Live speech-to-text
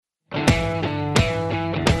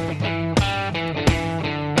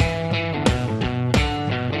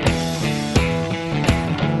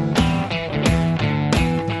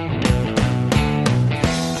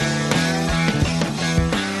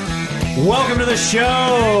to the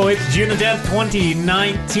show. It's June the 10th,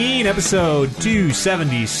 2019, episode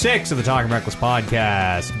 276 of the Talking Reckless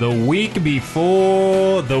podcast. The week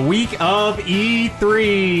before, the week of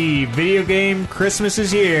E3. Video game Christmas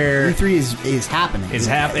is here. E3 is happening. It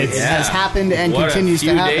has happened and continues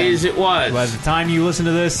to happen. What a few days it was. By the time you listen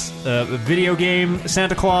to this, video game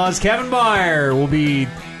Santa Claus Kevin Byer will be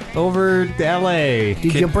over to L.A.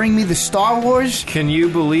 Did you bring me the Star Wars? Can you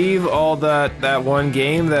believe all that one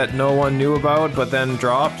game that no one knew about but then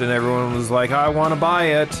dropped and everyone was like, I want to buy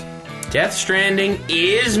it? Death Stranding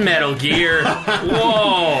is Metal Gear.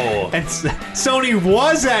 Whoa. And Sony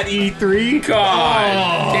was at E3.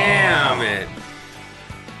 God damn it.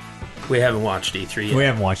 We haven't watched E3 yet. We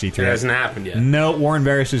haven't watched E3 It hasn't happened yet. No, Warren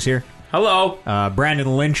Barris is here. Hello.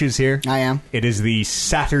 Brandon Lynch is here. I am. It is the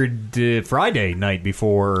Friday night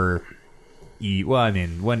before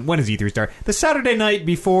when does E3 start? The Saturday night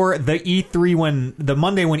before the E3 the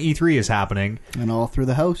Monday when E3 is happening. And all through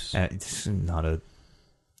the house. It's not a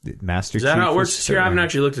Master Is that Chief how it works this year? I haven't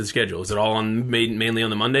actually looked at the schedule. Is it all mainly on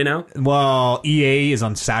the Monday now? Well, EA is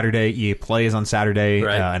on Saturday. EA Play is on Saturday.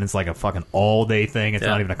 Right. And it's like a fucking all-day thing. It's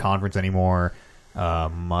not even a conference anymore.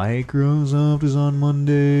 Microsoft is on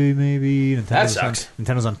Monday, maybe. That sucks.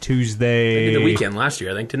 Nintendo's on Tuesday. They did the weekend last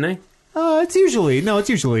year, I think, didn't they? It's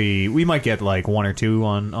usually we might get like one or two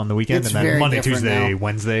on the weekend, It's and then very Monday, different Tuesday, now.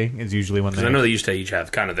 Wednesday is usually when Because I know they used to each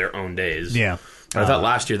have kind of their own days. Yeah. But I thought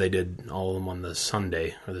last year they did all of them on the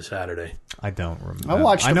Sunday or the Saturday. I don't remember. I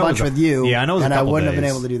watched a bunch with you. Yeah, I know it was and a I couple wouldn't days. have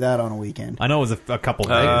been able to do that on a weekend. I know it was a couple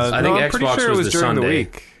days. I think I'm pretty Xbox sure it was the during the Sunday.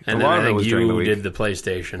 week. And A then lot I of it think was during the you week. did the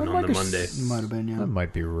PlayStation on the Monday. Might have been, yeah. That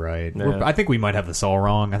might be right. Yeah. I think we might have this all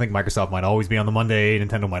wrong. I think Microsoft might always be on the Monday.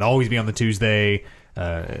 Nintendo might always be on the Tuesday.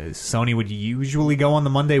 Sony would usually go on the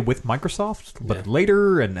Monday with Microsoft, but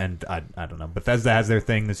later, and I don't know. Bethesda has their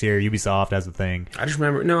thing this year. Ubisoft has a thing. I just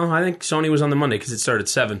remember, I think Sony was on the Monday because it started at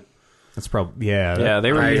 7. That's probably, yeah. Yeah,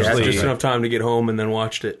 they were I had usually... just enough time to get home and then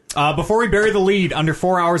watched it. Before we bury the lead, under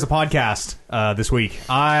 4 hours of podcast this week,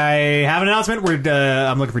 I have an announcement.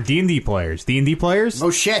 I'm looking for D&D players. D&D players?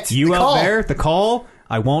 Oh, shit. You The out call. there, the call.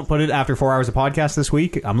 I won't put it after 4 hours of podcast this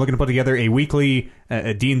week. I'm looking to put together a weekly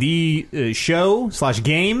D&D show /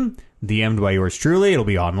 game, DM'd by yours truly. It'll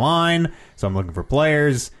be online, so I'm looking for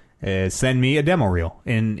players. Send me a demo reel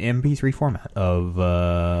in MP3 format of,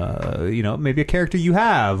 maybe a character you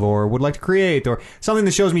have or would like to create, or something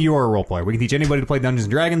that shows me you're a role player. We can teach anybody to play Dungeons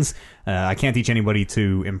and Dragons. I can't teach anybody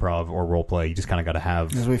to improv or role play. You just kind of got to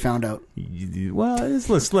have... As we found out. Well,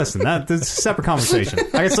 listen, that's a separate conversation.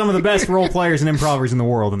 I got some of the best role players and improvers in the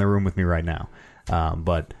world in the room with me right now.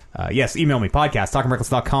 Yes, email me, podcast,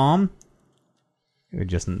 talkingreckless.com.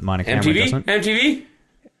 Just minor camera adjustment. MTV?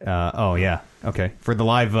 Oh, yeah. Okay. For the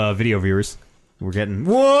live video viewers, we're getting...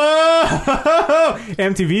 Whoa!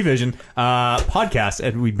 MTV Vision. Podcast,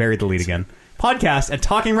 and we buried the lead again. Podcast at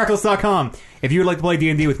talkingreckless.com. If you would like to play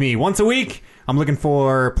D&D with me once a week, I'm looking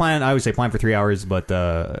for... I always say plan for 3 hours, but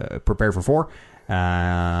prepare for 4.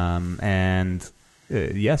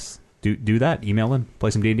 Yes, do that. Email in.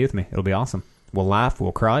 Play some D&D with me. It'll be awesome. We'll laugh.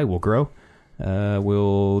 We'll cry. We'll grow.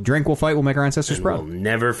 We'll drink, we'll fight, we'll make our ancestors proud. We'll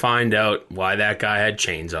never find out why that guy had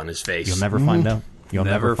chains on his face. You'll never find out. You'll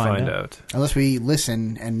never find out. Unless we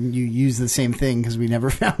listen and you use the same thing because we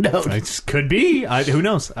never found out. It could be. Who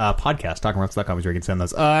knows? Podcast, talkingreckless.com is where you can send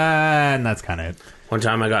those. And that's kind of it. One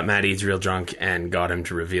time I got Matt Eads real drunk and got him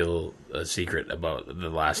to reveal a secret about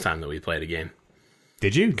the last time that we played a game.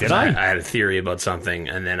 Did you? Did I I? had a theory about something,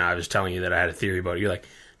 and then I was telling you that I had a theory about it. You're like,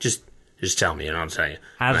 just tell me, and I'll tell you.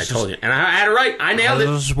 And I told you. And I had it right. I nailed it.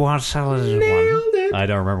 Nailed it. I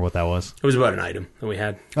don't remember what that was. It was about an item that we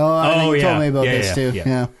had. Oh, I think you yeah. told me about Yeah, this, yeah, too.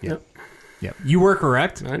 yeah. Yeah. You were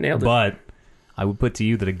correct. I nailed it. But I would put to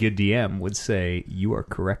you that a good DM would say you are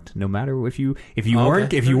correct no matter if you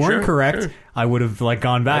weren't correct. Sure. I would have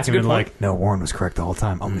gone back That's a and been good point. like, no, Warren was correct the whole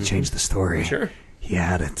time. I'm going to change the story. Sure. He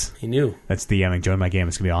had it. He knew. That's DMing. Join my game.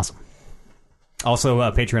 It's going to be awesome. Also,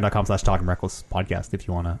 patreon.com/talkingreckless podcast if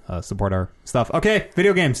you want to support our stuff. Okay,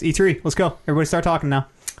 video games, E3. Let's go. Everybody start talking now.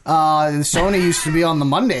 Sony used to be on the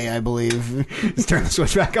Monday, I believe. Let's turn the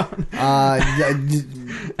switch back on.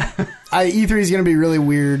 E3 is going to be really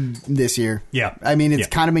weird this year. Yeah. I mean, it's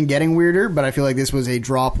kind of been getting weirder, but I feel like this was a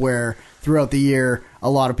drop where throughout the year, a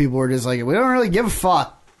lot of people were just like, we don't really give a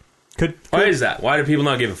fuck. Why is that? Why do people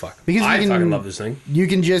not give a fuck? Because I fucking love this thing. You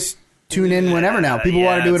can just tune in whenever now. People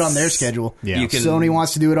want to do it on their schedule. Yeah. Sony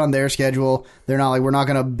wants to do it on their schedule. They're not like, we're not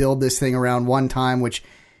going to build this thing around one time, which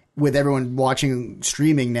with everyone watching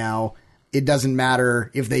streaming now, it doesn't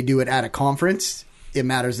matter if they do it at a conference. It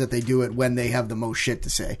matters that they do it when they have the most shit to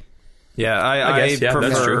say. Yeah, I guess, yeah,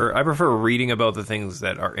 that's true. I prefer reading about the things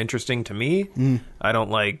that are interesting to me. I don't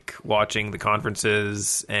like watching the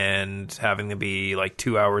conferences and having them be like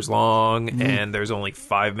 2 hours long, and there's only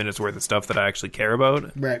 5 minutes worth of stuff that I actually care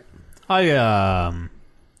about. Right. I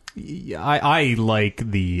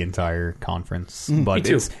like the entire conference, but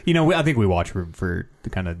too. it's I think we watch for the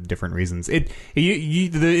kind of different reasons.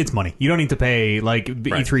 It's money. You don't need to pay like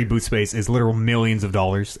E3 booth space is literal millions of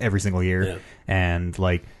dollars every single year, and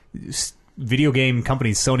like video game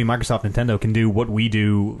companies, Sony, Microsoft, Nintendo can do what we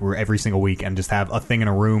do every single week and just have a thing in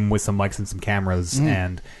a room with some mics and some cameras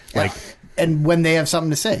and like and when they have something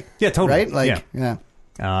to say, totally, right? Like, yeah.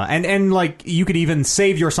 And like you could even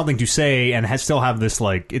save your something to say and still have this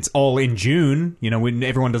like it's all in June, when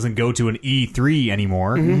everyone doesn't go to an E3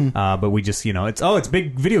 anymore. But we just it's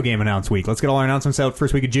big video game announce week. Let's get all our announcements out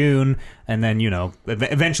first week of June, and then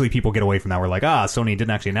eventually people get away from that. We're like, Sony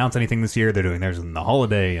didn't actually announce anything this year. They're doing theirs in the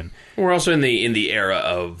holiday, and we're also in the era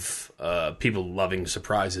of people loving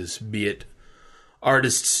surprises, be it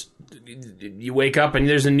artists. You wake up and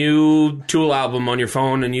there's a new Tool album on your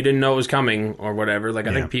phone and you didn't know it was coming or whatever. Like,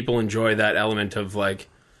 I think people enjoy that element of like,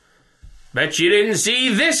 bet you didn't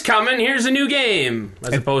see this coming, here's a new game.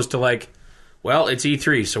 As opposed to like, well, it's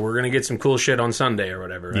E3, so we're going to get some cool shit on Sunday or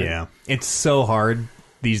whatever. Right? Yeah. It's so hard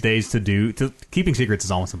these days to keeping secrets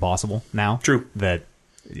is almost impossible now. True. That,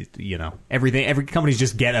 every company's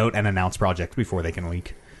just get out and announce projects before they can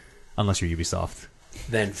leak. Unless you're Ubisoft.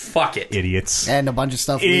 Then fuck it. Idiots. And a bunch of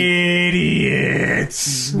stuff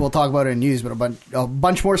Idiots. We'll talk about it in news, but a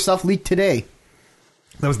bunch more stuff leaked today.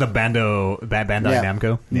 That was the Bandai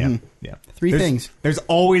Namco. Yeah. Three things. There's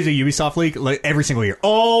always a Ubisoft leak, like every single year.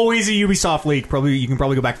 Always a Ubisoft leak. You can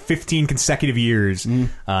probably go back 15 consecutive years. And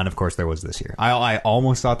of course there was this year. I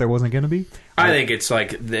almost thought there wasn't going to be. I think it's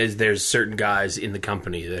like there's certain guys in the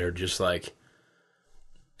company that are just like,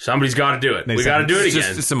 somebody's got to do it. We got to do it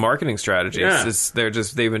again. It's a marketing strategy. Yeah.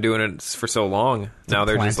 They've been doing it for so long. Now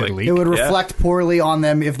they're just like leak. It would reflect poorly on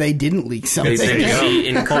them if they didn't leak something. They see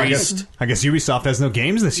increased. I guess Ubisoft has no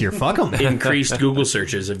games this year. Fuck them. Increased Google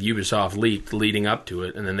searches of Ubisoft leaked leading up to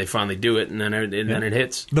it, and then they finally do it, and then it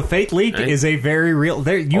hits. The fake leak is a very real.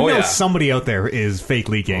 Somebody out there is fake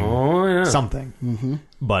leaking something.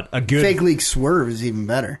 But a good fake leak swerve is even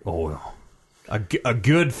better. A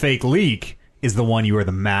good fake leak is the one you are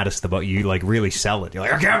the maddest about. You like really sell it. You're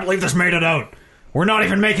like, I can't believe this made it out. We're not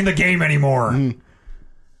even making the game anymore. And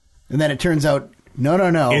then it turns out, no.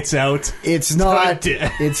 It's out. It's not.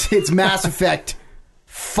 It's Mass Effect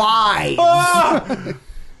 5. 1,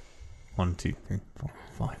 2, 3, 4,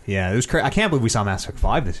 5. Yeah, it was crazy. I can't believe we saw Mass Effect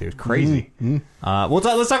 5 this year. It was crazy.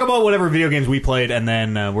 Let's talk about whatever video games we played, and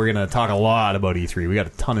then we're going to talk a lot about E3. We got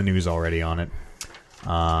a ton of news already on it.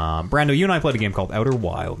 Brando, you and I played a game called Outer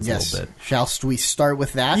Wilds a little bit. Shall we start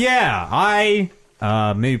with that? Yeah, I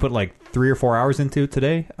maybe put like 3 or 4 hours into it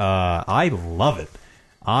today. I love it.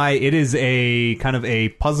 It is a kind of a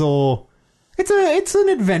puzzle. It's an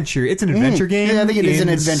adventure. It's an adventure game. Yeah, I think it is an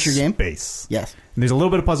adventure game. Space. Yes. And there's a little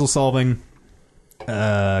bit of puzzle solving.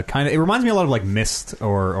 It reminds me a lot of like Myst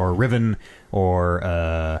or Riven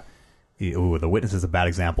or. The Witness is a bad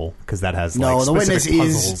example because that has like the Witness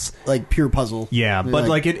puzzles. Is like pure puzzle. Yeah, but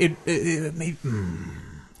like it is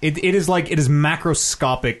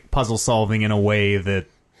macroscopic puzzle solving in a way that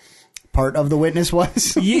part of The Witness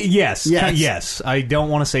was. Yes. I don't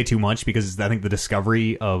want to say too much because I think the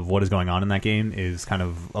discovery of what is going on in that game is kind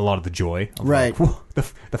of a lot of the joy. Of right. Like,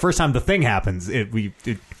 the first time the thing happens, and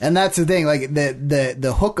that's the thing. Like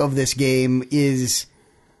the hook of this game is.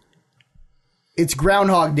 It's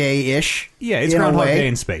Groundhog Day-ish. Yeah, it's Groundhog Day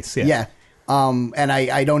in space. Yeah. And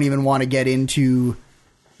I don't even want to get into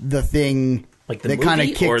the thing like that kind of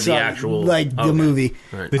kicks or the up, actual the movie.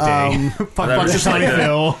 Right. The day. Fuck Sunny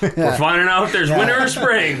Phil. We're finding out there's winter or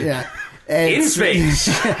spring. Yeah. In space.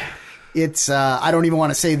 It's I don't even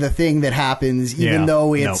want to say the thing that happens, even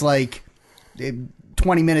though it's like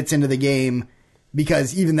 20 minutes into the game,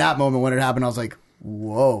 because even that moment when it happened, I was like,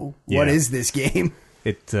 whoa, what is this game?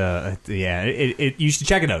 You should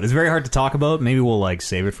check it out. It's very hard to talk about. Maybe we'll like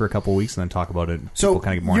save it for a couple of weeks and then talk about it. So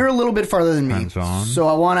kind of get more you're a little bit farther than me. hands-on. So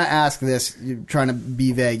I want to ask this, trying to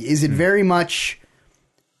be vague. Is it very much,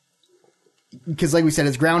 because like we said,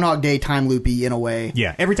 it's Groundhog Day time loopy in a way.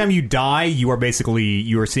 Yeah. Every time you die, you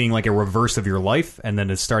are seeing like a reverse of your life, and then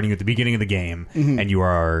it's starting at the beginning of the game, and you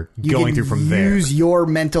are going through from there. Use your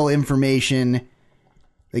mental information.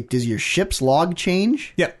 Like, does your ship's log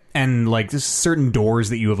change? Yep. And like there's certain doors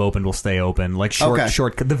that you have opened will stay open. Like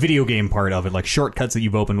shortcut, the video game part of it, like shortcuts that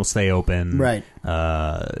you've opened will stay open. Right.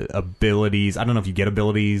 Abilities. I don't know if you get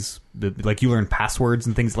abilities. Like you learn passwords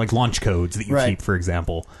and things like launch codes that you keep, for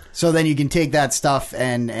example. So then you can take that stuff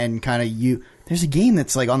and kind of There's a game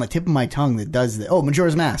that's like on the tip of my tongue that does that. Oh,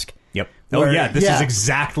 Majora's Mask. Yep. This is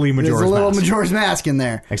exactly Majora's Mask. There's a little Majora's Mask in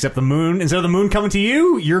there. Except the moon. Instead of the moon coming to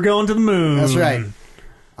you, you're going to the moon. That's right.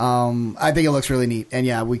 I think it looks really neat. And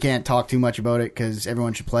yeah, we can't talk too much about it because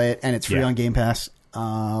everyone should play it. And it's free on Game Pass.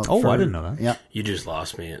 I didn't know that. Yeah. You just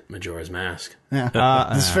lost me at Majora's Mask. Yeah.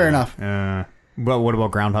 This is fair enough. But what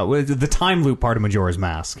about Groundhog? The time loop part of Majora's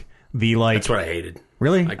Mask. That's what I hated.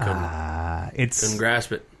 Really? I couldn't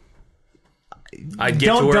grasp it. I'd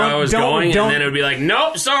get to where I was going, and then it would be like,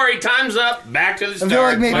 nope, sorry, time's up. Back to the start. I feel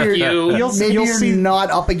like maybe you're not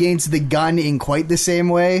up against the gun in quite the same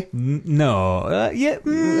way. No. I guess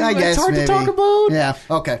it's hard maybe. to talk about. Yeah,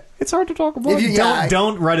 okay. It's hard to talk about.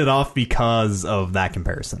 Don't write it off because of that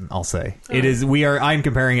comparison, I'll say. It is. I'm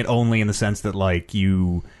comparing it only in the sense that, like,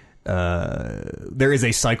 there is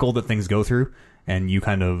a cycle that things go through. And you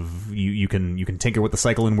kind of you can tinker with the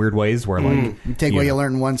cycle in weird ways where like you take what you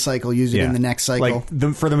learn in one cycle, use it in the next cycle.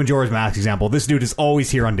 Like for the Majora's Mask example, this dude is always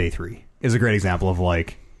here on day 3 is a great example of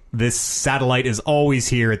like this satellite is always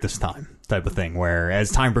here at this time type of thing. Where as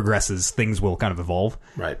time progresses, things will kind of evolve.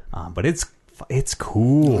 Right. But it's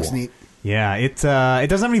cool. It's neat. Yeah, it doesn't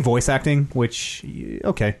have any voice acting, which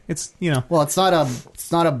it's Well, it's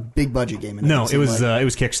not a big budget game. No, it was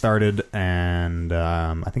kickstarted, and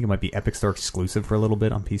I think it might be Epic Store exclusive for a little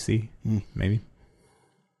bit on PC, maybe.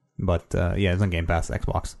 But it's on Game Pass,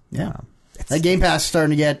 Xbox. Yeah, that Game Pass is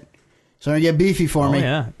starting to get beefy for me.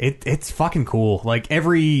 Yeah, it's fucking cool. Like so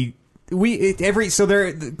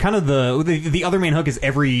they're kind of the other main hook is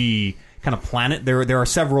every kind of planet. There are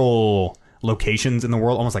several locations in the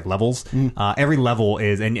world, almost like levels. Every level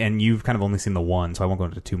is, and you've kind of only seen the one, so I won't go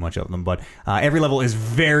into too much of them, but every level is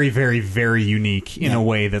very, very, very unique in a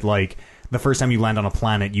way that, like, the first time you land on a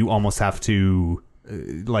planet, you almost have to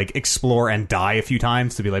like explore and die a few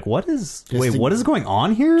times to be like, what is going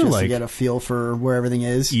on here? Just like, to get a feel for where everything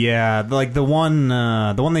is. Yeah, like the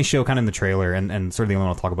one they show kind of in the trailer, and sort of the only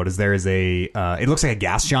one I'll talk about is there is it looks like a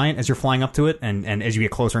gas giant as you're flying up to it, and as you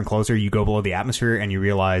get closer and closer, you go below the atmosphere and you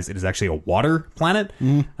realize it is actually a water planet,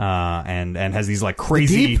 and has these like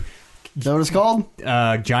crazy. Is that what it's called?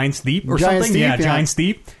 Giant's Deep or something? Yeah, Giant's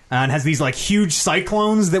Deep. And has these like huge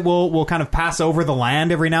cyclones that will kind of pass over the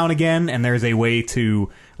land every now and again. And there's a way to,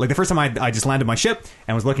 like, the first time I just landed my ship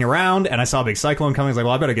and was looking around and I saw a big cyclone coming. I was like,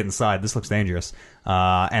 well, I better get inside. This looks dangerous.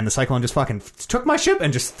 And the cyclone just fucking took my ship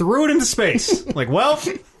and just threw it into space. Like, well,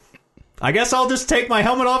 I guess I'll just take my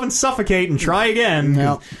helmet off and suffocate and try again.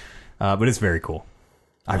 Nope. But it's very cool.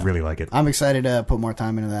 I really like it. I'm excited to put more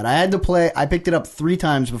time into that. I picked it up 3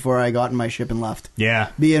 times before I got in my ship and left.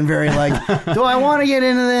 Yeah. Being very like, do I want to get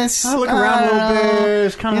into this? I look around a little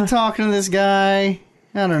bit. I'm talking to this guy.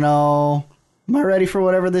 I don't know. Am I ready for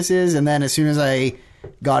whatever this is? And then as soon as I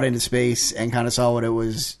got into space and kind of saw what it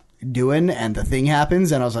was doing and the thing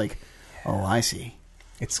happens, and I was like, oh, I see.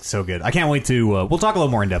 It's so good. I can't wait to... we'll talk a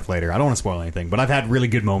little more in depth later. I don't want to spoil anything, but I've had really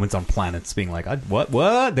good moments on planets being like, what?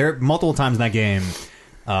 There are multiple times in that game...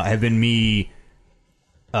 have been me,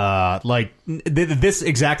 like, this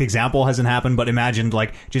exact example hasn't happened, but imagine,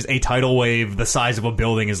 like, just a tidal wave the size of a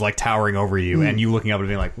building is, like, towering over you, and you looking up and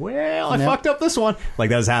being like, well, I fucked up this one.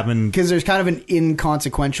 Like, that has happened. Because there's kind of an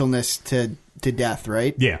inconsequentialness to death,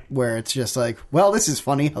 right? Yeah. Where it's just like, well, this is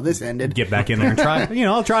funny how this ended. Get back in there and try,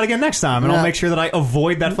 I'll try it again next time, and I'll make sure that I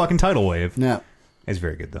avoid that fucking tidal wave. No. It's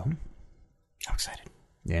very good, though. I'm excited.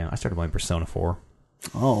 Yeah, I started playing Persona 4.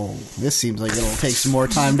 Oh, this seems like it'll take some more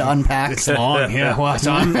time to unpack. It's long, yeah.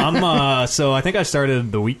 Well, so I think I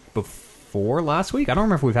started the week before last week. I don't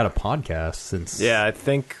remember if we've had a podcast since. Yeah, I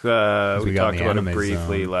think we talked about it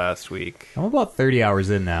briefly last week. I'm about 30 hours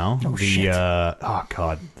in now. Oh, shit. Oh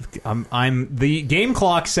god, the game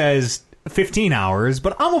clock says 15 hours,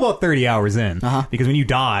 but I'm about 30 hours in because when you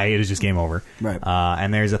die, it is just game over. Right.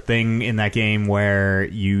 And there's a thing in that game where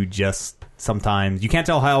you just sometimes you can't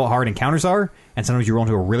tell how hard encounters are. And sometimes you roll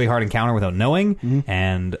into a really hard encounter without knowing,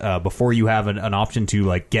 and before you have an option to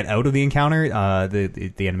like get out of the encounter,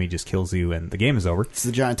 the enemy just kills you, and the game is over. It's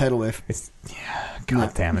the giant tidal wave.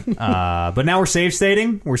 God damn it! But now we're save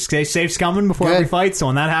stating. We're save scumming before every fight. So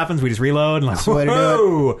when that happens, we just reload and like, that's the way to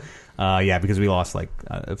do it. Yeah, because we lost like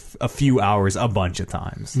a few hours a bunch of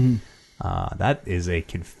times. That is a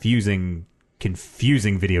confusing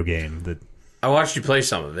video game that. I watched you play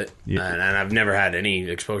some of it, and I've never had any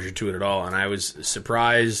exposure to it at all, and I was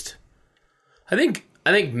surprised. I think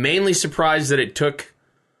mainly surprised that it took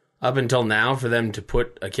up until now for them to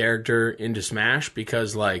put a character into Smash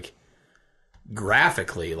because, like,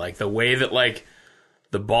 graphically, like, the way that, like,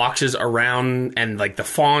 the boxes around and, like, the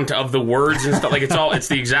font of the words and stuff, like, it's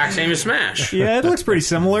the exact same as Smash. Yeah, it looks pretty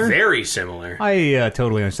similar. Very similar. I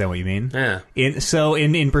totally understand what you mean. Yeah.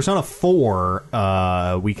 In Persona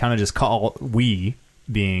 4, we kind of just call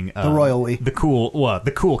being the royal we, the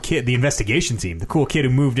cool kid, the investigation team, the cool kid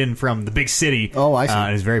who moved in from the big city. Oh, I see.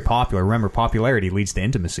 And is very popular. Remember, popularity leads to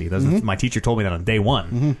intimacy. My teacher told me that on day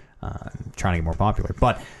one. Trying to get more popular,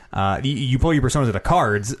 but you pull your personas out of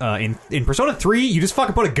cards. In Persona 3, you just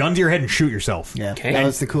fucking put a gun to your head and shoot yourself. Yeah, okay. That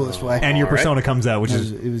was the coolest way. And your persona comes out, which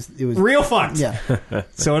is it was real fucked. Yeah.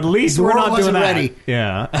 So at least The we're world not doing wasn't that. ready.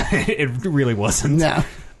 Yeah, it really wasn't. No.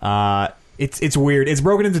 It's weird. It's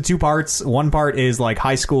broken into two parts. One part is like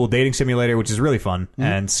high school dating simulator, which is really fun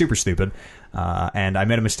and super stupid. And I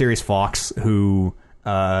met a mysterious fox who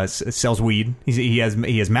sells weed. He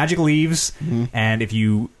has magic leaves, and if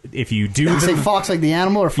you do Say fox like the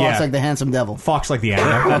animal or fox like the handsome devil? Fox like the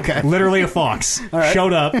animal. Okay. Literally a fox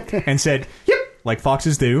showed up and said yep, like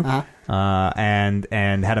foxes do, and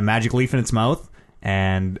had a magic leaf in its mouth.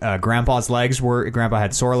 And Grandpa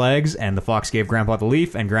had sore legs, and the fox gave Grandpa the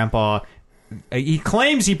leaf, and Grandpa, he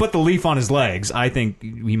claims he put the leaf on his legs. I think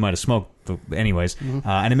he might have smoked anyways,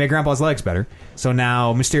 and it made Grandpa's legs better. So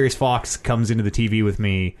now Mysterious Fox comes into the TV with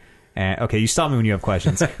me. Okay, you stop me when you have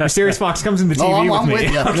questions. Mysterious Fox comes in the TV with me,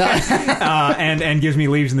 with you. and gives me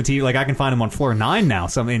leaves in the TV. Like I can find him on floor 9 now.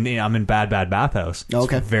 So I'm in Bad Bathhouse. It's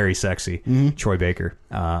okay, very sexy. Troy Baker.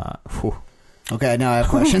 Okay, now I have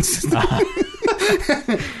questions.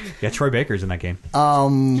 Yeah, Troy Baker's in that game.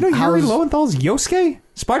 Yuri Lowenthal's Yosuke?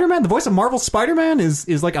 Spider-Man? The voice of Marvel's Spider-Man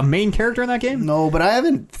is like a main character in that game? No, but I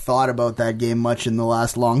haven't thought about that game much in the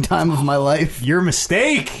last long time of my life. Your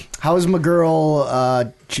mistake. How's my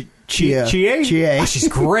girl, Chia? Oh, she's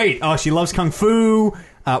great. Oh, she loves Kung Fu.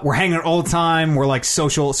 We're hanging out all the time. We're like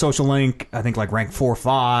social link, I think like rank 4 or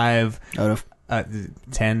 5. Out of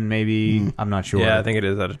 10 maybe. I'm not sure. Yeah, I think it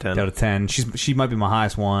is out of 10. Out of 10. She might be my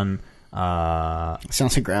highest one.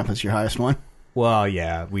 Sounds like Grandpa's your highest one. Well,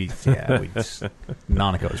 yeah, we just,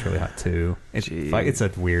 Nanako is really hot too. It's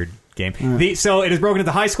a weird game. So it is broken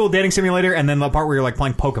into high school dating simulator, and then the part where you're like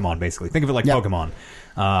playing Pokemon. Basically, think of it like Pokemon.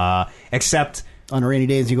 Except on rainy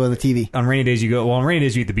days you go to the TV. On rainy days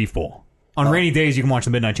you eat the beef bowl. On rainy days you can watch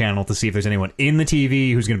the Midnight Channel to see if there's anyone in the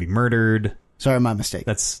TV who's going to be murdered. Sorry, my mistake.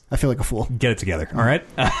 I feel like a fool. Get it together, all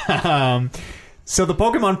right? So the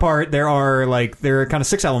Pokemon part, there are kind of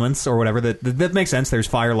 6 elements or whatever that makes sense. There's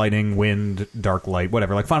fire, lightning, wind, dark light,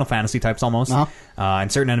 whatever, like Final Fantasy types almost.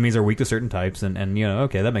 And certain enemies are weak to certain types, and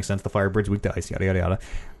okay, that makes sense. The Firebird's weak to ice, yada yada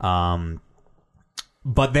yada.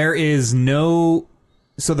 But there is no.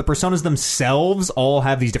 So the personas themselves all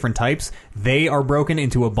have these different types. They are broken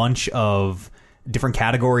into a bunch of different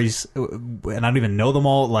categories, and I don't even know them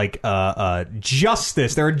all. Like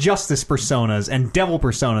justice, there are justice personas and devil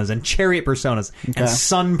personas and chariot personas and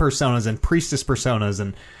sun personas and priestess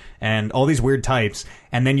personas and all these weird types.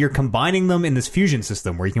 And then you're combining them in this fusion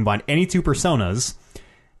system where you combine any 2 personas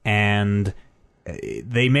and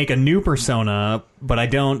they make a new persona, but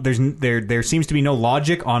there seems to be no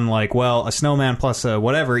logic on like, well, a snowman plus a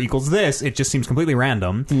whatever equals this. It just seems completely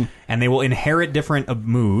random, and they will inherit different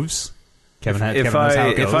moves. Kevin knows how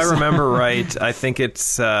it goes. If I remember right, I think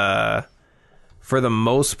it's for the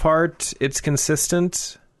most part it's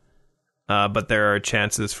consistent, but there are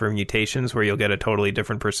chances for mutations where you'll get a totally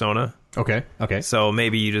different persona. Okay. So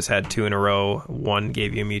maybe you just had 2 in a row. One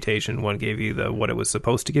gave you a mutation. One gave you what it was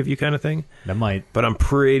supposed to give you, kind of thing. That might. But I'm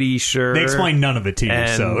pretty sure they explain none of it to you,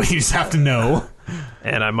 so you just have to know.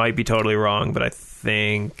 And I might be totally wrong, but I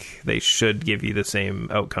think they should give you the same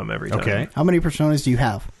outcome every time. Okay. How many personas do you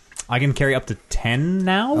have? I can carry up to 10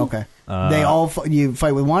 now. Okay. They all you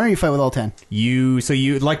fight with one, or you fight with all 10? You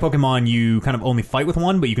like Pokemon, you kind of only fight with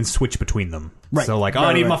one, but you can switch between them. Right. So like,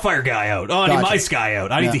 I need my fire guy out. I need my ice guy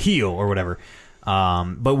out. I need to heal or whatever.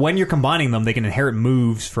 But when you're combining them, they can inherit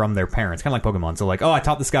moves from their parents, kind of like Pokemon. So like, I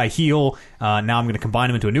taught this guy heal. Now I'm going to combine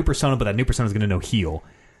him into a new persona, but that new persona is going to know heal.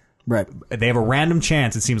 Right. They have a random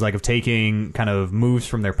chance, it seems like, of taking kind of moves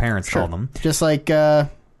from their parents. Call them just like in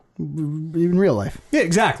real life. Yeah,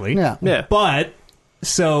 exactly. Yeah. But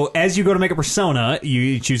so as you go to make a persona,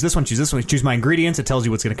 you choose this one, choose my ingredients. It tells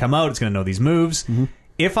you what's going to come out. It's going to know these moves.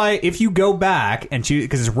 If you go back and choose,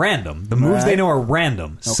 because it's random, the moves they know are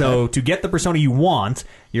random. Okay. So to get the persona you want,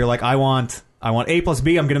 you're like, I want A plus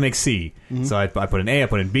B. I'm going to make C. So I put an A, I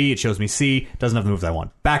put in B. It shows me C. Doesn't have the moves I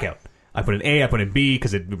want. Back out. I put in A, I put in B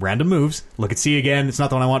because it random moves. Look at C again. It's not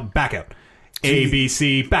the one I want. Back out. A, B,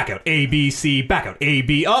 C, back out. A, B, C, back out. A,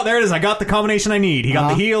 B. Oh, there it is. I got the combination I need. He got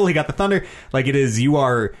the heal. He got the thunder. Like, it is, you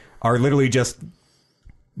are literally just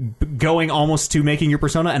going almost to making your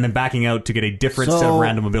persona and then backing out to get a different set of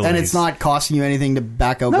random abilities. And it's not costing you anything to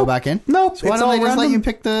back out, go back in? Nope. So why don't they just let you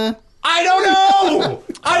pick the... I don't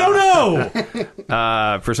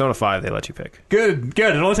know. Persona 5, they let you pick. Good.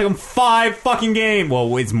 It only took them 5 fucking games.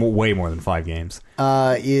 Well, it's way more than 5 games.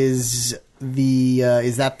 Is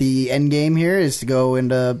that the end game here? Is to go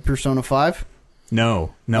into Persona 5?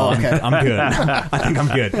 No, okay. I'm good. I think I'm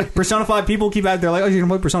good. Persona 5 people keep out. They're like, oh, you're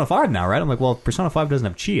gonna play Persona 5 now, right? I'm like, well, Persona 5 doesn't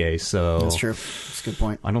have Chie, so That's true. That's a good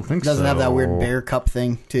point. I don't think it doesn't so. have that weird bear cup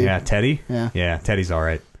thing too. Yeah, Teddy. Yeah, Teddy's all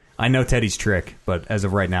right. I know Teddy's trick, but as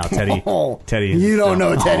of right now, Teddy. Teddy. You don't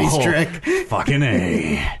know Teddy's trick. Fucking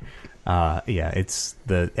A. Yeah, it's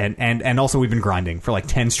the and also we've been grinding for like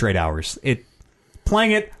 10 straight hours.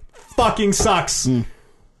 Playing it fucking sucks.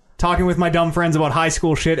 Talking with my dumb friends about high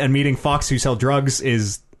school shit and meeting fucks who sell drugs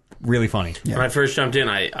is really funny. Yeah. When I first jumped in,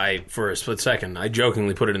 I for a split second, I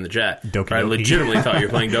jokingly put it in the chat. Doki I Doki. legitimately thought you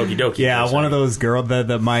were playing Doki Doki. Yeah, one of those girls,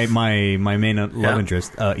 my main love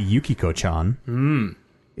interest, Yukiko-chan.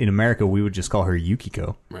 In America, we would just call her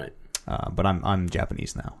Yukiko. Right. But I'm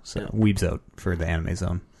Japanese now, so weebs out for the anime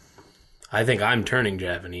zone. I think I'm turning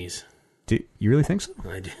Japanese. Do you really think so?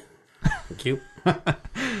 I do. Thank you. Do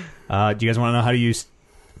you guys want to know how to use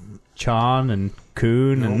Chan and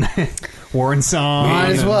Kun and Warren Song? Might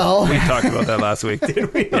as well. We talked about that last week.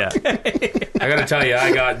 Did we? Yeah. I gotta tell you,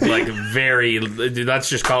 I got like let's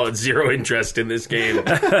just call it zero interest in this game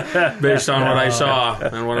based on what I saw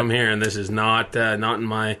and what I'm hearing. This is not in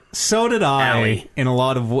my So did I. alley. In a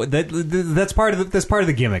lot of that's part of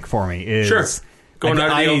the gimmick for me. Is Sure. Going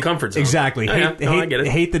out of the old comfort zone. Exactly. I get it.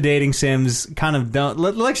 Hate the dating sims. Kind of don't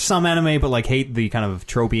like some anime, but like hate the kind of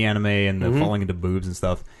tropey anime and the falling into boobs and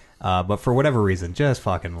stuff. But for whatever reason, just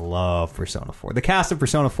fucking love Persona 4. The cast of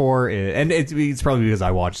Persona 4, and it's probably because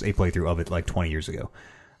I watched a playthrough of it like 20 years ago.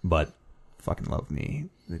 But fucking love me.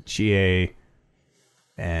 The Chie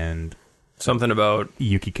and Something about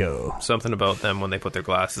Yukiko. them when they put their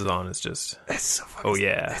glasses on is just... It's so fucking Oh,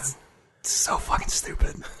 yeah. It's so fucking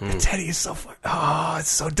stupid. The Teddy is so fucking... Oh, it's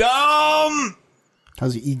so dumb!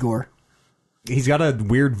 How's Igor? He's got a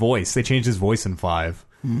weird voice. They changed his voice in 5.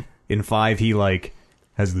 In 5, he like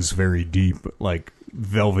has this very deep, like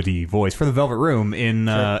velvety voice for the Velvet Room.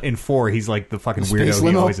 In 4, he's like the fucking weirdo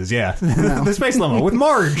he always is. Yeah, the space limo with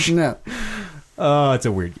Marge. No. It's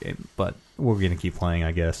a weird game, but we're gonna keep playing,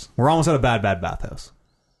 I guess. We're almost at a bad bathhouse.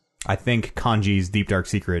 I think Kanji's deep dark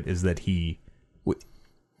secret is that he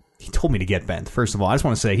told me to get bent. First of all, I just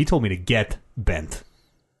want to say he told me to get bent.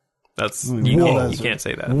 That's you can't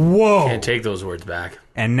say that. Whoa! Can't take those words back.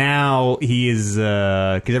 And now he is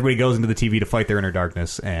because everybody goes into the TV to fight their inner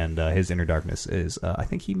darkness, and his inner darkness is I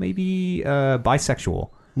think he may be bisexual.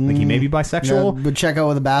 Like he may be bisexual. Yeah, but check out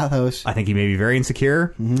with the bathhouse. I think he may be very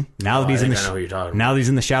insecure. Now that he's in I know what you're talking now that he's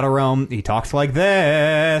in the shadow realm, he talks like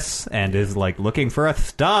this and is like looking for a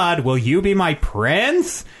stud. Will you be my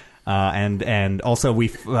prince? And also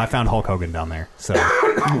I found Hulk Hogan down there. So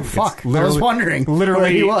Fuck, I was wondering literally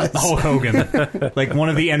where he was. Hulk Hogan. Like one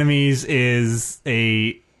of the enemies is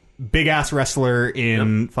a big ass wrestler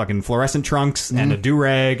in fucking fluorescent trunks and a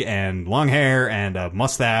do-rag and long hair and a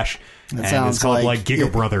mustache. That and it's called like Giga yeah.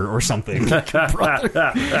 Brother or something. If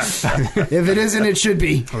it isn't, it should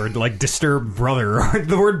be. Or like Disturbed Brother. Or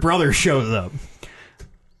the word brother shows up.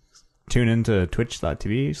 Tune into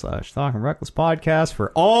twitch.tv/Talking Reckless Podcast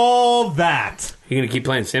for all that. You gonna keep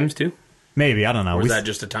playing Sims too? Maybe, I don't know. Or was that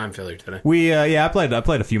just a time filler today? I played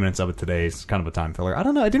a few minutes of it today. It's kind of a time filler. I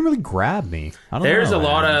don't know. It didn't really grab me. There's a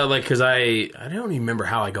lot of like because I don't even remember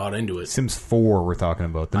how I got into it. Sims 4 we're talking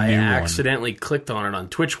about. The I new accidentally clicked on it on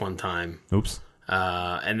Twitch one time. Oops.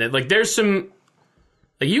 And then like there's some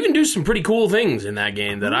like you can do some pretty cool things in that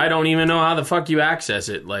game that I don't even know how the fuck you access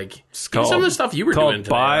it. Like some of the stuff you were doing today.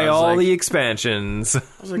 Buy all the expansions. I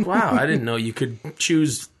was like, wow, I didn't know you could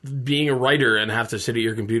choose being a writer and have to sit at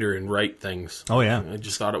your computer and write things. Oh yeah. I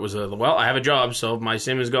just thought it was I have a job, so my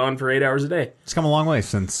sim is gone for 8 hours a day. It's come a long way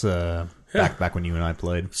since back when you and I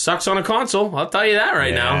played. Sucks on a console, I'll tell you that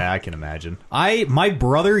now. Yeah, I can imagine. My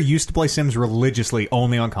brother used to play Sims religiously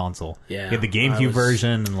only on console. Yeah, he had the GameCube version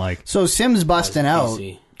and like. So Sims Bustin' Out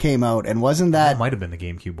came out, and wasn't that might have been the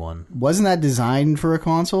GameCube one? Wasn't that designed for a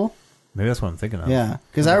console? Maybe that's what I'm thinking of. Yeah,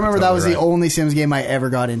 because I remember that was the only Sims game I ever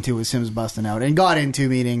got into was Sims Bustin' Out, and got into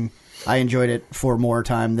meaning I enjoyed it for more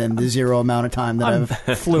time than the zero amount of time that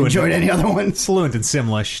I've enjoyed any other ones. Fluent in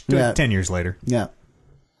Simlish. 10 years later. Yeah,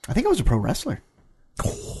 I think I was a pro wrestler.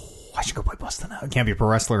 Oh, I should go play Bustin' Out. I can't be a pro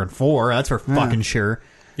wrestler in 4. That's for fucking sure.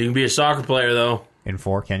 You can be a soccer player, though. In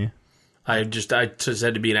 4, can you? I just had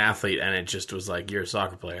to be an athlete, and it just was like, you're a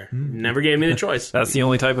soccer player. Never gave me the choice. That's the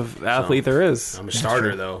only type of athlete there is. I'm a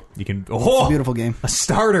starter, though. You can. It's a Oh, beautiful game. a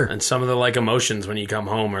starter. And some of the like emotions when you come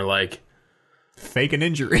home are like, Fake an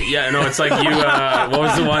injury. yeah, no, it's like you. What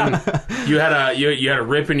was the one? You had a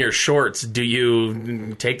rip in your shorts. Do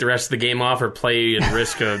you take the rest of the game off or play and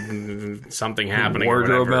risk something happening? or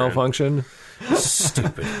Wardrobe whatever? malfunction.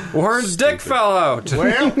 Stupid. Warren's dick fell out.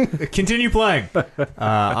 Well, continue playing.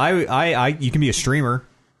 You can be a streamer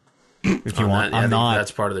if you want. I'm not.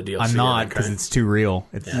 That's part of the DLC. I'm not because because it's too real.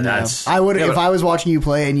 It's that's I would if I was watching you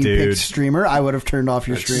play and you Dude. picked streamer, I would have turned off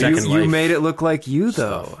your stream. second You life made it look like you,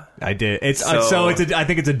 though. I did. It's So- I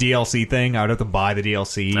think it's a DLC thing. I would have to buy the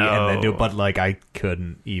DLC and then do it. No. But like I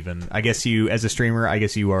couldn't even. I guess you as a streamer. I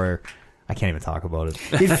guess you are. I can't even talk about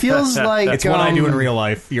it. It feels like It's what I do in real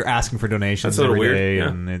life. You're asking for donations That's a little every weird, day, yeah.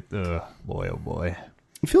 and it. Boy, oh boy.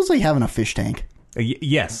 It feels like having a fish tank.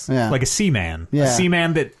 Yes, Yeah. like a seaman. Yeah. A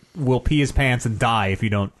seaman that will pee his pants and die if you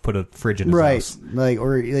don't put a fridge in his Right. house. Like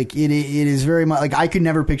it is very much like I could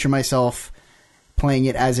never picture myself playing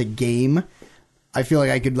it as a game. I feel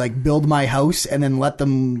like I could like build my house and then let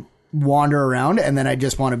them wander around, and then I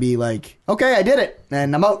just want to be like, okay, I did it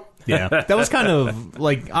and I'm out. Yeah, that was kind of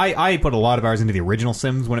like I put a lot of hours into the original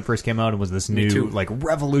Sims when it first came out. and was this new too. like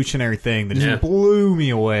revolutionary thing that just Yeah. blew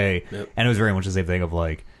me away. Yep. And it was very much the same thing of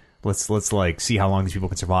like let's like see how long these people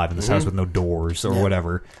can survive in this house with no doors or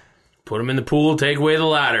whatever. put them in the pool. Take away the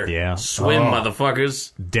ladder. Yeah. Swim, Oh.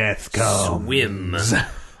 motherfuckers. Death comes. Swim.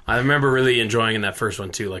 I remember really enjoying in that first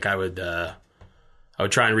one too. Like I would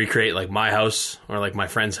try and recreate like my house or like my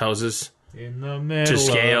friends' houses. In the middle To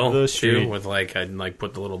scale of the too, street. with like I'd like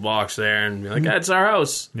put the little box there and be like, "That's our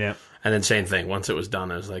house." Yeah. And then same thing. Once it was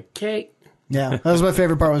done, I was like, "Okay, Yeah, that was my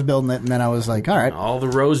favorite part was building it, and then I was like, all right. all the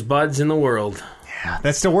rosebuds in the world."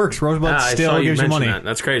 That still works. Rosebud I saw still you gives you mention money. that.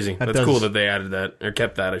 That's crazy. That's does. cool that they added that or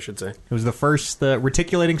kept that. I should say. It was the first. The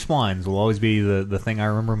reticulating splines will always be the thing I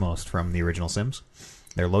remember most from the original Sims.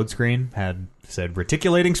 Their load screen said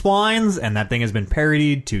reticulating splines, and that thing has been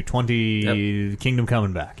parodied to 20 Kingdom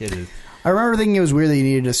Coming Back. It is. I remember thinking it was weird that you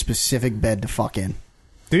needed a specific bed to fuck in.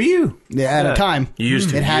 Do you? Yeah, at a time. You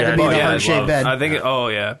used to. It had You to be had- the yeah, heart-shaped love. bed. I think.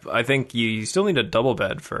 I think you still need a double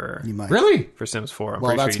bed for You might. Really? for Sims 4. I'm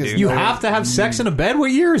Well, pretty that's sure you 'cause do. You have to have sex in a bed?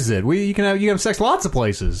 What year is it? You can have sex lots of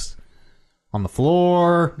places. On the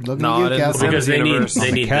floor. Looking No, at you, I didn't- Cassie. because they need Universe.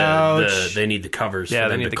 On the couch. they need the covers. Yeah, for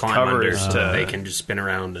they them need to the climb covers under so to- they can just spin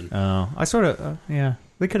around and. I sort of, yeah.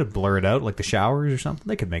 They could have blurred out like the showers or something.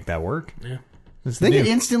 They could make that work. Yeah. This is Do they get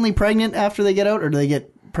new. instantly pregnant after they get out, or do they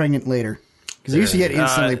get pregnant later? Because they used to get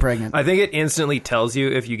instantly pregnant. I think it instantly tells you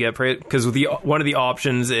if you get pregnant because one of the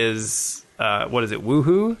options is what is it?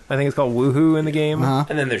 Woohoo? I think it's called Woohoo in the game. Uh-huh.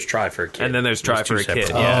 And then there's try for a kid. And then there's try for a two kid.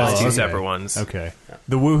 separate Yeah, ones. it's two okay. separate ones. Okay.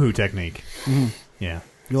 The woohoo technique. Yeah.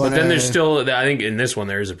 You But wanna- then there's still, I think in this one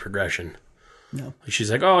there is a progression. No. She's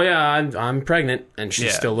like, oh yeah, I'm pregnant, and she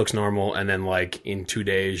Yeah. still looks normal. And then like in 2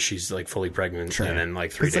 days she's like fully pregnant, and then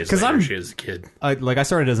like 3 days 'Cause later I'm- she has a kid. I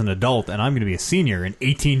started as an adult, and I'm going to be a senior in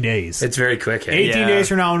 18 days. It's very quick. Hey? 18 Yeah. days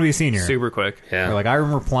from now, I'm going to be a senior. Super quick. Yeah. Or, like, I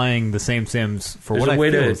remember playing the same Sims for There's what a I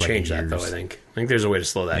way feel to is, like, change that years. though. I think there's a way to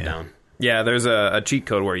slow that down. Yeah, there's a cheat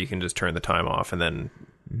code where you can just turn the time off and then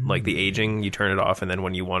like the aging, you turn it off, and then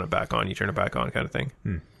when you want it back on, you turn it back on, kind of thing.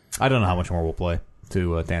 I don't know how much more we'll play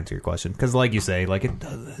to answer your question, because like you say, like it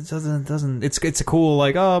doesn't. It's a cool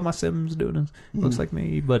like, oh, my Sim's doing it. Looks like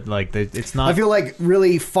me, but like it's not. I feel like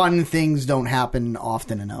really fun things don't happen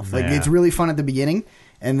often enough. Like Yeah. it's really fun at the beginning,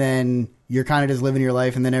 and then you're kind of just living your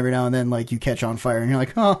life, and then every now and then like you catch on fire, and you're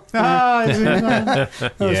like, oh, that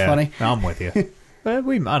was yeah, funny. I'm with you. But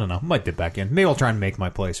I don't know. Might dip back in. Maybe I'll try and make my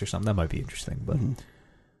place or something. That might be interesting. But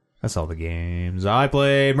that's all the games I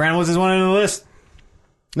played. Brandon, what's this one on the list?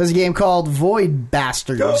 There's a game called Void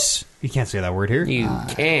Bastards. You can't say that word here. You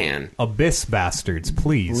can Abyss Bastards,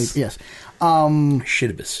 please. Yes.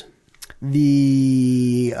 shitibus.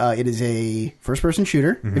 It is a first-person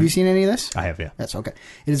shooter. Have you seen any of this? I have, yeah. That's okay.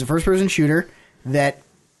 It is a first-person shooter that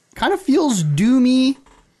kind of feels Doomy,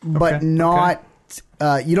 but Okay, not.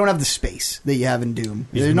 You don't have the space that you have in Doom.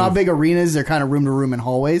 They're not big arenas. They're kind of room to room and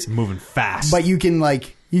hallways. Moving fast. But you can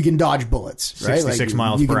dodge bullets, right? 66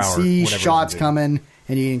 miles you per can hour, see whatever shots it is. coming,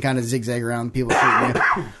 and you can kind of zigzag around people shooting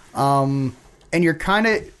you. And you're kind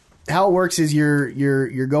of how it works is you're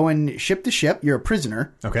going ship to ship. You're a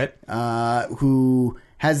prisoner Okay. who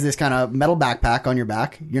has this kind of metal backpack on your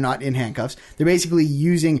back. You're not in handcuffs. They're basically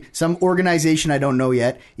using some organization I don't know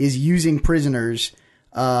yet is using prisoners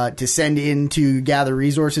to send in to gather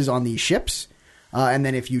resources on these ships. And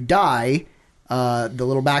then if you die, the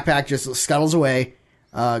little backpack just scuttles away.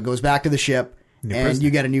 goes back to the ship, and you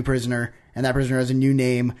get a new prisoner, and that prisoner has a new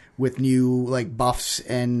name with new like buffs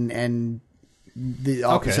and the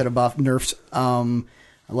opposite of buff nerfs.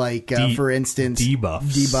 For instance,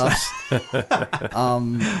 debuffs.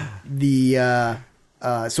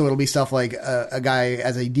 So it'll be stuff like a guy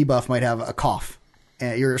as a debuff might have a cough.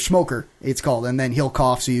 You're a smoker, it's called, and then he'll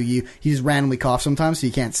cough. So he just randomly coughs sometimes, so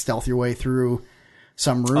you can't stealth your way through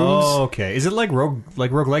some rooms. Oh, okay. Is it like Rogue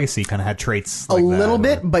Legacy kind of had traits like a little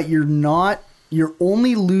bit, but you're not. You're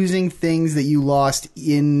only losing things that you lost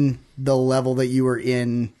in the level that you were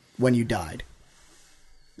in when you died.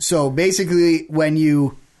 So basically,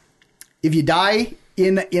 if you die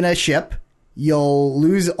in a ship, you'll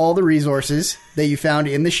lose all the resources that you found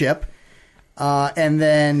in the ship, and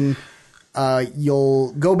then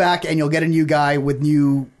you'll go back and you'll get a new guy with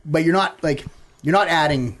new. But you're not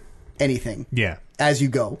adding anything. Yeah. As you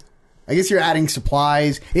go, I guess you're adding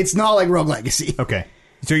supplies. It's not like Rogue Legacy. Okay,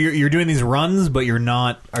 so you're doing these runs, but you're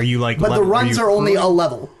not. Are you like? But the runs are only a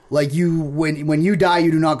level. Like when you die,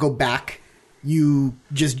 you do not go back. You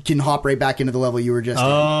just can hop right back into the level you were just in.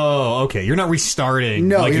 Oh, okay. You're not restarting.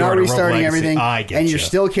 No, like you're not restarting everything. I get and you're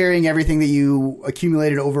still carrying everything that you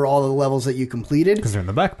accumulated over all the levels that you completed. Because they're in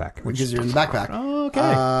the backpack. Because they're in the backpack. Oh,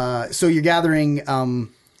 okay. So you're gathering.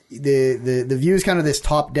 The view is kind of this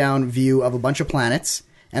top-down view of a bunch of planets,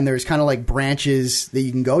 and there's kind of like branches that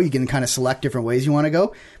you can go. You can kind of select different ways you want to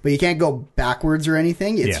go, but you can't go backwards or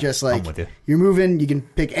anything. It's just like you're moving. You can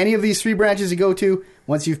pick any of these 3 branches to go to.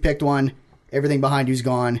 Once you've picked one, everything behind you's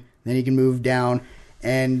gone. Then you can move down,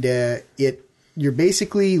 and you're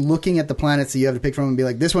basically looking at the planets that you have to pick from and be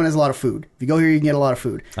like, this one has a lot of food. If you go here, you can get a lot of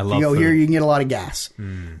food. If you go here, you can get a lot of gas.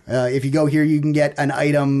 If you go here, you can get an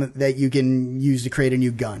item that you can use to create a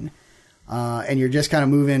new gun. And you're just kind of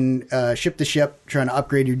moving ship to ship, trying to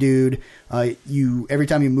upgrade your dude. Every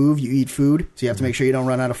time you move, you eat food, so you have to make sure you don't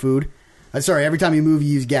run out of food. Every time you move,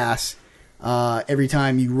 you use gas. Every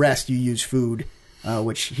time you rest, you use food,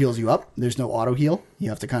 which heals you up. There's no auto heal. You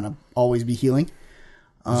have to kind of always be healing.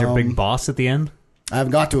 Is there a big boss at the end? I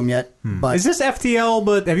haven't got to him yet. But is this FTL?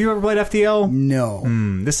 But have you ever played FTL? No.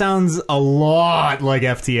 This sounds a lot like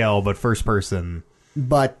FTL, but first person.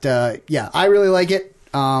 But yeah, I really like it.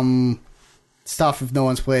 Stuff if no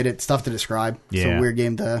one's played it. Stuff to describe. Yeah. It's a weird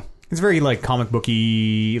game to. It's very like comic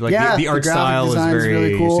booky. Like the art style is very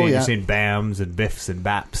really cool. You're seeing BAMs and biffs and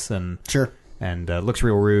baps and sure. And looks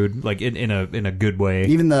real rude, like in a good way.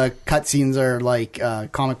 Even the cutscenes are like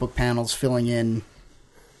comic book panels filling in.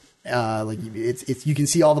 Like it's you can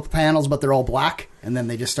see all the panels, but they're all black, and then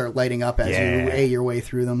they just start lighting up as you your way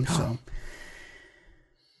through them. So,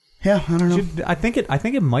 yeah, I don't know. I think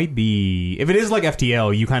it might be, if it is like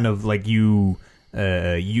FTL, you kind of like you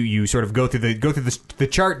sort of go through the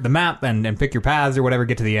chart, the map, and pick your paths or whatever.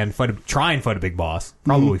 Get to the end, try and fight a big boss,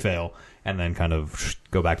 probably fail, and then kind of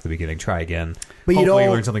go back to the beginning, try again. But hopefully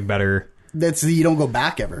you learn something better. You don't go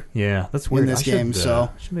back ever. Yeah, that's weird. In this game, so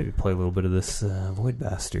I should maybe play a little bit of this Void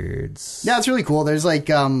Bastards. Yeah, it's really cool. There's like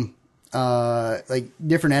different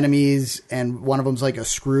enemies, and one of them's like a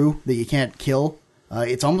screw that you can't kill.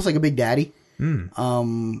 It's almost like a Big Daddy.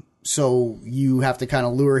 So you have to kind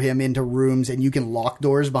of lure him into rooms, and you can lock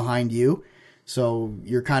doors behind you. So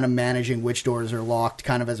you're kind of managing which doors are locked,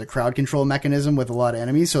 kind of as a crowd control mechanism with a lot of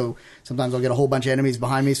enemies. So sometimes I'll get a whole bunch of enemies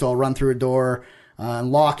behind me, so I'll run through a door.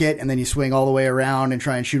 And lock it, and then you swing all the way around and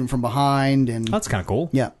try and shoot them from behind. And that's kind of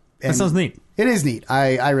cool. Yeah, that sounds neat. It is neat.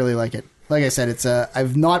 I really like it. Like I said, it's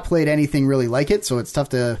I've not played anything really like it, so it's tough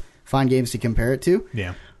to find games to compare it to.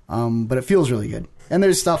 Yeah. But it feels really good. And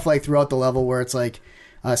there's stuff like throughout the level where it's like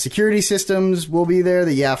security systems will be there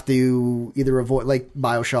that you have to either avoid, like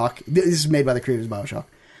BioShock. This is made by the creators of BioShock.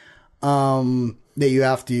 That you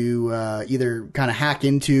have to either kind of hack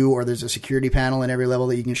into, or there's a security panel in every level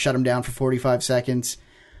that you can shut them down for 45 seconds.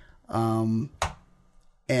 But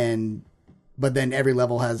then every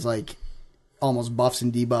level has like almost buffs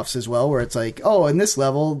and debuffs as well, where it's like, oh, in this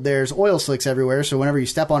level there's oil slicks everywhere, so whenever you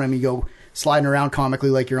step on them, you go sliding around comically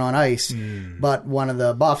like you're on ice. But one of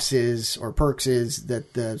the buffs or perks is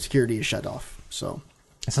that the security is shut off. So.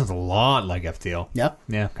 It sounds a lot like FTL. Yep.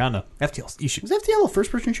 Yeah, kind of. FTL. Was FTL a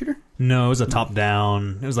first-person shooter? No, it was a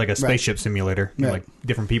top-down. It was like a spaceship simulator. Right. Like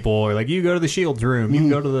different people are like, you go to the Shields room. You can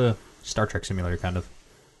go to the Star Trek simulator, kind of.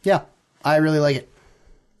 Yeah, I really like it.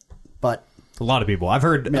 But a lot of people. I've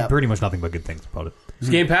heard pretty much nothing but good things about it. It's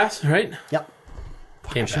Game Pass, right? Yep.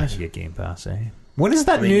 Game Pass. You get Game Pass, eh? When is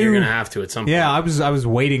that new? You're gonna have to at some point. Yeah, I was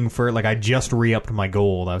waiting for, like, I just re-upped my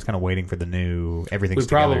gold. I was kind of waiting for the new everything's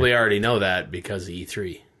together. We probably already know that because of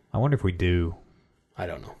E3. I wonder if we do. I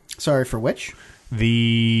don't know. Sorry, for which?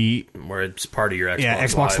 Where it's part of your Xbox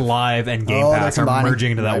Xbox Live and Game Pass are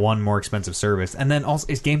merging into that one more expensive service. And then also,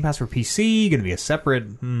 is Game Pass for PC going to be a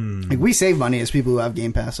separate? Like we save money as people who have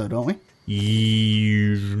Game Pass, though, don't we?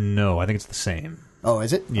 No, I think it's the same. Oh,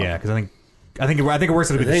 is it? Yeah, because I think it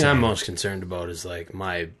works out to be the same. thing I'm most concerned about is like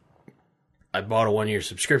I bought a 1-year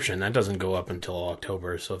subscription. That doesn't go up until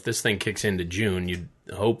October. So if this thing kicks into June, you'd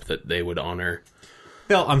hope that they would honor.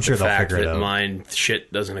 I'm sure the they'll fact figure it that out. my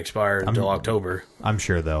shit doesn't expire until October. I'm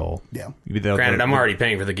sure they'll. Yeah. Granted, I'm already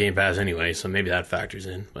paying for the Game Pass anyway, so maybe that factors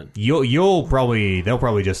in. But they'll probably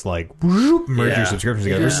just like merge your subscriptions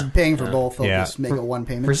together. You're just paying for both. They'll just make it one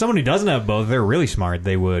payment. For someone who doesn't have both, they're really smart.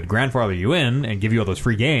 They would grandfather you in and give you all those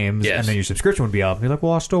free games, and then your subscription would be up. You're like,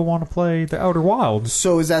 well, I still want to play the Outer Wilds.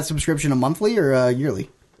 So is that subscription a monthly or yearly?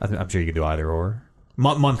 I'm sure you could do either or.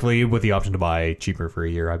 Monthly with the option to buy cheaper for a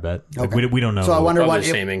year, I bet. Like, we don't know. So I wonder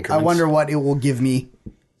what it will give me,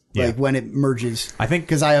 like when it merges. I think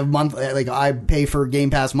because I have I pay for Game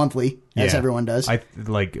Pass monthly, as everyone does.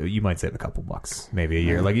 You might save a couple bucks, maybe a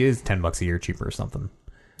year. Like it is $10 a year cheaper or something.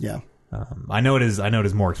 Yeah. I know it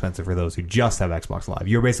is more expensive for those who just have Xbox Live.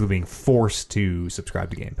 You're basically being forced to subscribe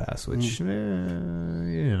to Game Pass, which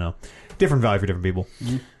different value for different people.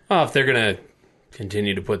 Well, if they're gonna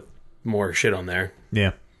continue to put more shit on there.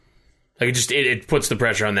 Yeah. Like it puts the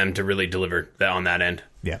pressure on them to really deliver that on that end.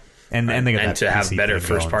 Yeah. And they got to have PC better thing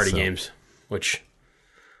first party going, games, which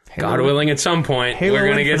God willing at some point we're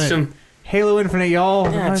going to get some Halo Infinite, y'all.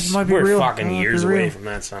 Might be we're real. fucking years away from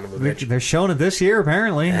that son of a bitch. They're showing it this year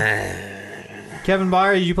apparently. Kevin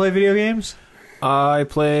Byer, did you play video games? I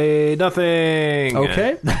play nothing.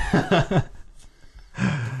 Okay.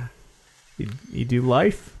 you do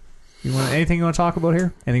life? Anything you want to talk about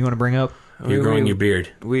here? Anything you want to bring up? You're growing your beard.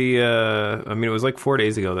 It was like 4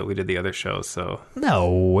 days ago that we did the other show, so...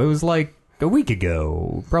 No, it was like a week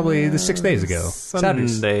ago. Probably 6 days ago. Sunday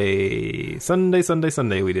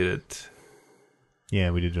we did it. Yeah,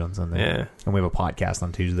 we did it on Sunday. Yeah. And we have a podcast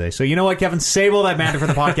on Tuesday. So you know what, Kevin? Save all that matter for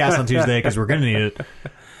the podcast on Tuesday because we're going to need it.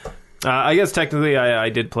 I guess technically I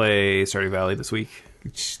did play Stardew Valley this week.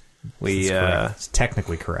 It's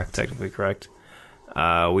technically correct. Technically correct.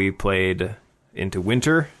 We played into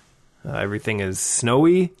winter. Everything is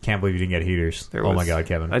snowy. Can't believe you didn't get heaters. My God,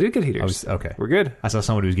 Kevin! I did get heaters. Okay, we're good. I saw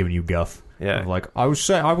somebody who was giving you guff. Yeah, like I was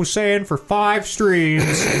saying for 5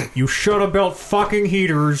 streams, you should have built fucking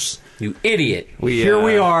heaters. You idiot! Here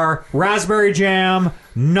we are, raspberry jam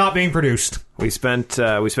not being produced. We spent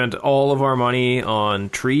all of our money on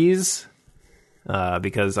trees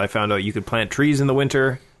because I found out you could plant trees in the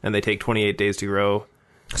winter and they take 28 days to grow.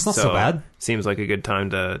 It's not so bad. Seems like a good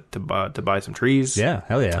time to buy some trees. Yeah,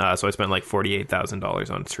 hell yeah. So I spent like $48,000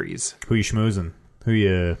 on trees. Who you schmoozing? Who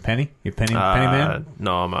you, Penny? You Penny man?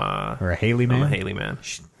 No, I'm a... Or a Haley man? I'm a Haley man.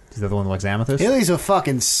 Is that the one that likes amethyst? Haley's a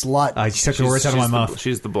fucking slut. She took the words out of my mouth.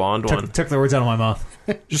 She's the blonde one. Took the words out of my mouth.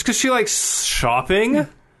 Just because she likes shopping?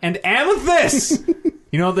 And amethyst!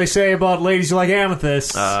 You know what they say about ladies who like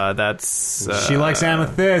amethyst? That's... she likes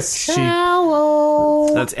amethyst.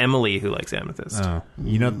 That's Emily who likes amethyst. Oh,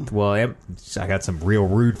 I got some real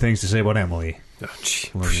rude things to say about Emily.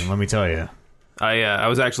 Oh, let me tell you. I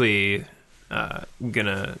was actually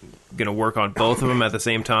gonna work on both of them at the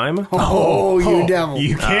same time. You devil!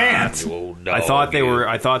 You can't. I thought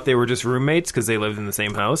they were just roommates because they lived in the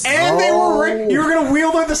same house. And they were you were gonna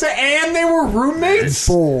wield at the same. And they were roommates.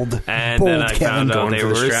 Bold. And then I found out they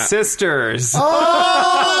were sisters.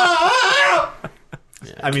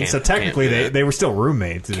 I mean, so technically they were still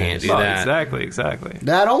roommates. Can't do that. Exactly.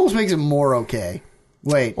 That almost makes it more okay.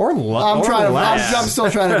 Wait, or less. I'm still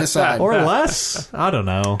trying to decide. Or less. I don't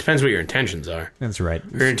know. Depends what your intentions are. That's right.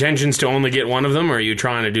 Your intentions to only get one of them, or are you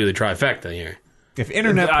trying to do the trifecta here? If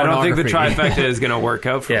internet I don't think the trifecta is going to work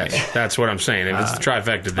out for me. That's what I'm saying. If it's the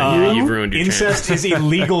trifecta, then you've ruined your incest chance. is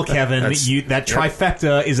illegal, Kevin. That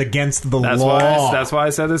trifecta is against the law. That's why I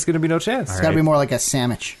said there's going to be no chance. It's got to be more like a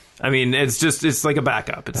sandwich. I mean, it's like a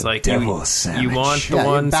backup. It's like you want the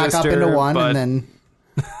one you back sister, up into one, but and then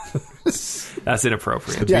that's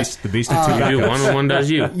inappropriate. The beast of two backups. One and one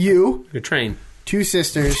does you. You're trained. 2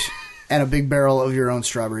 sisters and a big barrel of your own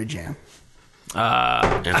strawberry jam.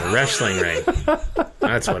 And a wrestling ring.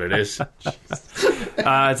 That's what it is.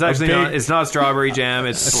 It's actually not. It's not strawberry jam.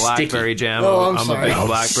 It's blackberry jam. I'm a sorry. big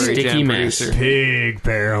blackberry Sticky jam mess. producer. Big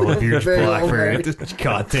barrel of your blackberry.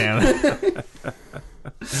 God damn it.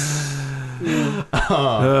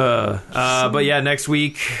 But yeah, next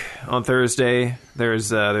week on Thursday,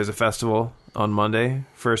 there's a festival on Monday.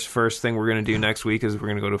 First thing we're gonna do next week is we're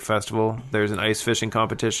gonna go to a festival. There's an ice fishing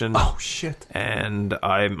competition. Oh shit! And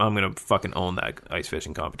I'm gonna fucking own that ice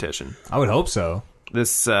fishing competition. I would hope so.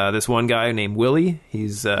 This one guy named Willie,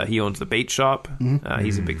 he owns the bait shop.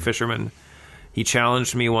 He's a big fisherman. He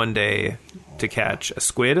challenged me one day to catch a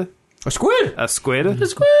squid. A squid? A squid.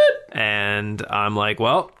 And I'm like,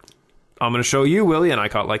 well, I'm going to show you, Willie. And I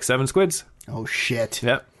caught like 7 squids. Oh, shit.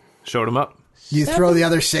 Yep. Showed him up. You throw the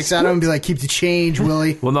other 6 at him and be like, keep the change,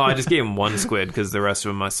 Willie. Well, no, I just gave him 1 squid because the rest of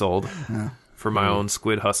them I sold for my own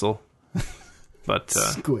squid hustle. But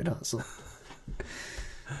Squid hustle.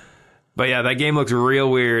 But yeah, that game looks real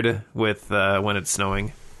weird with when it's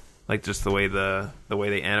snowing, like just the way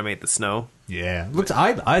they animate the snow. Yeah, looks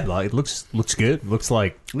looks good. Looks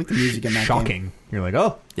like I like the music in that shocking. game. You're like,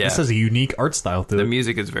 oh, Yeah. this has a unique art style to The it.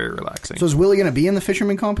 music is very relaxing. So is Willie going to be in the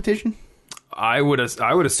fisherman competition? I would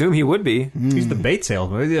assume he would be. He's the bait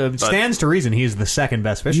salesman. It stands to reason he's the second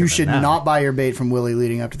best fisherman. You should now. not buy your bait from Willie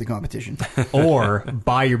leading up to the competition. Or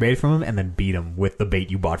buy your bait from him and then beat him with the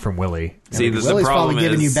bait you bought from Willie. See, the Willie's problem probably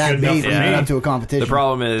giving is you bad good enough bait for leading me. up to a competition. the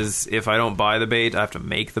problem is if I don't buy the bait, I have to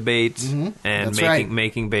make the bait, and That's right.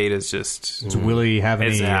 making bait is just Does Willie have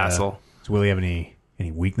any? It's a hassle. Does Willie have any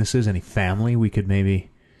weaknesses? Any family we could maybe?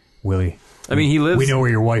 Willie. I mean, he lives. We know where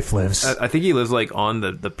your wife lives. I think he lives like on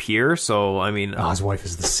the pier. So I mean, Oh, his wife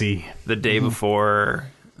is the sea. the day before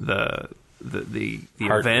the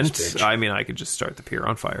Heart event, stitch. I mean, I could just start the pier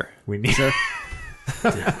on fire. We need.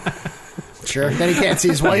 Sure. Then he can't see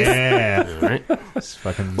his wife. Yeah. All right. It's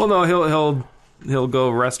fucking. Well, no, he'll go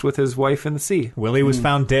rest with his wife in the sea. Willie was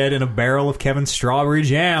found dead in a barrel of Kevin's strawberry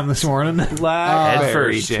jam this morning.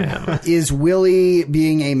 Blackberry first. jam. Is Willie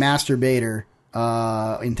being a masturbator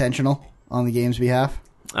intentional on the game's behalf?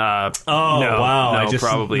 Oh no, wow! no, I just,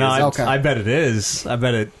 probably no, isn't. Okay. I bet it is. I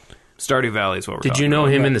bet it. Stardew Valley is what we're Did talking you know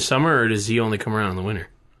about. him in the summer, or does he only come around in the winter?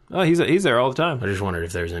 Oh, he's there all the time. I just wondered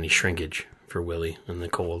if there's any shrinkage for Willie in the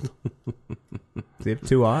cold. Does he have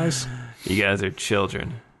 2 eyes? You guys are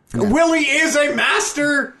children. Willie is a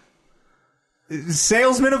master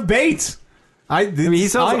salesman of bait. I mean, he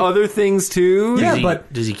sells other things too. Yeah, Does he-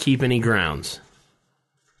 but- does he keep any grounds?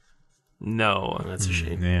 No, That's a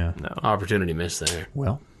shame. Yeah. no. Opportunity missed there.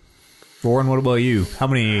 Well, Warren, what about you? How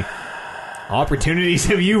many opportunities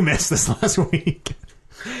have you missed this last week?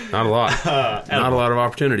 Not a lot. Not a lot of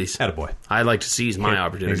opportunities. Attaboy. I like to seize my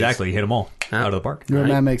opportunities. Exactly. You hit them all out of the park. Your Right.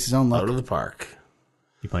 man makes his own luck. Out of the park.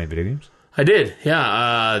 You playing video games? I did.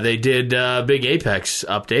 Yeah. They did big Apex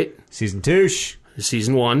update, Season 2.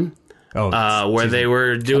 season 1, Oh, where they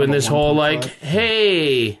were doing about this whole 1.5. like,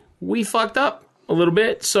 hey, we fucked up a little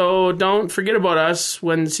bit, so don't forget about us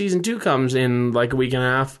when season 2 comes in like a week and a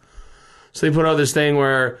half. So they put out this thing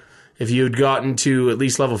where if you had gotten to at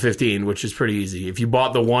least level 15, which is pretty easy, if you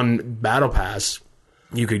bought the one battle pass,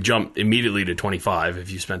 you could jump immediately to 25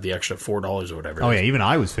 if you spent the extra $4 or whatever. Oh yeah, even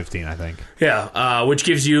I was 15, I think. Yeah, which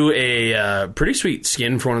gives you a pretty sweet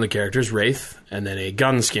skin for one of the characters, Wraith, and then a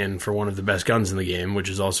gun skin for one of the best guns in the game, which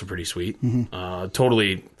is also pretty sweet.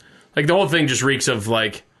 Totally, like the whole thing just reeks of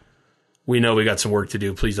like, we know we got some work to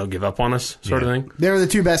do. Please don't give up on us, sort of thing. They're the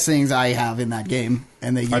 2 best things I have in that game,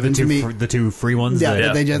 and they Are give the them to me. the 2 free ones? Yeah,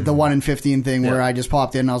 that- they just the 1 in 15 thing where Yeah. I just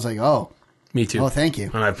popped in and I was like, oh, Me too. oh, thank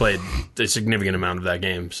you. And I played a significant amount of that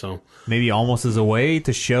game, so Maybe almost as a way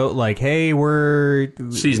to show, like, hey, we're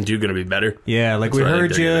season 2 going to be better. yeah, like That's we what I think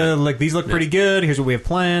heard they're you. gonna- Like these look pretty good. Here's what we have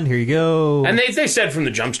planned. Here you go. And they said from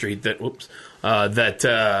the jump street that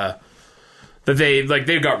that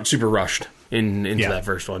they got super rushed into Yeah. that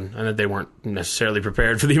first one, and that they weren't necessarily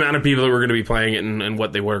prepared for the amount of people that were going to be playing it and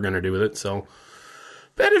what they were going to do with it. So,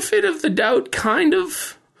 benefit of the doubt, kind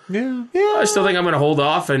of. yeah, I still think I'm going to hold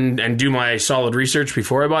off and do my solid research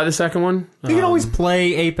before I buy the second one. you can always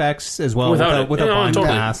play Apex as well Without with a it. No, blind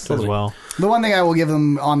totally, pass totally. as well. The one thing I will give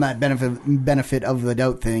them on that benefit of the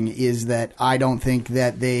doubt thing is that I don't think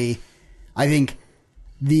that I think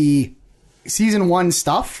the season 1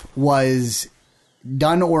 stuff was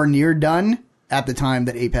done or near done at the time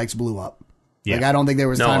that Apex blew up. Yeah. Like I don't think there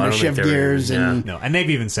was No, I time to don't think shift there were- gears and No, and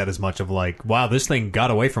they've even said as much of like, wow, this thing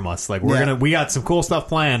got away from us. Like Yeah. we got some cool stuff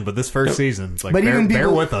planned, but this first season, like, but even bear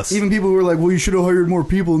people, with us. Even people who were like, "Well, you should have hired more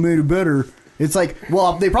people and made it better." It's like,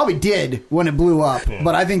 well, they probably did when it blew up,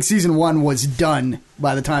 but I think season 1 was done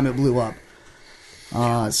by the time it blew up.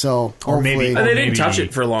 So Or maybe- hopefully- And they didn't maybe- touch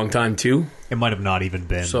it for a long time too. it might have not even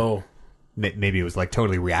been. So Maybe it was like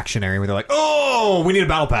totally reactionary where they're like, oh, we need a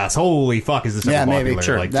battle pass. Holy fuck, is this Yeah, ever maybe. popular?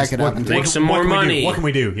 Sure, Like, that just could what- happen, too. what- Make some what more can we do? money. What can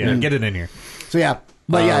we do? Yeah, get it in here. So yeah,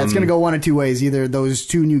 but yeah, it's going to go one of 2 ways. Either those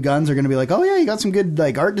 2 new guns are going to be like, oh yeah, you got some good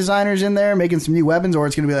like art designers in there making some new weapons, or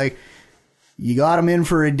it's going to be like, you got them in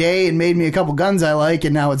for a day and made me a couple guns I like,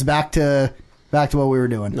 and now it's back to what we were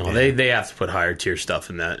doing. no, they have to put higher tier stuff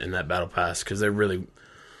in that battle pass because they're really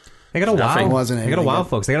They got a Nothing. WoW. Wasn't They got a anything WoW, good.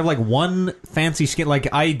 folks. They got like one fancy skin. Like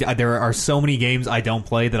there are so many games I don't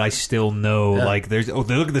play that I still know. Yeah. Like they look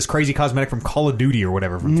at this crazy cosmetic from Call of Duty or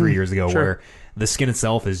whatever from 3 years ago, where the skin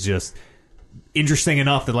itself is just interesting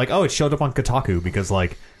enough that like, oh, it showed up on Kotaku because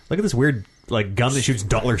like, look at this weird like gun that shoots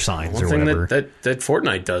dollar signs One or thing whatever. that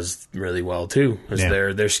Fortnite does really well too is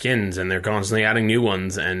their skins, and they're constantly adding new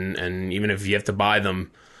ones, and even if you have to buy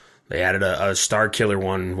them, they added a Star Killer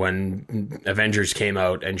one when Avengers came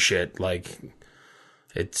out and shit. Like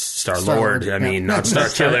it's Star Lord. I mean, not Star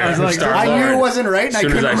Killer. I was like, Star I Lord. knew it wasn't right, and As I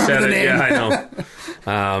soon as couldn't I remember said the it, name. yeah,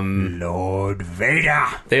 I know. Lord Vader.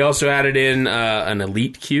 They also added in an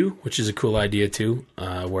elite queue, which is a cool idea too,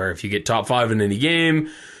 where if you get top 5 in any game,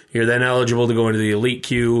 you're then eligible to go into the elite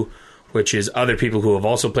queue, which is other people who have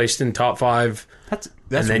also placed in top 5. That's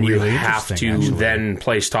and then really you have to interesting, actually. then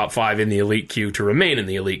place top 5 in the elite queue to remain in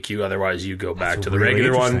the elite queue. Otherwise, you go back to the really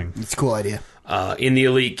regular one. interesting. It's a cool idea. In the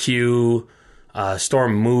elite queue,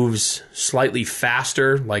 Storm moves slightly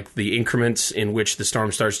faster, like the increments in which the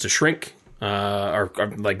storm starts to shrink are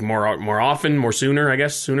like more often, more sooner, I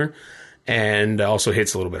guess, sooner, and also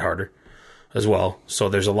hits a little bit harder as well. So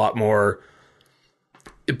there's a lot more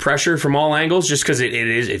pressure from all angles, just because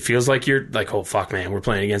it feels like you're like, oh fuck, man, we're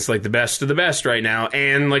playing against like the best of the best right now,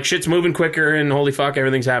 and like shit's moving quicker, and holy fuck,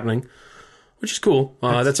 everything's happening, which is cool.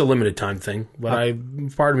 That's a limited time thing, but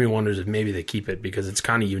part of me wonders if maybe they keep it because it's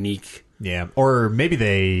kind of unique. Yeah, or maybe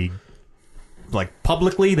they like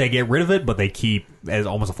publicly they get rid of it, but they keep as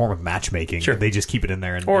almost a form of matchmaking. Sure. They just keep it in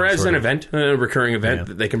there, Or and as sort an of- event, a recurring event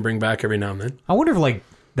that they can bring back every now and then. I wonder if like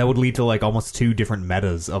that would lead to like almost 2 different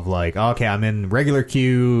metas of like, okay, I'm in regular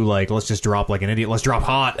queue, like let's just drop like an idiot, let's drop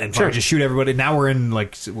hot and fucking just shoot everybody. Now we're in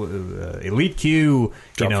like elite queue,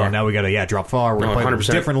 Drop far. now we gotta drop far. We're gonna play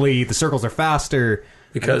 100%. differently. The circles are faster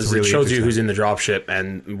Because That's really it shows you interesting. who's in the dropship,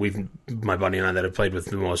 and my buddy and I that have played with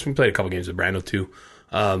the most, we played a couple games with Brando too.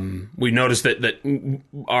 We noticed that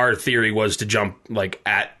our theory was to jump like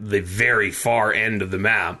at the very far end of the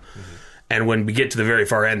map. And when we get to the very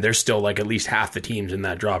far end, there's still like at least half the teams in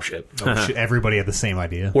that dropship. Oh, shit, everybody had the same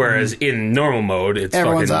idea. Whereas in normal mode, it's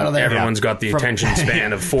Everyone's fucking, out of there. everyone's got the attention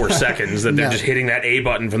span of 4 seconds that they're Yeah. just hitting that A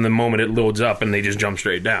button from the moment it loads up, and they just jump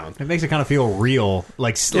straight down. It makes it kind of feel real,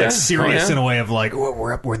 like serious Oh, yeah. in a way of like, oh,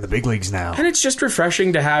 we're in the big leagues now. And it's just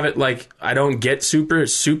refreshing to have it like, I don't get super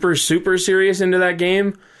serious into that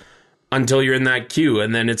game until you're in that queue,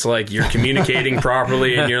 and then it's like you're communicating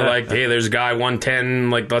properly, and you're like, hey, there's a guy 110,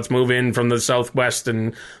 like let's move in from the southwest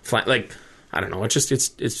and like, I don't know, it's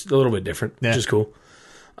a little bit different, which is cool.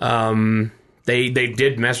 They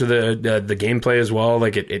did mess with the gameplay as well,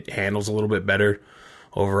 like it handles a little bit better.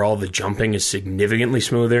 Overall, the jumping is significantly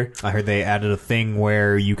smoother. I heard they added a thing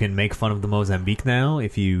where you can make fun of the Mozambique now.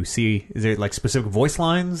 If you see, is there like specific voice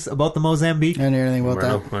lines about the Mozambique? I didn't hear anything about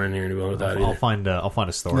I that. didn't hear anything about that I'll either. find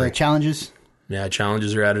a story. The challenges. Yeah,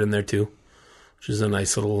 challenges are added in there too, which is a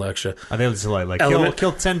nice little extra. I think it's like Element.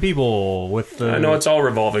 kill 10 people with the. I know it's all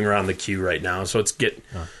revolving around the queue right now, so it's get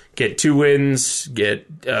 2 wins,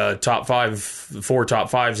 get top 5, 4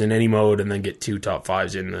 top 5s in any mode, and then get 2 top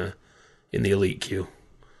 5s in the elite queue.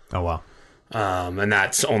 Oh wow. And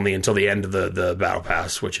that's only until the end of the battle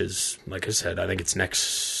pass, which is, like I said, I think it's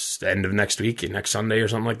end of next week, next Sunday or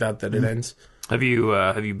something like that it ends. Have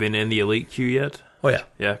you been in the elite queue yet? Oh yeah,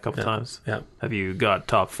 Yeah, a couple times. yeah. Have you got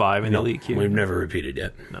top 5 in the elite queue? We've never repeated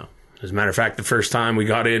yet. No. As a matter of fact, the first time we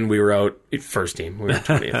got in, we were out first team. We were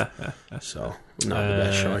 20th, so not the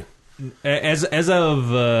best showing. As of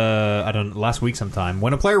last week sometime,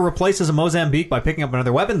 when a player replaces a Mozambique by picking up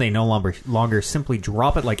another weapon, they no longer simply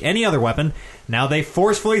drop it like any other weapon. Now they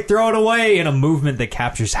forcefully throw it away in a movement that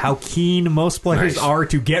captures how keen most players are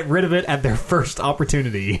to get rid of it at their first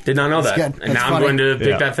opportunity. Did not know that, good. and That's now funny. I'm going to pick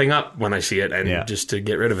Yeah. that thing up when I see it, and just to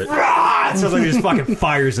get rid of it. It sounds like he just fucking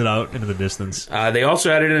fires it out into the distance. They also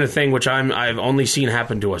added in a thing which I've only seen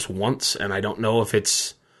happen to us once, and I don't know if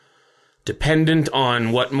it's dependent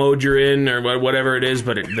on what mode you're in or whatever it is,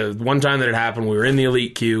 but the one time that it happened, we were in the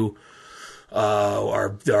elite queue.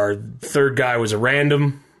 Our third guy was a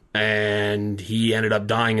random, and he ended up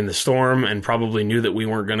dying in the storm and probably knew that we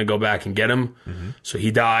weren't going to go back and get him. So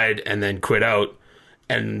he died and then quit out.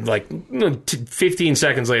 And like 15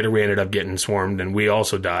 seconds later, we ended up getting swarmed, and we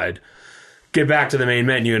also died. Get back to the main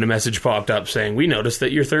menu, and a message popped up saying, we noticed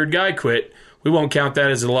that your third guy quit. We won't count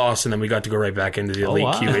that as a loss, and then we got to go right back into the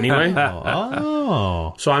elite queue anyway.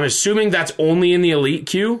 Oh. So I'm assuming that's only in the elite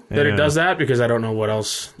queue that it does that, because I don't know what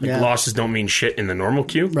else. Like, losses don't mean shit in the normal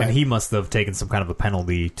queue. And he must have taken some kind of a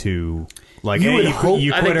penalty to, like, You would hope-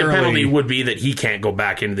 you I quit think the early. penalty would be that he can't go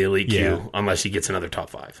back into the elite Yeah. queue unless he gets another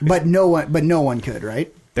top 5. But no one could,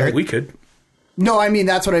 right? We could. No, I mean,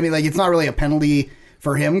 that's what I mean. Like, it's not really a penalty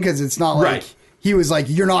for him because it's not like Right. he was like,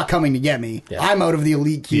 you're not coming to get me. Yeah. I'm out of the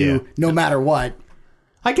elite queue no matter what.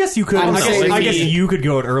 I guess you could. I'm saying I guess he- you could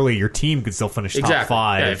go out early. Your team could still finish top Exactly.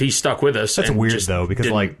 5. Yeah, if he stuck with us, That's and weird just though, because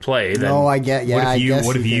didn't like play. Then No, I get. Yeah, what if you? I guess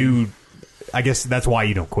What if can. you? I guess that's why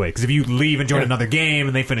you don't quit. Because if you leave and join another game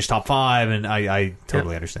and they finish top 5, and I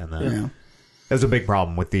totally understand that. Yeah. That was a big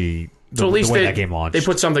problem with the So at least way they, that game launched. they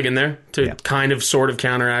put something in there to Yeah. kind of sort of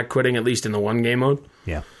counteract quitting, at least in the one game mode.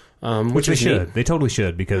 yeah, Which they is should. neat. They totally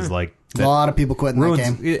should because like A lot of people quit in that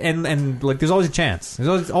ruins game. and like there's always a chance.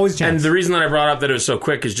 There's always a chance. And the reason that I brought up that it was so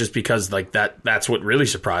quick is just because like that's what really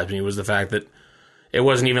surprised me was the fact that it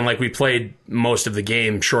wasn't even like we played most of the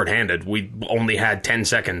game shorthanded. We only had 10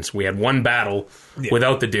 seconds. We had one battle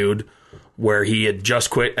without the dude where he had just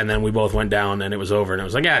quit and then we both went down and it was over and it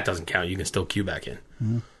was like, it doesn't count. You can still queue back in.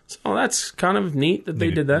 Mm-hmm. So that's kind of neat that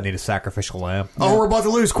they did that. Need a sacrificial lamb. Oh, we're about to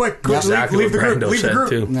lose! Quick, Exactly leave the what group. Brando Leave the said, group.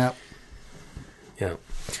 too. Yeah. Yeah.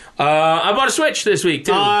 I bought a Switch this week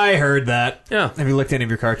too. I heard that. Yeah. Have you licked any of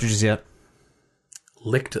your cartridges yet?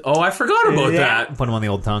 Licked. Oh, I forgot about that. Put them on the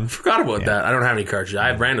old tongue. Forgot about that. I don't have any cartridges. I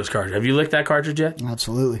have Brando's cartridge. Have you licked that cartridge yet?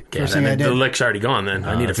 Absolutely. Yeah, First thing I the did. lick's already gone. Then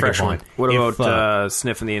I need a That's a good fresh one. point. What If, about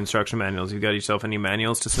sniffing the instruction manuals? You got yourself any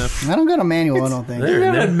manuals to sniff? I don't got a manual, I don't think. There. We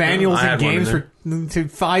haven't had Yeah. manuals I in had one games in for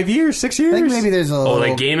 5 years, 6 years. I think maybe there's a Oh, little...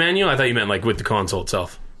 like game manual? I thought you meant like with the console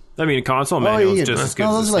itself. I mean, a console Oh, manual yeah, is just as good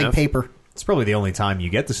no, as those a are like sniff. paper. It's probably the only time you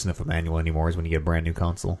get to sniff a manual anymore is when you get a brand new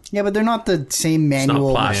console. Yeah, but they're not the same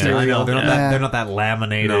manual plastic. Yeah, I material. know they're not Yeah. that. They're not that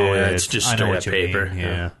laminated. No, yeah, it's just I know straight what up you paper. mean. Yeah.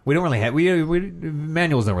 Yeah. We don't really have. We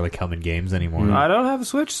manuals don't really come in games anymore. I don't have a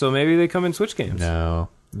Switch, so maybe they come in Switch games. No.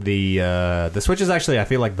 The Switch is actually I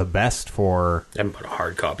feel like the best for I haven't put a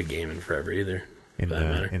hard copy game in forever either. in for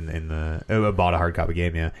that matter. I bought a hard copy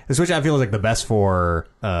game. Yeah, the Switch I feel is like the best for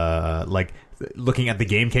like looking at the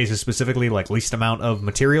game cases specifically, like least amount of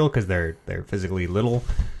material because they're physically little,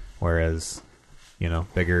 whereas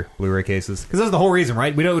bigger Blu-ray cases. Because that's the whole reason,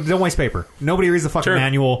 right? We don't waste paper. Nobody reads the fucking Sure.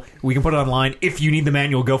 manual. We can put it online. If you need the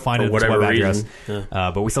manual, go find For it at this whatever web address. reason.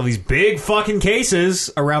 Yeah. But we sell these big fucking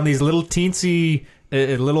cases around these little teensy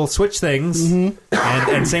little Switch things,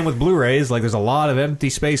 and same with Blu-rays. Like there's a lot of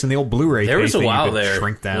empty space in the old Blu-ray. There was case a that you while could there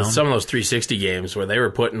shrink down. with some of those 360 games where they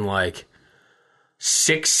were putting like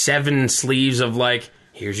 6-7 sleeves of like,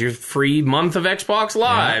 here's your free month of Xbox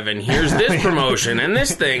Live, and here's this promotion and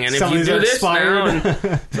this thing, and if Some you of do these are this expired. now, and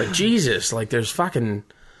it's like Jesus, like there's fucking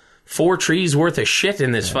 4 trees worth of shit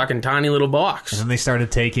in this fucking tiny little box. And then they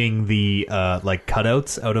started taking the like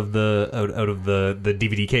cutouts out of the out of the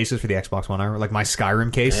DVD cases for the Xbox One. Like my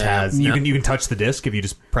Skyrim case has you can touch the disc if you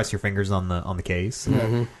just press your fingers on the case.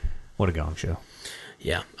 What a gong show!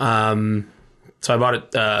 Yeah. So I bought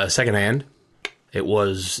it secondhand. It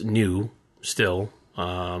was new still,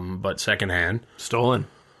 but secondhand. Stolen.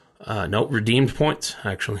 No, redeemed points,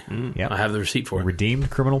 actually. Yep. I have the receipt for it. Redeemed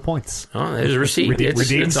criminal points. Oh, there's a receipt.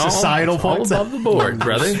 Redeemed societal it's all points. above the board,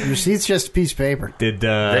 brother. Receipt's just a piece of paper. Did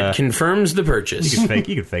That confirms the purchase. you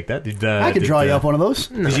could fake that? Did I could draw you up one of those.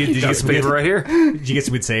 Did you get That's some paper good, right here. Did you get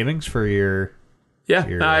some good savings for your? Yeah.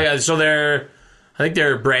 You're, So I think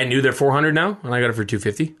they're brand new. They're $400 now, and I got it for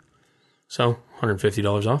 $250. So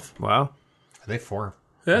 $150 off. Wow. Are they for?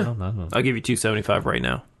 Yeah. I don't know. I'll give you $275 right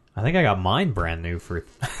now. I think I got mine brand new for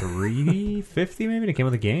 $350 maybe. It came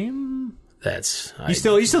with a game. You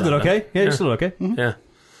still did okay. Yeah, you still did okay. Yeah.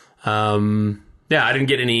 Yeah, I didn't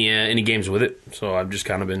get any games with it, so I've just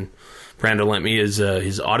kind of been. Brando lent me his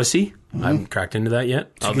Odyssey. I haven't cracked into that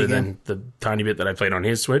yet, other than the tiny bit that I played on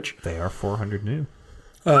his Switch. They are 400 new.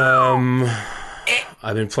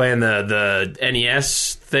 I've been playing the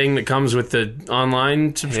NES thing that comes with the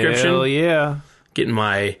online subscription. Hell yeah. Getting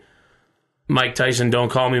my Mike Tyson Don't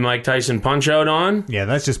Call Me Mike Tyson Punch-Out on. Yeah,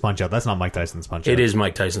 that's just Punch Out. That's not Mike Tyson's Punch Out. It is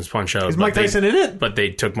Mike Tyson's Punch-Out. Is Mike Tyson in it? But they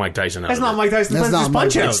took Mike Tyson out That's of not it. Mike Tyson's That's not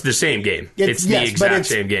Punch Mike- Out. It's the same game. It's the yes, exact but it's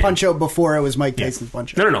same game. Punch Out before it was Mike Tyson's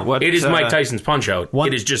Punch Out. No. What, It is Mike Tyson's Punch-Out. What-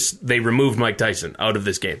 It is just they removed Mike Tyson out of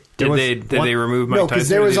this game. Did was they remove Mike No, Tyson? 'cause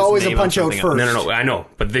there or was did they just always a name him Punch-Out something else? first. No, I know.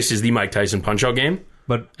 But this is the Mike Tyson Punch-Out game.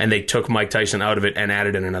 But And they took Mike Tyson out of it and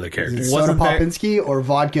added in another character. Soda Wasn't there- Popinski or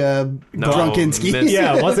vodka Drunkinski? Vince-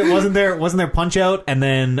 yeah, wasn't there Punch Out, and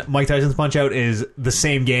then Mike Tyson's Punch Out is the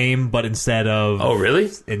same game, but instead of Oh, really?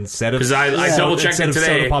 because I double checked it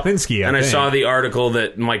today, Soda Popinski, and I think. saw the article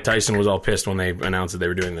that Mike Tyson was all pissed when they announced that they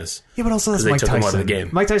were doing this. Yeah, but also that's 'Cause they Mike took him Tyson. out of the game.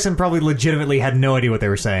 Mike Tyson probably legitimately had no idea what they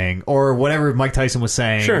were saying, or whatever Mike Tyson was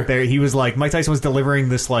saying. Sure. He was like, Mike Tyson was delivering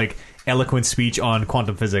this like eloquent speech on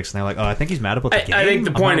quantum physics, and they're like, "Oh, I think he's mad about the game." I think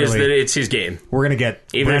the point is that it's his game. We're gonna get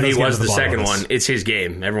even if he was the second bottom of one, it's his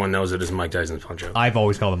game. Everyone knows it as Mike Tyson's Punch-Out. I've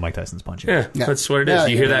always called him Mike Tyson's Punch-Out. Yeah, that's what it is.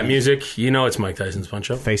 You hear that music, you know it's Mike Tyson's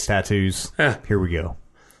Punch-Out. Face tattoos. Yeah. Here we go.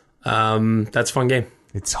 That's a fun game.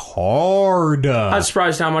 It's hard. I was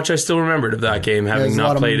surprised how much I still remembered of that game, having there's a not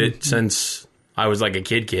lot of played it since I was like a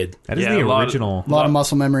kid. That is Yeah, the a lot of- original. A lot of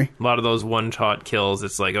muscle memory. A lot of those one-shot kills,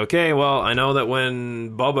 it's like, okay, well, I know that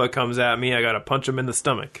when Bubba comes at me, I gotta punch him in the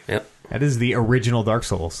stomach. Yep. That is the original Dark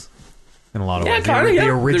Souls. In a lot of ways. kind of, The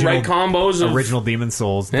original, the right combos of... original Demon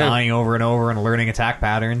Souls, dying over and over and learning attack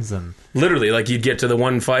patterns. And Literally, like you'd get to the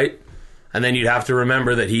one fight, and then you'd have to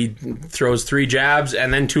remember that he throws 3 jabs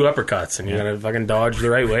and then 2 uppercuts, and you gotta fucking dodge the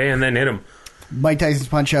right way and then hit him. Mike Tyson's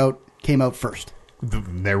Punch-Out came out first.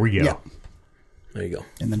 there we go. Yeah. There you go.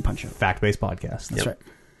 And then Punch-Out. Fact-based podcast. That's right.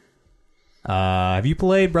 Have you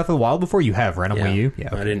played Breath of the Wild before? You have, right? On Wii U? Yeah.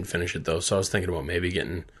 I didn't finish it, though, so I was thinking about maybe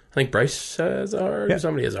getting... I think Bryce has a hard...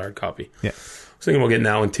 Somebody has a hard copy. Yeah. I was thinking about getting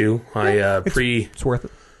that one, too. I It's worth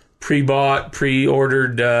it. pre-bought,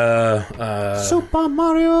 pre-ordered Super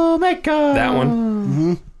Mario Maker. that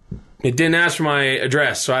one. It didn't ask for my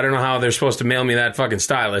address, so I don't know how they're supposed to mail me that fucking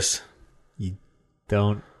stylus. You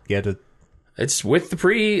don't get it It's with the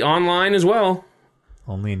pre-online as well.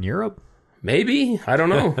 only in Europe? Maybe. I don't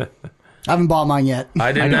know. I haven't bought mine yet.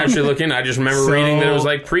 I didn't actually look in. I just remember So- reading that it was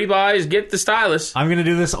like pre-buys, get the stylus. I'm going to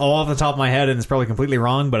do this all off the top of my head, and it's probably completely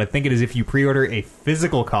wrong, but I think it is if you pre-order a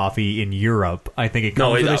physical copy in Europe, I think it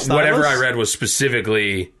No, comes with a stylus. whatever I read was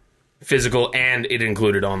specifically physical, and it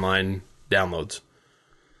included online downloads.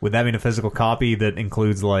 Would that mean a physical copy that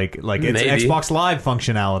includes like it's Maybe. Xbox Live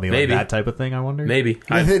functionality, like Maybe. that type of thing? I wonder. Maybe.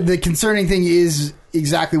 The concerning thing is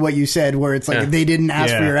exactly what you said, where it's like Yeah. they didn't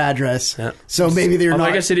ask for Yeah. your address. Yeah. So maybe they're Although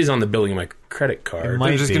not. I guess it is on the billing of my credit card. might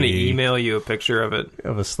They're just going to be email you a picture of it.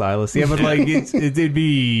 of a stylus. Yeah, but like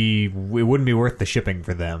it wouldn't be worth the shipping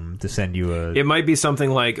for them to send you a. It might be something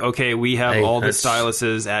like, okay, we have Hey, all the that's-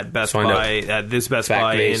 styluses at Best find out. Buy, at this Best Buy in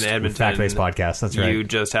Fact-based. Edmonton. Fact-based podcast. That's right. You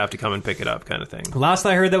just have to come and pick it up, kind of thing. Last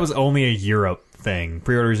I heard, that was only a Europe thing.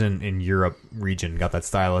 Pre-orders in Europe region got that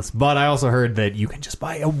stylus, but I also heard that you can just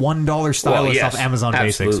buy a $1 stylus yes, off Amazon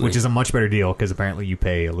Basics, absolutely. which is a much better deal because apparently you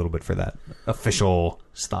pay a little bit for that official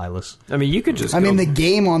stylus. I mean, you could just. I go- mean, the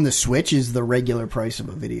game on the Switch is the regular price of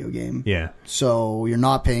a video game. Yeah, So you're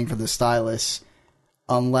not paying for the stylus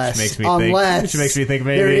unless Which makes me think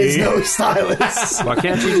maybe there is no stylus. Why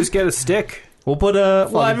can't you just get a stick? we'll put a.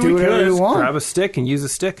 Well, I mean, do we whatever you could. want. Grab a stick and use a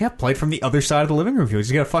stick. Yeah, play it from the other side of the living room. You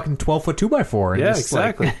just get a fucking 12-foot 2x4. And Yeah, just,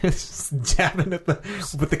 exactly. Like, just jabbing at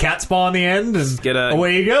with the cat paw on the end, and get a-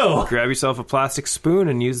 away you go. Grab yourself a plastic spoon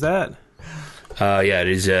and use that. Yeah, it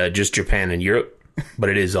is just Japan and Europe, but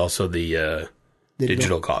it is also the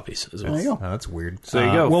digital copies as well. There you go. Oh, that's weird. So there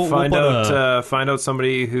you go. We'll find put out find out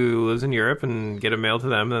somebody who lives in Europe and get it mailed to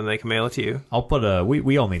them, and then they can mail it to you. I'll put a.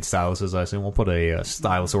 We all need styluses, I assume. We'll put a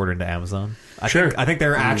stylus order into Amazon. Sure. I think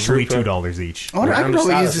they're actually $2 each. I wonder, I could Round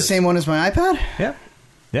probably use styluses. the same one as my iPad. Yeah.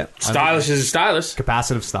 Yeah. Stylus is a stylus.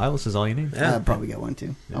 Capacitive stylus is all you need. Yeah. I'd probably get one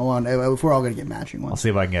too. I want if we're all going to get matching I'll ones. see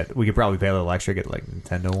if I can get. We could probably pay a little extra, get like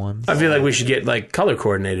Nintendo ones. I feel like we should get like color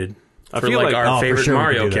coordinated for feel like like- our for favorite sure we could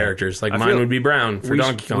Mario do that. characters. Like I mine feel- would be brown for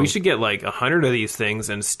Donkey Kong. We should get like 100 of these things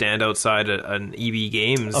and stand outside an EB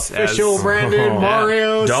Games Official as, branded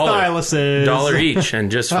Mario Dollar. styluses. $1 each and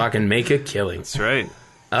just fucking make a killing. That's right.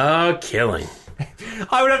 A killing.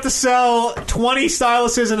 I would have to sell 20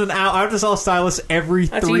 styluses in an hour. I have to sell a stylus every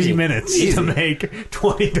That's 3 easy. minutes Easy. to make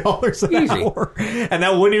 $20 an Easy. hour. And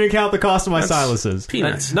that wouldn't even count the cost of my styluses.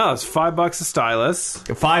 Peanuts. No, it's $5 a stylus.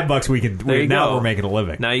 $5 we can. There you Now go. we're making a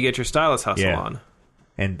living. Now you get your stylus hustle Yeah. on.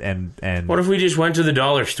 And What if we just went to the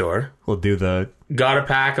dollar store, we'll do the. got a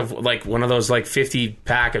pack of like one of those like 50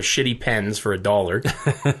 pack of shitty pens for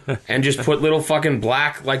 $1 and just put little fucking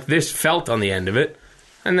black like this felt on the end of it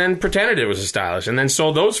and then pretended it was a stylus and then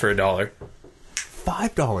sold those for $1.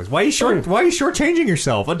 $5. Why are you shortchanging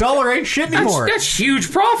yourself? $1 ain't shit anymore. That's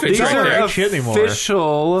huge profits These right are there. ain't shit anymore.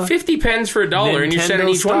 official 50 pens for $1 and you're selling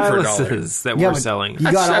each one for $1. styluses that Yeah, we're but selling. you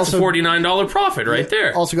That's gotta a also $49 profit right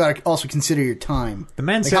there. Also got to also consider your time. The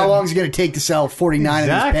man like said- how long is it going to take to sell 49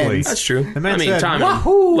 Exactly. of these pens? That's true. The man I mean, said, time and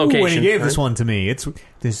 "Wahoo!" location. when he gave this right? one to me.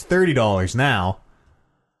 There's $30 now.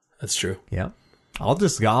 That's true. Yeah. I'll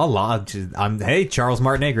lodge. Hey, Charles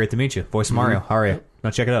Martinet, great to meet you. Voice of Mario. How are you? Now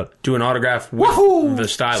check it out. Do an autograph with Wahoo! the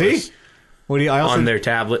stylus See? What do you? I also on their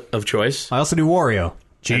tablet of choice. I also do Wario.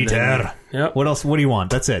 And then- Cheater. Yep. What else? What do you want?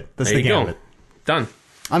 That's it. That's There the you go. gambit. Done.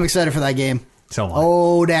 I'm excited for that game. So much.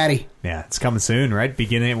 Oh, daddy. Yeah, it's coming soon, right?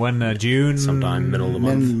 Beginning when June Sometime middle of the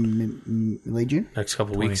month. Late June? Next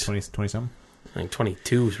couple 20, weeks. 20 something. I think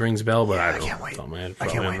 22 rings a bell, but I don't can't wait. I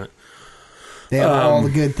can't wait. They have all the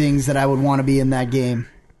good things that I would want to be in that game.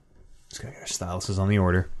 Just gotta get our styluses on the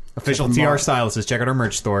order. Official TR styluses. Check out our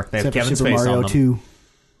merch store. They have Except for Kevin's Super face Mario on them. 2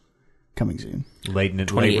 coming soon. Late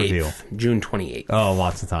 28th, reveal. June 28th. Oh,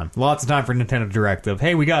 lots of time. Lots of time for Nintendo Direct of,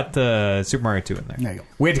 hey, we got Super Mario 2 in there. There you go.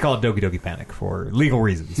 We had to call it Doki Doki Panic for legal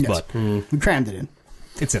reasons, Yes. but We crammed it in.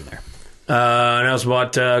 it's in there. And I also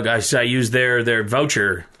bought, I used their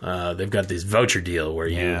voucher. They've got this voucher deal where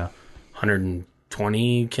you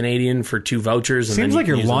 120 Canadian for 2 vouchers. And Seems then like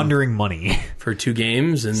you you're use them laundering money. for 2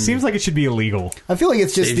 games. And Seems like it should be illegal. I feel like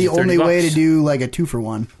it's just Saves the you 30 only way to bucks. do like a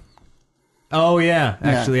 2-for-1. Oh, yeah.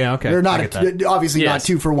 Actually, yeah, okay. They're not I get that. obviously not Yes.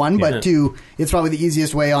 2-for-1, but Yeah. 2. It's probably the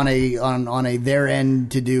easiest way on a their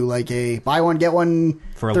end to do like a buy one get one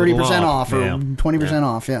For a 30% little off or yeah. 20%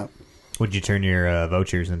 off. Yeah. What'd you turn your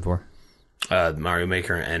vouchers in for? Mario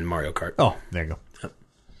Maker and Mario Kart. Oh, there you go.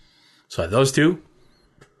 So I had those 2.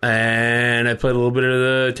 And I played a little bit of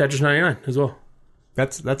the Tetris 99 as well.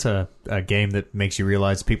 That's a game that makes you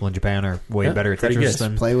realize people in Japan are way Yeah, better at pretty Tetris good.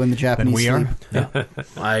 than Play when the Japanese we are. sleep.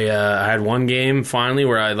 I had one game finally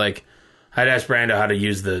where I'd asked Brando how to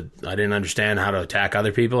use I didn't understand how to attack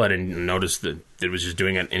other people. I didn't notice that it was just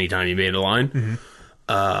doing it anytime you made a line. Mm-hmm.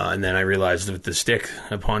 And then I realized with the stick,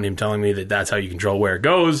 upon him telling me that that's how you control where it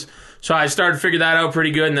goes. So I started to figure that out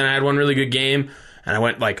pretty good. And then I had one really good game. And I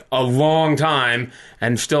went like a long time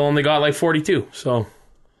and still only got like 42. So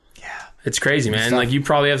it's crazy, man. Like you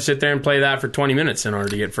probably have to sit there and play that for 20 minutes in order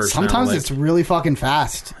to get first. Sometimes now. Like, it's really fucking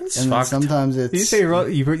fast. It's And then fucked. sometimes it's... Did you say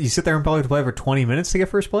you sit there and probably play for 20 minutes to get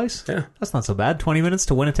first place? Yeah. That's not so bad. 20 minutes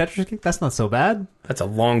to win a Tetris game? That's not so bad. that's a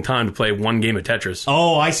long time to play one game of Tetris.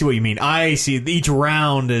 Oh, I see what you mean. I see. Each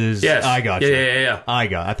round is... Yes. I got Yeah, you. yeah.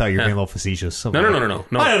 I thought you were being a little facetious. No.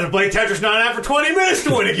 I had to play Tetris 9 for 20 minutes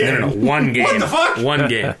to win a game. No. One game. What the fuck? One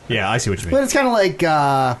game Yeah, I see what you mean. But it's kind of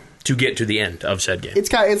like... to get to the end of said game.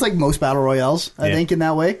 it's like most battle royales, I Yeah. think, in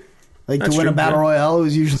that way. Like That's to win a true, battle yeah. royale, it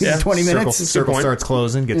was usually Yeah, 20 minutes. Circle point. starts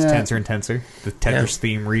closing, gets Yeah. tenser and tenser. The Tetris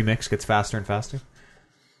theme remix gets faster and faster.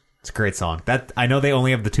 It's a great song. That I know they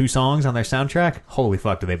only have the 2 songs on their soundtrack. Holy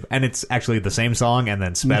fuck, do they? And it's actually the same song and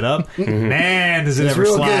then sped up. Man, does it It's ever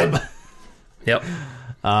real slap? good. Yep.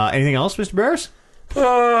 Anything else, Mr. Bears?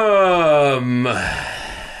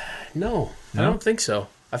 No, I don't think so.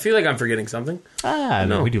 I feel like I'm forgetting something. No,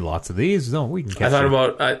 No. we do lots of these. No, we can catch I thought you.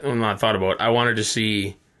 about. I wanted to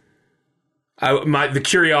see. The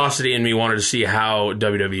curiosity in me wanted to see how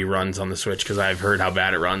WWE runs on the Switch because I've heard how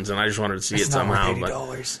bad it runs, and I just wanted to see it somehow.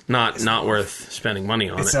 But not worth spending money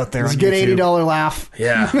on It's it. out there It's a on good YouTube. $80 laugh.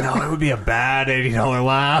 Yeah, No, it would be a bad $80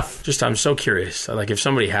 laugh. just I'm so curious. Like if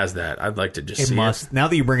somebody has that, I'd like to just It see must. it. Now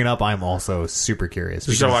that you bring it up, I'm also super curious.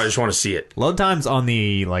 So because I just want to see it. load times on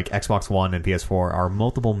the Xbox One and PS4 are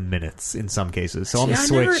multiple minutes in some cases. So on the Yeah,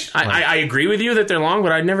 Switch, I agree with you that they're long,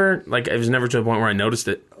 but I never it was never to the point where I noticed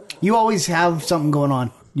it. You always have something going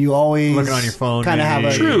on. You always Looking on your phone, kind of have a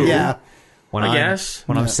maybe. True. yeah. when I I'm, guess.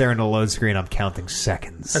 when I'm staring at a load screen, I'm counting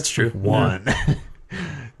seconds. That's true. 1,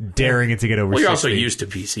 daring it to get over. Well, you're 60. also used to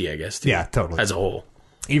PC, I guess. Too, Yeah, totally. As a whole,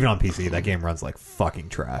 Even on PC, that game runs like fucking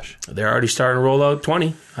trash. they're already starting to roll out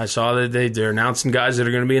 20. I saw that they're announcing guys that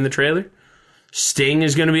are going to be in the trailer. Sting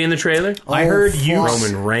is going to be in the trailer. I heard fuck. Ukes.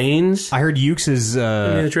 Roman Reigns I heard Ukes is in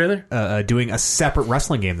the trailer. doing a separate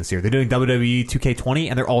wrestling game this year. They're doing WWE 2K20,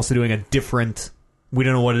 and they're also doing a different. We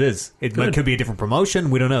don't know what it is. It could be a different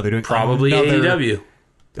promotion. We don't know. They're doing Probably another, AEW.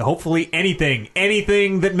 Hopefully anything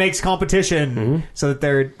that makes competition, so that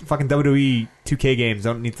their fucking WWE 2K games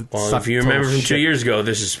don't need to. Well, suck if you total remember from 2 shit. years ago,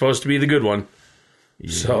 this is supposed to be the good one.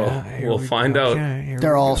 So we'll find out.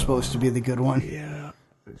 They're all supposed to be the good one.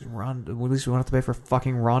 Ronda, well, at least we won't have to pay for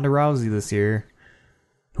fucking Ronda Rousey this year.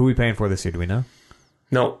 Who are we paying for this year? Do we know?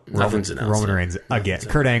 No, nothing's announced. Roman Reigns again.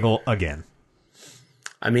 Kurt Angle again.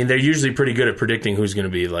 I mean, they're usually pretty good at predicting who's going to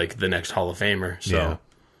be like the next Hall of Famer. So Yeah.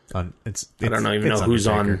 I don't even know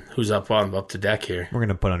who's up to deck here. We're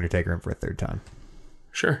gonna put Undertaker in for a 3rd time.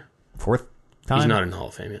 Sure, 4th time. he's not in the Hall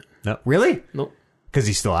of Fame yet. No, really? Nope. Because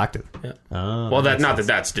he's still active. Yeah. Oh, Well, makes sense.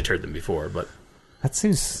 that's deterred them before, but That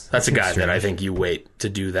seems. that's a guy that I think you wait to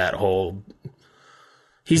do that whole.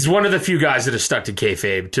 He's one of the few guys that has stuck to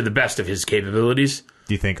kayfabe to the best of his capabilities.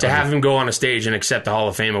 Do you think To have him go on a stage and accept the Hall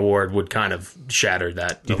of Fame award would kind of shatter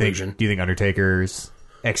that illusion. Do you think Undertaker's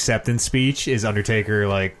acceptance speech is Undertaker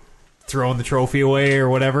like throwing the trophy away or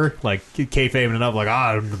whatever, like kayfabing it up, like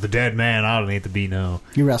I'm the dead man, I don't need to be no.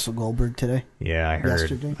 You wrestled Goldberg today. Yeah, I heard.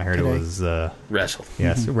 Yesterday? I heard Today? it was. Wrestled.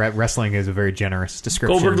 Yes, wrestling is a very generous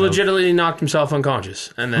description. Goldberg of- legitimately knocked himself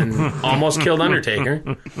unconscious and then almost killed Undertaker.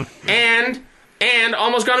 And And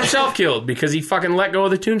almost got himself killed because he fucking let go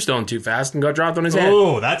of the tombstone too fast and got dropped on his head.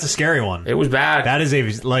 Oh, that's a scary one. It was bad. That is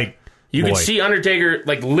You could see Undertaker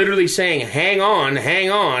like literally saying, hang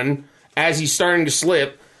on, as he's starting to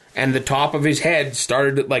slip, and the top of his head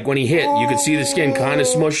started, like when he hit, you could see the skin kind of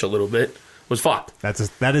smush a little bit. It was fucked.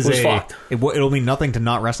 Fucked. It'll mean nothing to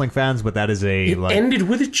not wrestling fans, but that is It ended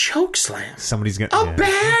with a choke slam. Somebody's gonna...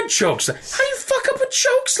 bad choke slam. How do you fuck up a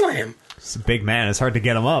choke slam? It's a big man. It's hard to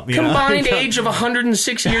get him up. Combined age of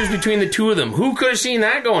 106 years between the two of them. Who could have seen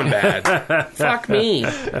that going bad? Fuck me.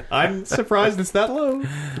 I'm surprised it's that low.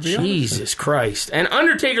 Jesus Christ. And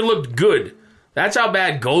Undertaker looked good. That's how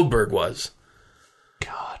bad Goldberg was.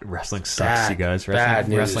 God, wrestling sucks, you guys.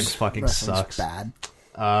 Wrestling fucking sucks. Bad.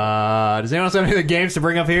 Does anyone else have any other games to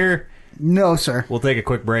bring up here? No, sir. We'll take a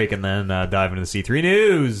quick break and then dive into the C3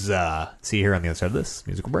 news. See you here on the other side of this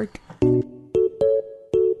musical break.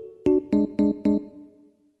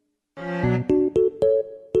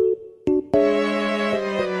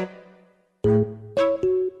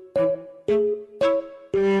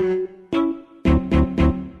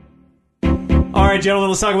 All right, gentlemen,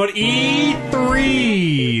 let's talk about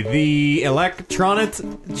E3. The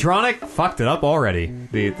electronic fucked it up already.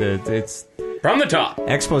 It's from the top.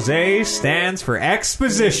 Expose stands for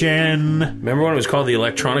exposition. Remember when it was called the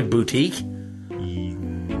Electronic Boutique?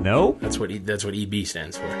 No, that's what EB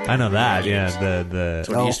stands for. I know that. Yeah, that's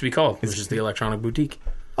what it used to be called. It's just the Electronic Boutique.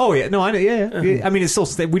 Oh yeah, no, I know. Yeah. I mean, it's still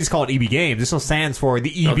we just call it EB Games. It still stands for the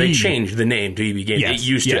EB. No, they changed the name to EB Games. Yes, it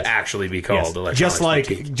used to actually be called Electronic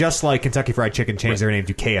Boutique. Just like Kentucky Fried Chicken changed their name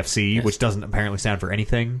to KFC, which doesn't apparently stand for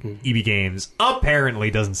anything. EB Games apparently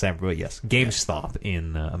doesn't stand for, but yes, GameStop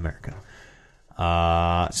in America.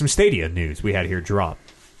 Some Stadia news we had here drop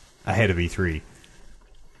ahead of E3.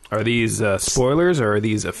 Are these spoilers or are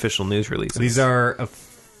these official news releases? These are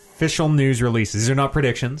official news releases. These are not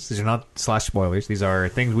predictions. These are not spoilers. These are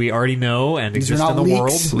things we already know and exist in the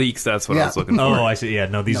world. Leaks, that's what I was looking for. Oh, I see. Yeah,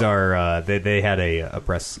 no, these are... They had a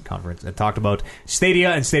press conference and talked about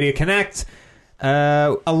Stadia and Stadia Connect.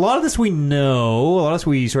 A lot of this we know. A lot of this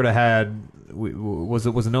we sort of had... was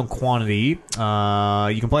a known quantity. You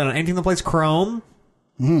can play it on anything that plays Chrome.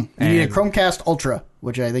 Mm-hmm. You need a Chromecast Ultra,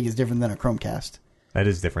 which I think is different than a Chromecast. That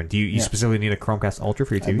is different. Do you specifically need a Chromecast Ultra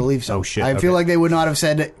for your TV? I believe so. Oh, shit. I feel like they would not have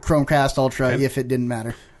said Chromecast Ultra if it didn't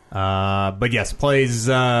matter. But yes, plays...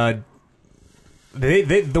 the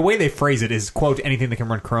way they phrase it is, quote, anything that can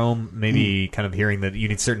run Chrome, maybe kind of hearing that you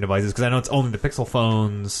need certain devices, because I know it's only the Pixel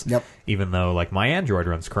phones, even though, like, my Android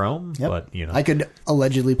runs Chrome, but, you know. I could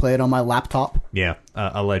allegedly play it on my laptop. Yeah,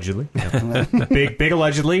 allegedly. Yep. big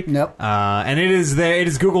allegedly. Yep. And it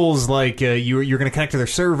is Google's, like, you're going to connect to their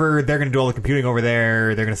server, they're going to do all the computing over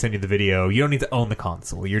there, they're going to send you the video. You don't need to own the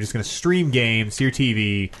console. You're just going to stream games to your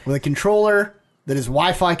TV. With a controller that is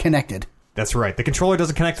Wi-Fi connected. That's right. The controller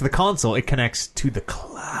doesn't connect to the console. It connects to the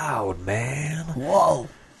cloud, man. Whoa.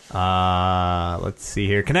 Let's see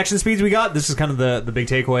here. Connection speeds we got. This is kind of the big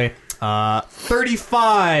takeaway.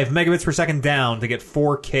 35 megabits per second down to get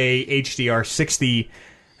 4K HDR 60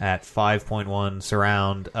 at 5.1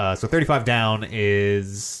 surround. So 35 down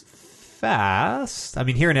is fast. I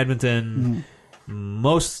mean, here in Edmonton...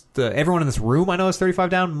 Most everyone in this room I know is 35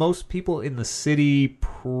 down. Most people in the city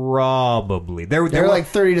probably they're like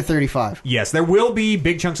 30 to 35. Yes, there will be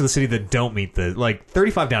big chunks of the city that don't meet the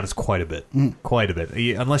 35 down is quite a bit,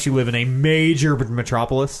 unless you live in a major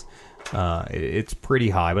metropolis. It's pretty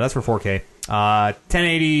high, but that's for 4K.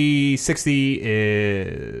 1080 60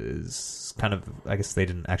 is kind of, I guess they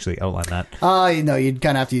didn't actually outline that. No, you'd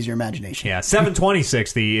kind of have to use your imagination. Yeah, 720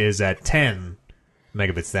 60 is at 10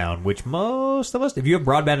 megabits down, which most of us, if you have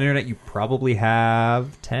broadband internet, you probably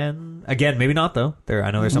have 10. Again, maybe not though.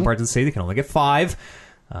 I know there's some parts of the city that can only get 5.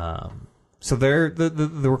 So they're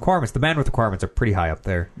the requirements, the bandwidth requirements are pretty high up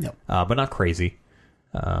there. Yep. But not crazy.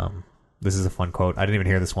 This is a fun quote. I didn't even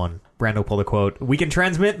hear this one. Brando pulled a quote. We can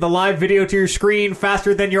transmit the live video to your screen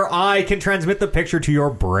faster than your eye can transmit the picture to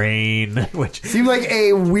your brain. Which seemed like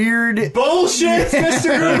a weird bullshit,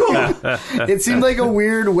 Mr. Google. It seemed like a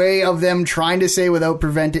weird way of them trying to say without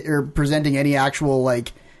presenting any actual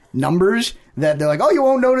numbers that they're like, oh, you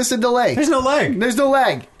won't notice a delay. There's no lag. There's no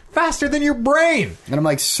lag. Faster than your brain. And I'm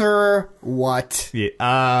like, sir, what?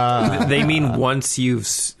 Yeah, they mean once you've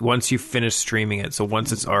finished streaming it, so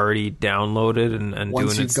once it's already downloaded and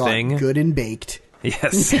once doing its got thing, good and baked.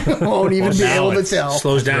 Yes, won't even be able to tell.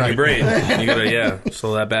 Slows down your brain. You gotta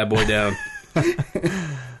slow that bad boy down.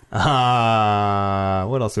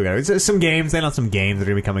 What else do we got? It's some games. They announced some games that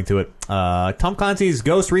are going to be coming to it. Tom Clancy's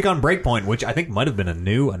Ghost Recon Breakpoint, which I think might have been a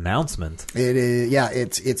new announcement. It is. Yeah,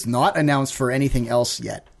 it's not announced for anything else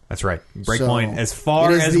yet. That's right. Breakpoint, as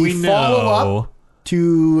far as we know,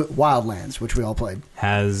 to Wildlands, which we all played.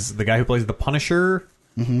 Has the guy who plays the Punisher,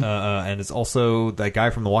 and it's also that guy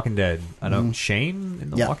from The Walking Dead. I know Shane in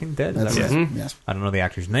The Walking Dead. That's Is that right? Yes. I don't know the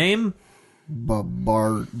actor's name.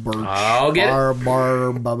 I'll get it.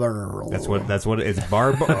 That's what it's. That's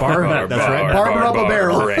right. Barbara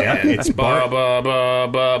Barrel. Yeah, it's Barbara.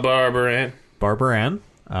 Barbara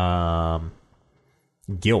Ann.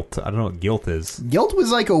 Guilt. I don't know what guilt is. Guilt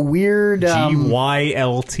was like a weird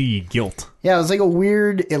GYLT. Guilt. Yeah, it was like a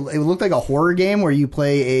weird. It looked like a horror game where you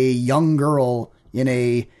play a young girl in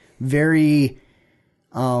a very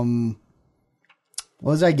what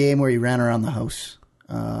was that game where you ran around the house?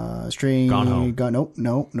 String Gone Home.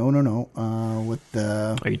 No. With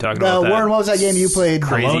the Are you talking about that? Warren, what was that game you played?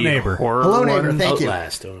 Crazy Hello Neighbor. horror Hello Neighbor. one? Thank you.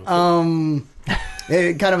 Outlast.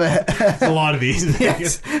 Kind of a A lot of these.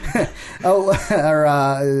 yes. Hello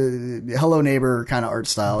Neighbor kind of art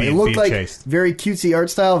style. Being It looked like chased. very cutesy art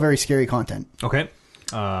style, very scary content. Okay.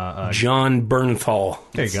 John Bernthal.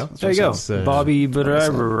 There you go. There you go. Says, Bobby. yeah,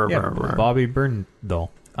 Bobby Bernthal.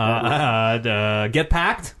 Get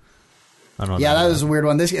Packed. I don't know. Yeah, that was a weird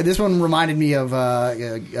one. This one reminded me of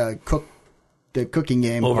the cooking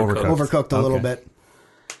game Overcooked a little bit.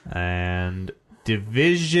 And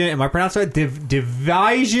Division. Am I pronouncing it?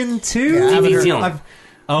 Division 2? Yeah, I haven't heard- Division. This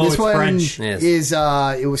it's one French. Yes. is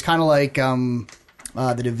it was kind of like the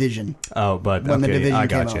Division Oh, but when the okay, Division I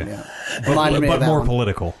came gotcha. out. Yeah. Reminded me of But that more one.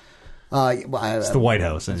 political. It's the White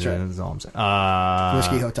House. That's right. all I'm saying.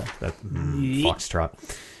 Whiskey Hotel. Foxtrot.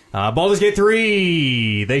 Baldur's Gate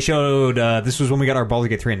 3. They showed. This was when we got our Baldur's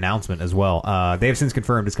Gate 3 announcement as well. They have since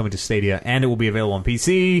confirmed it's coming to Stadia and it will be available on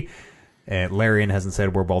PC. Larian hasn't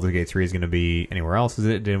said where Baldur's Gate 3 is going to be anywhere else. Is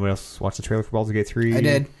it? Did anyone else watch the trailer for Baldur's Gate 3? I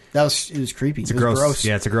did. It was creepy. It's it was gross.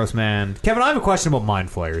 Yeah, it's a gross man. Kevin, I have a question about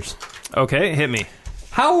Mind Flayers. Okay, hit me.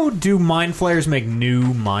 How do Mind Flayers make new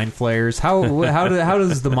Mind Flayers? How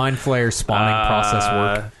does the Mind Flayer spawning process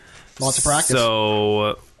work? Lots of practice.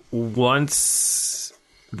 So once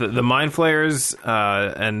the Mind Flayers,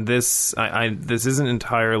 and this this isn't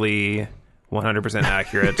entirely 100%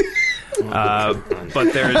 accurate.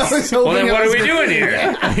 But there's Well, then what are we doing here?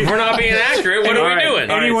 If we're not being accurate, what are we doing?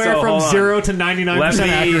 all right, Anywhere so from hold on. 0 to 99%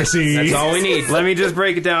 accuracy. That's all we need. Let me just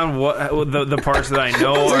break it down. What the parts that I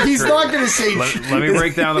know are He's true. not going to say. Let me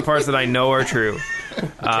break down the parts that I know are true.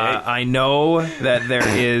 I know that there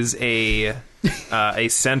is a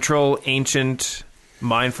central ancient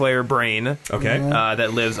Mind Flayer brain. Okay.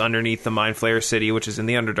 That lives underneath the Mind Flayer city, which is in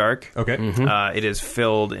the Underdark. Okay. It is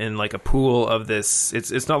filled in like a pool of this.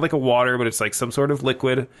 It's not like a water, but it's like some sort of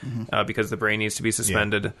liquid because the brain needs to be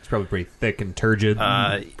suspended. It's probably pretty thick and turgid.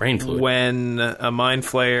 Brain fluid. When a Mind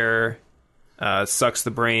Flayer sucks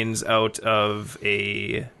the brains out of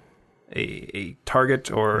a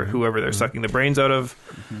target or whoever they're sucking the brains out of,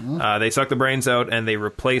 they suck the brains out and they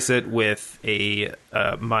replace it with a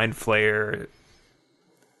Mind Flayer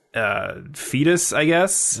fetus, I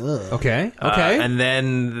guess. Okay. And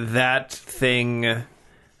then that thing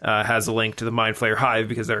has a link to the Mind Flayer hive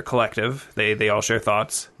because they're a collective. They all share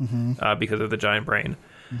thoughts because of the giant brain.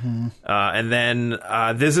 And then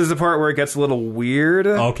this is the part where it gets a little weird.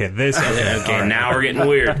 Okay. Okay, now we're getting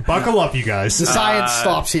weird. Buckle up, you guys. The science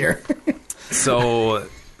stops here. So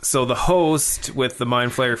the host with the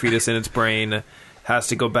Mind Flayer fetus in its brain has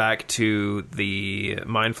to go back to the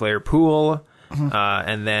Mind Flayer pool.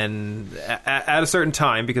 And then at a certain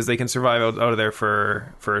time, because they can survive out of there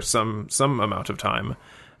for some amount of time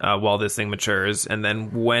while this thing matures, and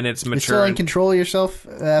then when it's mature, You're still in control of yourself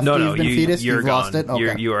after you've been fetus? you're You've gone. lost it?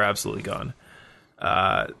 Okay. You are absolutely gone.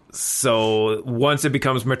 So once it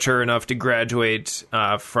becomes mature enough to graduate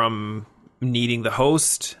from needing the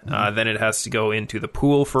host, then it has to go into the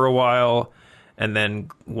pool for a while, and then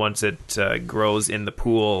once it grows in the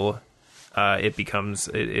pool, it becomes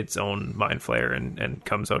its own Mind Flayer and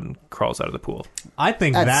comes out and crawls out of the pool. I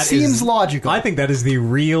think That seems logical. I think that is the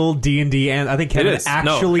real D&D, and I think Kevin is.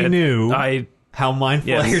 actually knew how Mind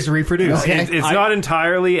Yes. Flayers reproduce. Okay. It's not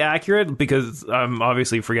entirely accurate because I'm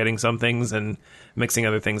obviously forgetting some things and mixing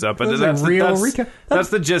other things up. But That was a that's real that's, recap. that's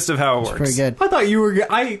the gist of how it works. Pretty good. I thought you were.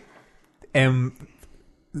 I am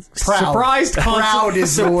surprised. Proud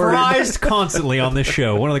is the word. Surprised constantly on this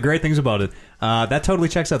show. One of the great things about it. That totally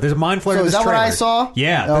checks out. There's a Mind Flayer. So in is this that what I trailer. saw?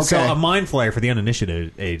 Yeah. So Okay. a Mind Flayer for the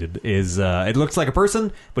uninitiated is it looks like a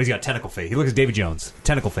person, but he's got tentacle face. He looks like Davy Jones.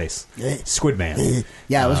 Tentacle face. Squid Man.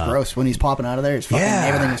 Yeah, it was gross when he's popping out of there. It's fucking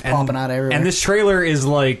everything is popping out everywhere. And this trailer is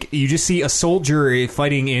like you just see a soldier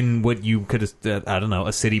fighting in what you could I don't know,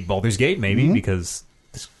 a city, Baldur's Gate maybe, because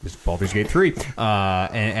this is Baldur's Gate 3,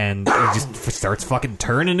 and it just starts fucking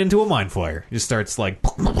turning into a mind flayer. It just starts like,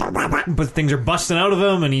 but things are busting out of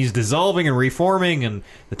him, and he's dissolving and reforming, and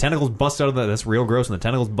the tentacles bust out of that's real gross, and the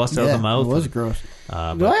tentacles bust out of the mouth. It was gross.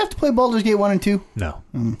 Do I have to play Baldur's Gate 1 and 2? No.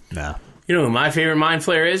 No. You know who my favorite mind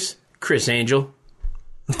flayer is? Chris Angel.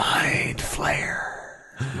 Mind flayer.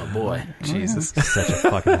 My boy. Jesus. Such a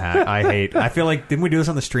fucking hack. I feel like, didn't we do this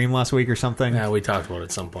on the stream last week or something? Yeah, we talked about it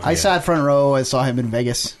at some point. I sat front row. I saw him in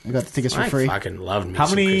Vegas. I got the tickets for free. I fucking loved me How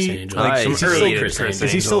some many, Chris Angel. like, Some is he early still- Chris Angel.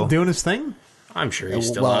 Is he still doing his thing? I'm sure he's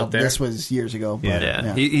still well, out there. this was years ago. But,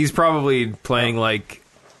 Yeah. He's probably playing like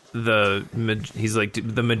he's like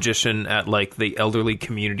the magician at like the elderly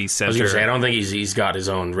community I was center. gonna say, I don't think he's got his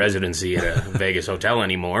own residency at a Vegas hotel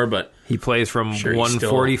anymore, but He plays from Sure, he's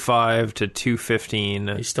 1:45 to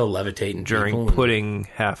 2:15 he's still levitating during people. pudding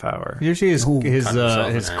half hour. Did you see his cut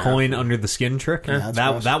himself his in half. coin under the skin trick? that's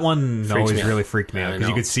gross. That one Freaks always me out. really freaked me Yeah, out I because you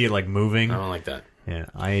know. could see it like moving. I don't like that. Yeah,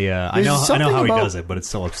 I There's know something how he about- does it, but it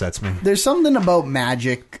still upsets me. There's something about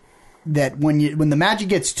magic that when the magic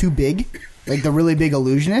gets too big, like the really big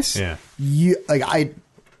illusionist, I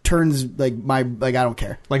turns like I don't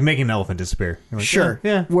care. Like making an elephant disappear. You're like, Sure,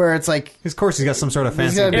 yeah. Where it's like Of course, he's got some sort of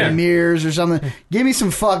there's fancy. gotta be Yeah. mirrors or something. Give me some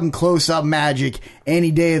fucking close up magic any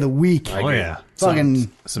day of the week. Oh yeah,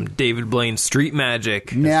 Fucking Some David Blaine street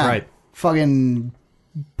magic. yeah, right. fucking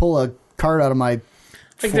pull a card out of my I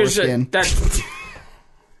think there's foreskin.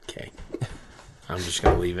 Okay. I'm just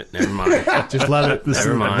gonna leave it. Never mind. just let it.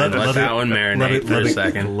 Never mind. Let that one marinate for a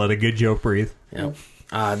second. Let a good joke breathe. Yep.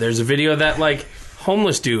 There's a video of that like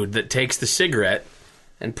homeless dude that takes the cigarette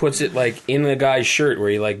and puts it like in the guy's shirt where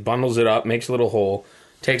he like bundles it up, makes a little hole,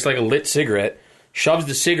 takes like a lit cigarette, shoves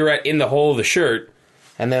the cigarette in the hole of the shirt,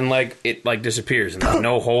 and then like it like disappears and there's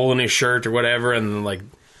no hole in his shirt or whatever, and then like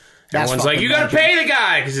everyone's like, fucking you gotta magic. pay the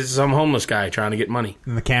guy because it's some homeless guy trying to get money.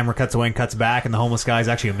 And the camera cuts away and cuts back, and the homeless guy's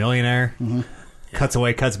actually a millionaire. Mm-hmm. Cuts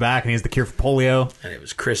away, cuts back, and he has the cure for polio. And it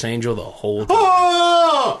was Chris Angel the whole time.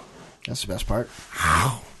 Oh! That's the best part.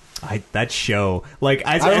 That show, like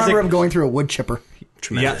I remember him going through a wood chipper.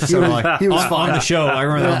 Yeah, so like, he was on fine. the show. I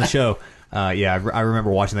remember that on the show. I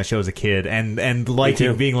remember watching that show as a kid and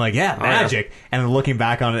liking being like, magic, and then looking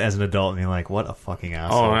back on it as an adult and being like, what a fucking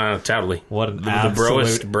asshole. Oh, totally. What an the absolute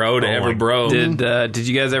broest bro to oh ever my- bro. Did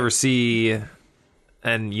you guys ever see?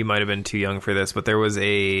 And you might have been too young for this, but there was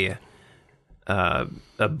a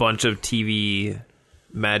bunch of TV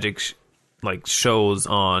magic shows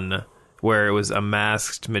on where it was a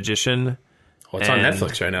masked magician. Oh, it's on and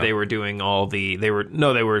Netflix right now. They were doing all the. They were Spilling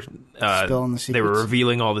the They were secrets?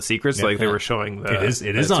 revealing all the secrets. Like they were showing the. It is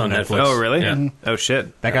It's on on Netflix. Netflix. Oh really? Yeah. Oh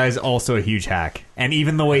shit. That guy's also a huge hack, and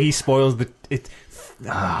even the way he spoils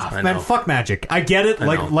I man, know. fuck magic. I get it, know.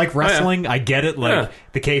 like wrestling. I get it, like Yeah.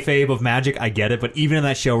 the kayfabe of magic. I get it, but even in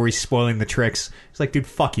that show where he's spoiling the tricks, it's like, dude,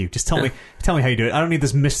 fuck you. Just tell me how you do it. I don't need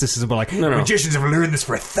this mysticism. But like, No. magicians have learned this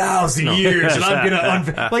for 1,000 years, and I'm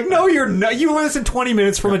gonna like, no, you're not. You learned this in 20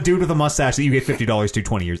 minutes from a dude with a mustache that you gave $50 to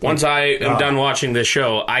 20 years. Once I am done watching this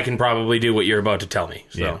show, I can probably do what you're about to tell me.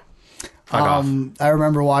 So, Yeah. fuck off. I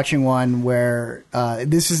remember watching one where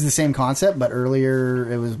this is the same concept, but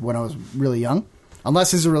earlier it was when I was really young.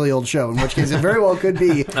 Unless it's a really old show, in which case it very well could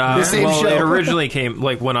be the same well, show. it originally came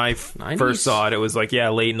like when I 90s? first saw it. It was like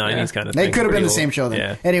late 90s kind of thing. It could have been Pretty the same old. show then.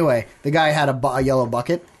 Yeah. Anyway, the guy had a yellow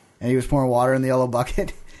bucket, and he was pouring water in the yellow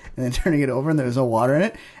bucket, and then turning it over, and there was no water in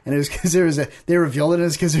it. And it was because they revealed it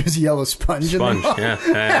as because there was a yellow sponge in Sponge, there.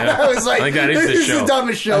 yeah. And I was like, I think that is this the is show. the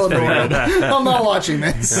dumbest show in the world. I'm not watching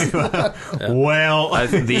this. Well,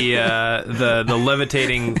 The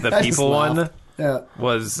levitating the I just people one laughed. Yeah.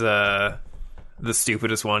 was the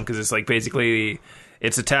stupidest one because it's like basically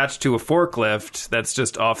it's attached to a forklift that's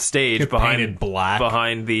just off stage It's painted black.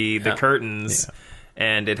 behind the curtains,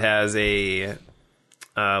 and it has a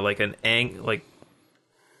like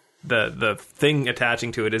the thing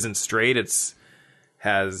attaching to it isn't straight. It's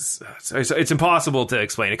impossible to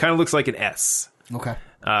explain. It kind of looks like an S. Okay.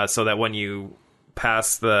 So that when you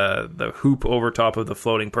pass the hoop over top of the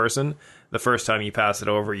floating person, the first time you pass it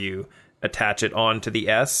over, you attach it onto the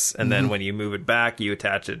S, and then when you move it back, you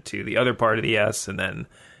attach it to the other part of the S, and then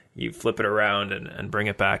you flip it around and bring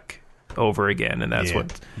it back over again, and that's Yeah.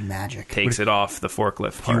 what Magic. takes it off the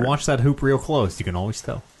forklift if you part. watch that hoop real close, you can always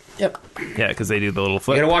tell. Yep. Yeah, because they do the little You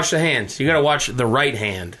flip. gotta watch the hands. You gotta watch the right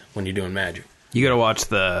hand when you're doing magic. You gotta watch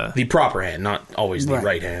the. The proper hand, not always the Right.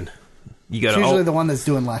 right hand. You It's gotta usually the one that's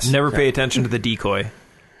doing less. never pay attention to the decoy.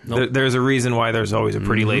 There's a reason why there's always a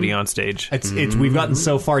pretty lady on stage. It's we've gotten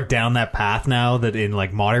so far down that path now that in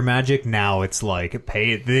like modern Magic now it's like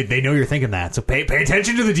they know you're thinking that, so pay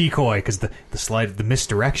attention to the decoy because the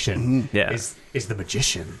misdirection is the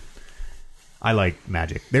magician. I like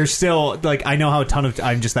Magic. There's still like I know how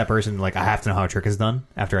I'm just that person, like I have to know how a trick is done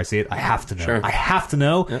after I see it. I have to know. Sure. I have to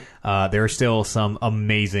know. Yep. There are still some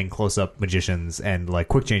amazing close-up magicians and like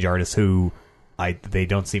quick change artists who they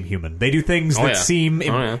don't seem human. They do things that seem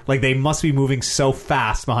like they must be moving so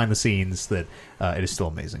fast behind the scenes that it is still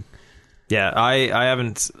amazing. Yeah, I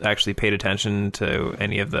haven't actually paid attention to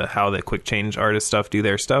any of how the quick change artist stuff do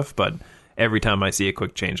their stuff, but every time I see a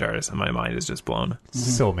quick change artist, my mind is just blown.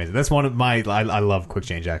 So amazing. That's one of my... I love quick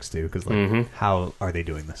change acts too, because how are they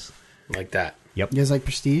doing this? Like that. Yep. You guys like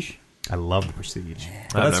Prestige? I love the Prestige.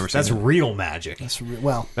 I've never seen that's it. real magic. That's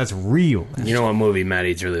That's real magic. You know what movie Matt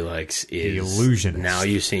Eads really likes is The Illusionist. Now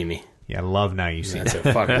You See Me. Yeah, I love Now You See That's It.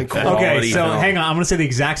 a fucking quality Okay, so film. hang on. I'm going to say the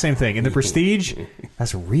exact same thing. In the Prestige,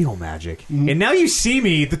 that's real magic. And Now You See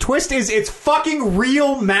Me, the twist is it's fucking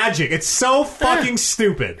real magic. It's so fucking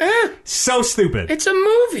stupid. So stupid. It's a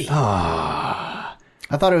movie.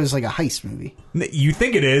 I thought it was like a heist movie. You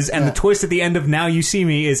think it is, and the twist at the end of Now You See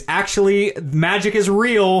Me is actually magic is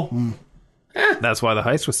real. That's why the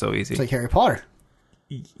heist was so easy. It's like Harry Potter.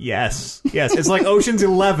 Yes. It's like Ocean's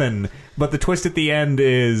 11, but the twist at the end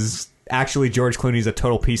is actually George Clooney's a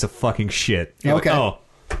total piece of fucking shit. You're Okay. like, oh,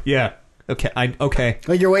 yeah. Okay.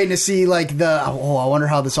 Like you're waiting to see like I wonder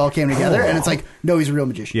how this all came together, and it's like, no, he's a real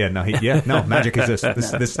magician. Yeah, no, magic exists.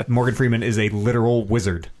 This Morgan Freeman is a literal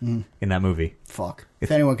wizard in that movie. Fuck.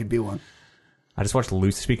 If anyone could be one. I just watched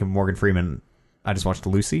Lucy. Speaking of Morgan Freeman, I just watched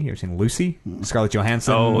Lucy. You ever seen Lucy? Scarlett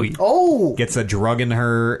Johansson. Oh, Gets a drug in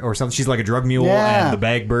her or something. She's like a drug mule, and the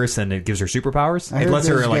bag bursts, and it gives her superpowers. I It heard lets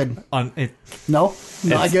that her was like good. No,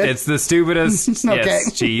 not good. It's the stupidest. Okay.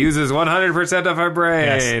 Yes, she uses 100% of her brain.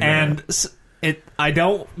 Yes, and I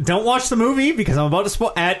don't watch the movie because I'm about to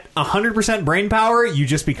spoil. At 100% brain power, you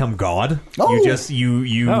just become God. Oh.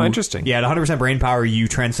 You Oh, interesting. Yeah, at 100% brain power, you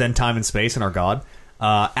transcend time and space and are God.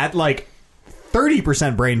 At like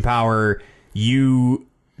 30% brain power, you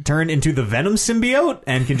turn into the Venom symbiote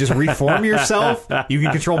and can just reform yourself. You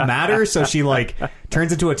can control matter, so she like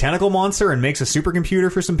turns into a tentacle monster and makes a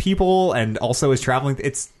supercomputer for some people, and also is traveling.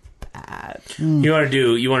 It's bad. You want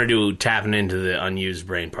to do tapping into the unused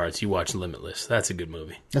brain parts. You watch Limitless. That's a good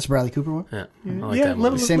movie. That's a Bradley Cooper one. Yeah, I like that movie.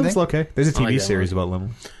 Limitless, Same thing? okay. There's a I like TV that series about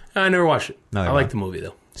Limitless. I never watched it. Neither I have like I. the movie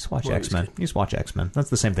though. Just watch Movie's X-Men. good. You just watch X-Men. That's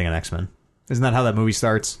the same thing in X-Men. Isn't that how that movie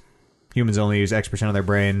starts? Humans only use X% of their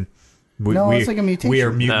brain. It's like a mutation. We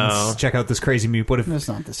are mutants. No. Check out this crazy mute. What if? That's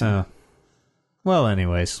not the same. Well,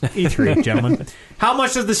 anyways, E3, gentlemen. How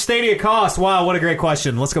much does the Stadia cost? Wow, what a great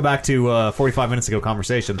question. Let's go back to 45 minutes ago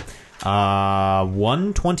conversation.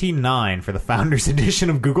 $129 for the Founders Edition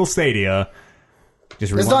of Google Stadia.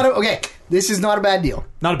 Just It's not okay. This is not a bad deal.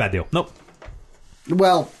 not a bad deal. Nope.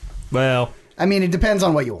 Well, Well, I mean, it depends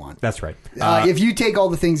on what you want. that's right. If you take all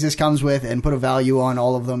the things this comes with and put a value on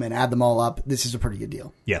all of them and add them all up, this is a pretty good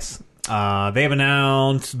deal. Yes. They have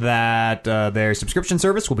announced that their subscription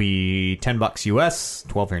service will be $10 US,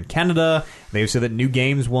 $12 here in Canada. They've said that new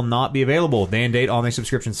games will not be available day and date on their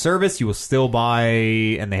subscription service. You will still buy,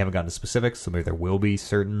 and they haven't gotten to specifics, so maybe there will be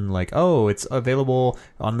certain, like, oh, it's available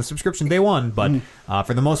on the subscription day one. But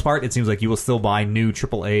for the most part, it seems like you will still buy new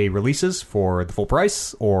AAA releases for the full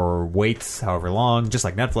price or wait however long, just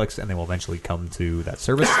like Netflix, and they will eventually come to that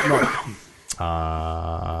service. You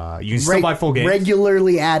can still buy full games.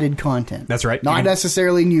 Regularly added content. That's right. Not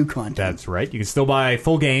necessarily new content. That's right. You can still buy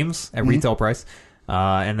full games at retail price.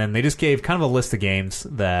 And then they just gave kind of a list of games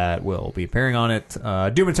that will be appearing on it.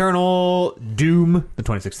 Doom Eternal, Doom, the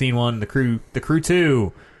 2016 one, The Crew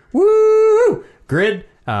 2. Woo! Grid.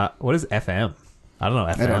 What is FM? I don't know.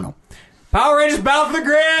 FM. I don't know. Power Rangers Battle for the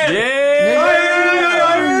Grid! Yeah!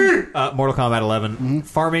 Mortal Kombat 11.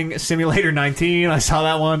 Farming Simulator 19. I saw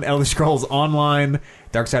that one. Elder Scrolls Online.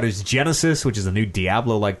 Darksiders Genesis, which is a new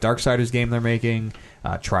Diablo-like Darksiders game they're making.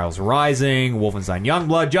 Trials Rising. Wolfenstein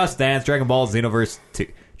Youngblood. Just Dance. Dragon Ball Xenoverse 2.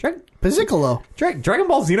 Pizzicolo. Dragon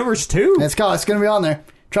Ball Xenoverse 2? It's going to be on there.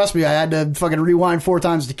 Trust me, I had to fucking rewind 4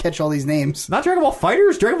 times to catch all these names. Not Dragon Ball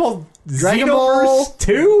Fighters? Dragon Ball Dragon Xenoverse Ball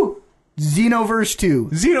 2? Xenoverse 2.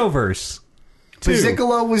 Xenoverse 2.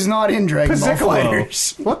 Pizzicolo was not in Dragon Ball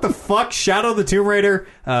Fighters. What the fuck? Shadow the Tomb Raider?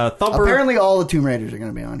 Thumper? Apparently all the Tomb Raiders are going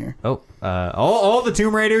to be on here. Oh, all the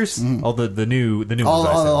Tomb Raiders? All the new ones.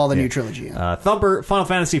 All the new trilogy. Yeah. Thumper, Final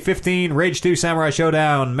Fantasy 15, Rage 2, Samurai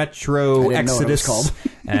Showdown, Metro I didn't know what it was Exodus, called.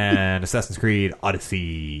 and Assassin's Creed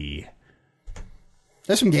Odyssey.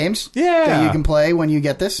 There's some games Yeah. that you can play when you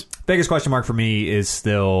get this. biggest question mark for me is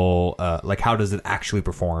still like, how does it actually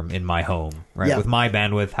perform in my home, right? Yeah. With my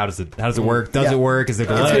bandwidth, how does it work? Does it work? Is there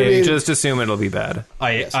gonna delay? be- Just assume it'll be bad.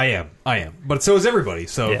 I am, but so is everybody.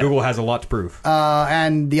 So Yeah. Google has a lot to prove.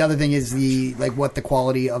 And the other thing is what the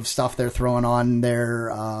quality of stuff they're throwing on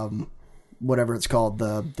their whatever it's called,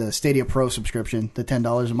 the Stadia Pro subscription, the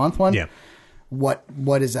 $10 a month one. Yeah. What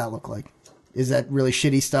does that look like? Is that really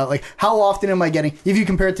shitty stuff? Like, how often am I getting? If you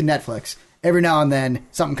compare it to Netflix, every now and then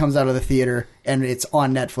something comes out of the theater and it's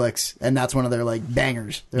on Netflix, and that's one of their like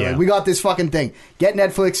bangers. They're like, we got this fucking thing. Get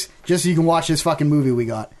Netflix just so you can watch this fucking movie we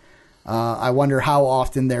got. I wonder how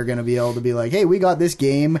often they're going to be able to be like, hey, we got this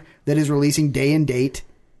game that is releasing day and date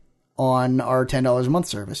on our $10 a month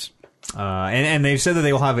service. And they've said that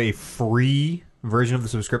they will have a free version of the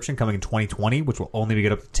subscription coming in 2020, which will only be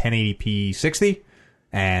get up to 1080p 60,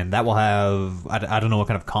 and that will have I don't know what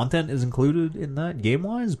kind of content is included in that game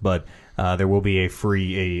wise, but there will be a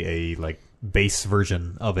free a like base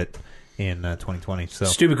version of it in 2020. So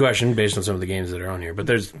Stupid question based on some of the games that are on here, but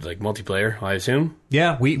there's like multiplayer, I assume.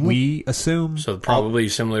 yeah, we assume So probably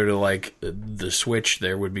similar to like the Switch,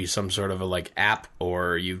 there would be some sort of a like app,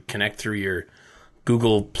 or you connect through your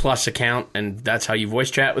Google Plus account, and that's how you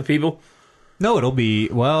voice chat with people. No, it'll be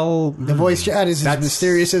The voice chat is as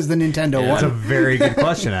mysterious as the Nintendo That's a one. very good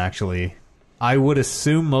question, actually. I would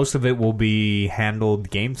assume most of it will be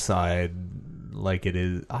handled game side like it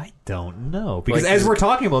is. I don't know. Because Like, as we're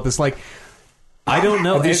talking about this, like, I don't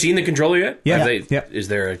know. Have you seen the controller yet? Yeah. Have they, Yeah. Is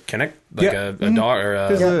there a connect, like Yeah. a dog or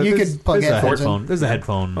a... You could plug there's a headphones in. headphone. There's a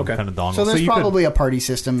headphone kind of dongle. So there's you could- probably a party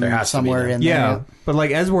system There has to be, somewhere though. in yeah, there. but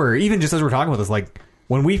like as we're talking about this, like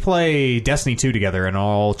when we play Destiny 2 together and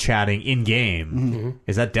all chatting in game,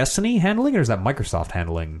 is that Destiny handling or is that Microsoft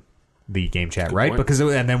handling the game chat? Right? point. Because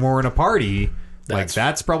and then we're in a party. That's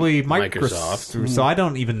That's probably Microsoft. Microsoft. So I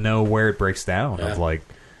don't even know where it breaks down. Of like,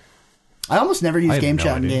 I almost never use I have game no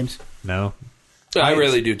chat in idea. games. no. I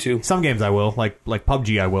really do too. Some games I will, like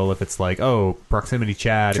PUBG. I will if it's like, oh, proximity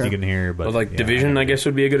chat Sure. if you can hear. But Well, like yeah, Division, I guess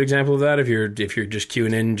would be a good example of that. If you're just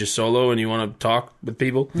queuing in just solo and you want to talk with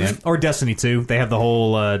people. Yeah. Or Destiny 2. They have the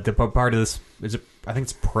whole the part of this. Is it? I think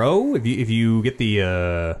it's Pro. If you get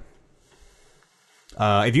the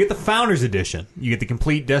Founders Edition, you get the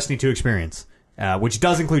complete Destiny 2 experience, which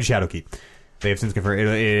does include Shadowkeep. They have since confirmed it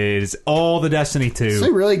is all the Destiny 2. It's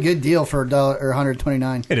a really good deal for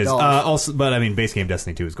 $129. It is also, but I mean, base game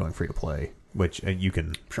Destiny 2 is going free to play, which you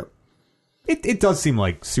can. Sure. It does seem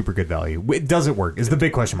like super good value. Does it work? Is the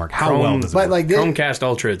big question mark. How Chrome- well does it But work? like this, Chromecast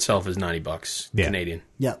Ultra itself is $90 Yeah. Canadian.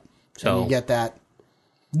 yeah. So- So you get that.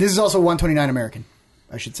 This is also $129 American,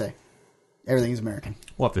 I should say. Everything is American.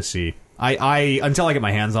 We'll have to see. I until I get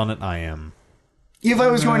my hands on it, I am. If I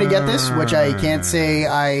was going to get this, which I can't say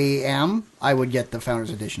I am, I would get the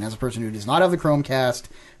Founders Edition. As a person who does not have the Chromecast,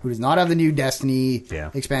 who does not have the new Destiny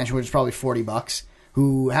expansion, which is probably $40,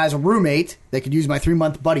 who has a roommate that could use my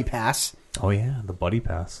 3-month buddy pass. Oh yeah, the buddy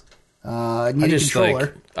pass. Need I a just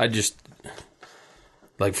controller.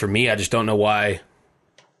 like for me, I just don't know why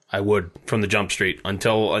I would from the jump street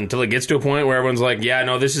until it gets to a point where everyone's like, yeah,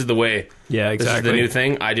 no, this is the way. Yeah, This is the exactly. new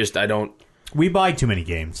thing. I don't. We buy too many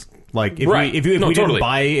games. Like if Right. we if No, we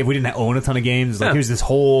totally. if we didn't own a ton of games, like Yeah. here's this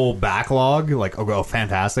whole backlog. Like oh,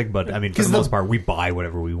 fantastic! But I mean, for the most part, we buy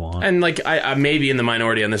whatever we want. And like I may be in the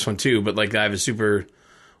minority on this one too, but like I have a super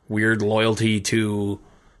weird loyalty to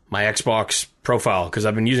my Xbox profile because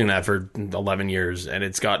I've been using that for 11 years, and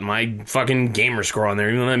it's got my fucking gamer score on there,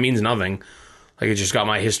 even though that means nothing. Like it's just got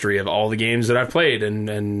my history of all the games that I've played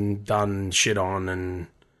and done shit on, and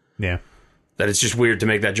Yeah, that it's just weird to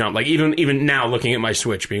make that jump. Like even now, looking at my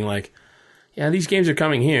Switch, being like, yeah, these games are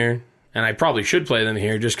coming here, and I probably should play them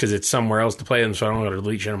here just because it's somewhere else to play them, so I don't got to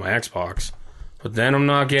delete shit on my Xbox. But then I'm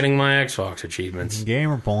not getting my Xbox achievements.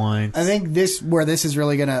 gamer points. I think this is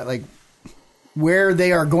really gonna like where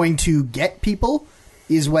they are going to get people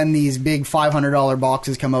is when these big $500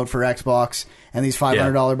 boxes come out for Xbox and these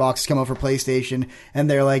 $500 boxes come out for PlayStation, and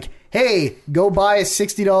they're like, "Hey, go buy a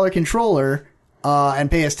 $60 controller and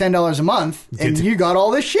pay us $10 a month, and you got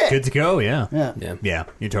all this shit." Good to go. Yeah. Yeah.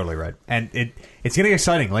 You're totally right, and it's getting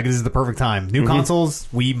exciting. Like this is the perfect time. New consoles.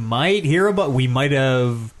 We might hear about. We might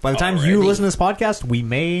have by the time you Already. listen to this podcast, we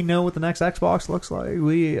may know what the next Xbox looks like.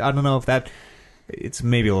 I don't know if that. It's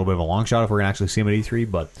maybe a little bit of a long shot if we're gonna actually see them at E3,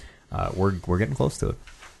 but we're getting close to it.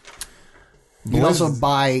 You could also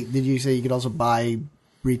buy. Did you say you could also buy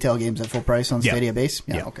retail games at full price on Yeah. Stadia base?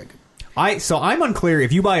 Yeah. Okay, good. So I'm unclear.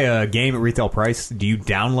 If you buy a game at retail price, do you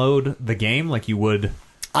download the game like you would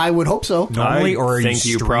I would hope so. Normally, or are think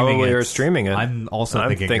you probably it? are streaming it. I'm also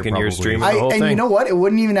thinking you're streaming I, the whole and thing. you know what? It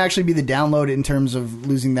wouldn't even actually be the download in terms of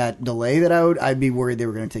losing that delay that I'd be worried they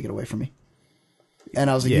were going to take it away from me. And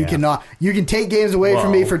I was like, you can take games away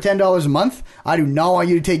from me for $10 a month. I do not want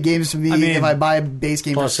you to take games from me if I buy a base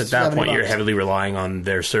game. Plus, for at that point, $70. you're heavily relying on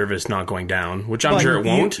their service not going down, which I'm sure it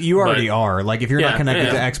won't. You already are. Like, if you're not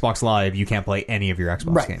connected to yeah. Xbox Live, you can't play any of your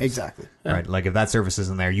Xbox Right, games. exactly. Right, like if that service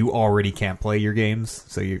isn't there, you already can't play your games.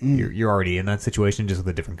 So you're already in that situation, just with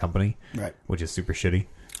a different company. Right. Which is super shitty.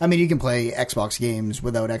 I mean, you can play Xbox games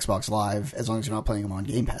without Xbox Live as long as you're not playing them on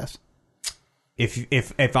Game Pass.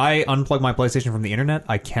 If I unplug my PlayStation from the internet,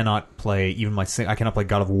 I cannot play I cannot play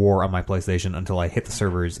God of War on my PlayStation until I hit the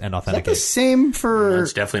servers and Is that authenticate. the same for...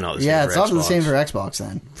 That's definitely not the same Yeah, for it's not the Xbox. same for Xbox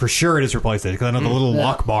then. For sure it is for PlayStation, because I know the little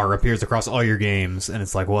lock bar appears across all your games, and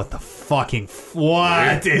it's like, what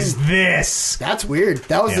is this? That's weird.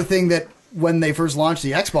 That was Yeah. the thing that when they first launched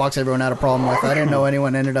the Xbox, everyone had a problem with. I didn't know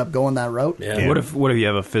anyone ended up going that route. Yeah. What if you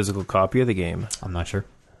have a physical copy of the game? I'm not sure.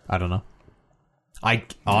 I don't know.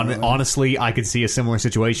 Honestly, I could see a similar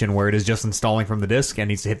situation where it is just installing from the disc and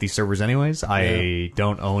needs to hit these servers anyways. I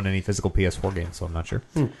don't own any physical PS4 games, so I'm not sure.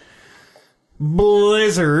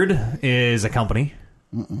 Blizzard is a company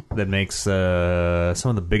that makes some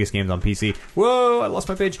of the biggest games on PC. Whoa, I lost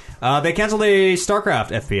my page. They canceled a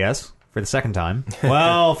StarCraft FPS for the second time.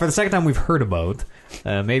 Well, for the second time we've heard about.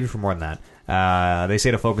 Maybe for more than that. They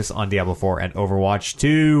say to focus on Diablo 4 and Overwatch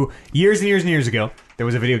 2. Years and years and years ago, there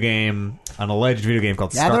was a video game, an alleged video game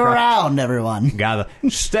called Gather StarCraft. around, everyone. Gather.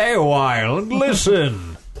 Stay a while and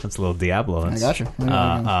listen. That's a little Diablo. I gotcha.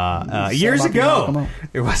 Years Come ago, on.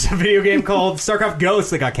 there was a video game called StarCraft Ghosts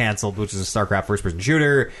that got canceled, which is a StarCraft first-person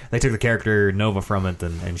shooter. They took the character Nova from it,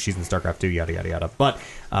 and she's in StarCraft 2, yada, yada, yada. But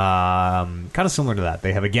kind of similar to that,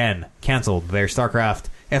 they have again canceled their StarCraft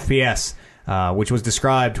FPS, which was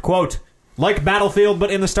described, quote, like Battlefield, but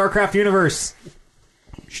in the StarCraft universe.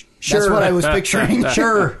 Sure. That's what I was picturing.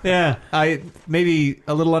 Sure, yeah. I maybe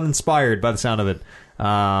a little uninspired by the sound of it.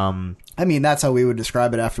 I mean, that's how we would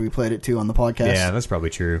describe it after we played it too on the podcast. Yeah, that's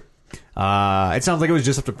probably true. It sounds like it was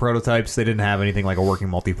just up to prototypes. They didn't have anything like a working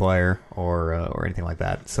multiplayer or anything like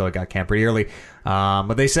that, so it got canned pretty early.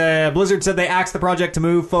 But Blizzard said they axed the project to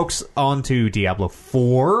move folks onto Diablo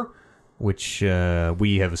 4, which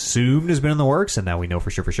we have assumed has been in the works, and now we know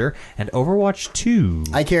for sure. And Overwatch 2.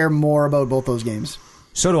 I care more about both those games.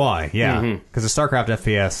 So do I, yeah. Because the StarCraft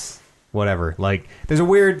FPS, whatever. Like, there's a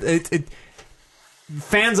weird...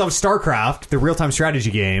 fans of StarCraft, the real-time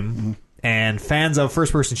strategy game, and fans of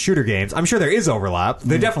first-person shooter games, I'm sure there is overlap.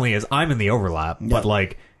 There definitely is. I'm in the overlap. But,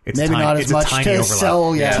 like, it's Maybe not as it's much a tiny to overlap.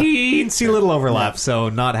 sell, yeah. Teensy little overlap. So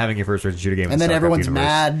not having your first-person shooter game in And then StarCraft everyone's universe.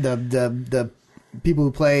 mad. The people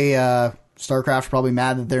who play StarCraft are probably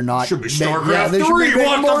mad that they're not. Should be StarCraft they should 3, be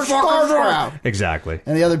making what more the fuck is StarCraft. Exactly.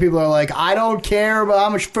 And the other people are like, I don't care about how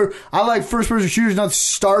much. I like first-person shooters, not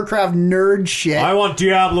StarCraft nerd shit. I want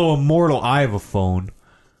Diablo Immortal. I have a phone.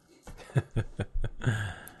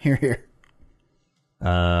 Here.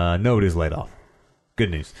 Nobody's laid off. Good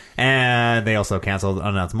news. And they also canceled an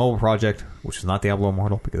unannounced mobile project, which is not Diablo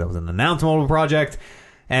Immortal, because that was an announced mobile project.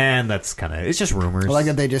 And that's kind of... It's just rumors. I like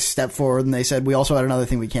that they just stepped forward and they said, we also had another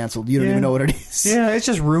thing we canceled. You don't even know what it is. Yeah, it's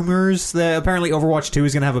just rumors that apparently Overwatch 2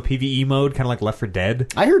 is going to have a PvE mode, kind of like Left 4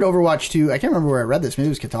 Dead. I heard Overwatch 2, I can't remember where I read this, maybe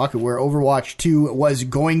it was Kotaku, where Overwatch 2 was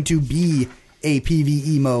going to be a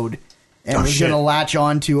PvE mode and was going to latch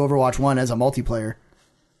on to Overwatch 1 as a multiplayer.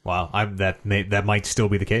 Wow, that might still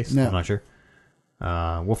be the case. No. I'm not sure.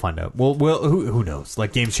 We'll find out. Who knows?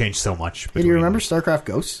 Like, games change so much. Hey, do you remember StarCraft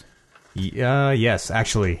Ghosts? Yes,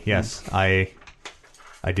 actually, yes. I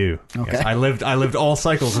do. Okay. Yes, I lived all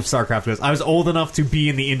cycles of StarCraft Ghost. I was old enough to be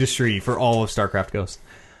in the industry for all of StarCraft Ghost.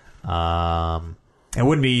 It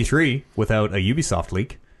wouldn't be E3 without a Ubisoft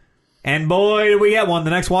leak. And boy, did we get one. The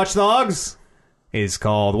next Watch Dogs is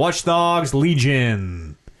called Watch Dogs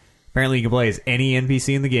Legion. Apparently you can play as any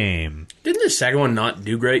NPC in the game. Didn't the second one not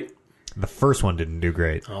do great? The first one didn't do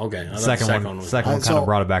great. Oh, okay. The second one kind of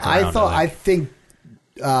brought it back around. I think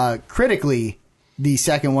critically, the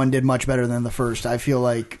second one did much better than the first. I feel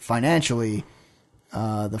like financially,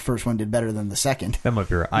 the first one did better than the second. That might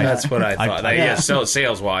be right. That's what I thought. yeah.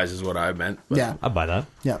 Sales-wise is what I meant. But. Yeah. I'd buy that.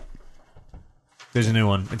 Yeah. There's a new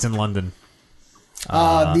one. It's in London.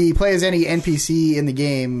 The play as any NPC in the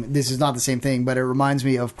game, this is not the same thing, but it reminds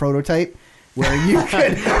me of Prototype, where you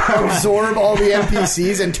could absorb all the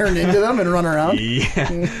NPCs and turn into them and run around.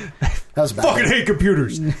 Yeah. That was bad. Fucking hate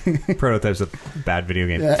computers. Prototype's a bad video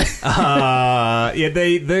game.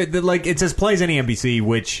 They like, it says play as any NPC,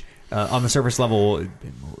 which on the surface level,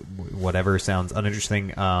 whatever, sounds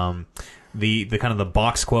uninteresting. the kind of the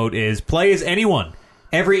box quote is, "Play as anyone.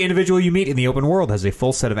 Every individual you meet in the open world has a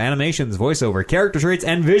full set of animations, voiceover, character traits,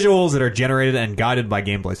 and visuals that are generated and guided by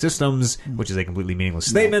gameplay systems," which is a completely meaningless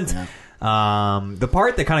statement. The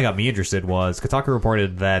part that kind of got me interested was Kotaku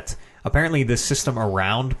reported that apparently the system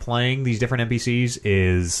around playing these different NPCs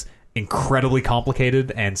is incredibly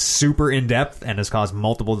complicated and super in-depth and has caused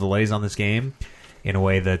multiple delays on this game in a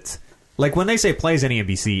way that... Like, when they say play as any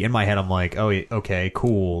NPC, in my head, I'm like, oh, okay,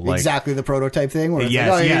 cool. Like, exactly the prototype thing. Where it's yes,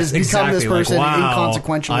 like, oh, yes, you just become exactly. this person like, wow,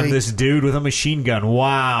 inconsequentially. I'm this dude with a machine gun.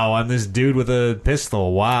 Wow, I'm this dude with a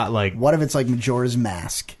pistol. Wow, like... What if it's like Majora's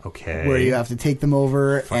Mask? Okay. Where you have to take them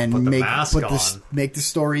over and put the make mask on. make the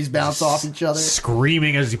stories bounce off each other.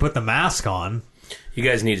 Screaming as you put the mask on. You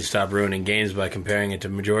guys need to stop ruining games by comparing it to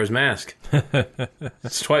Majora's Mask.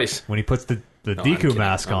 It's twice. When he puts the No, Deku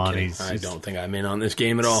mask on, I don't think I'm in on this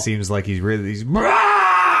game at all. Seems like he's it's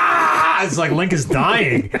like Link is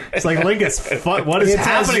dying. It's like Link is what is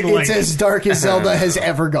happening, Link? It's as dark as Zelda has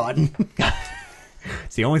ever gotten.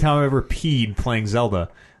 It's the only time I've ever peed playing Zelda.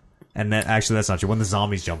 And then, actually, that's not true. When the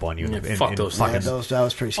zombies jump on you. Fuck those things. That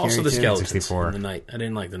was pretty scary. Also the too. skeletons 64. in the night. I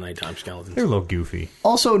didn't like the nighttime skeletons. They're a little goofy.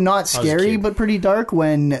 Also, not scary, kid. but pretty dark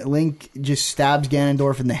when Link just stabs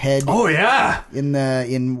Ganondorf in the head. Oh, yeah! In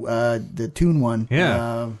the Toon one.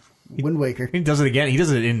 Yeah. Wind Waker. He does it again. He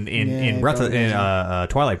does it in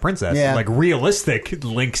Twilight Princess. Yeah. Like, realistic.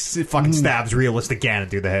 Link fucking stabs realistic Ganon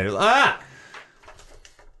through the head. Ah!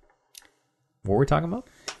 What were we talking about?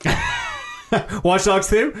 Watch Dogs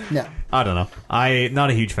 2? Yeah. I don't know. I'm not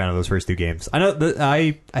a huge fan of those first two games. I know that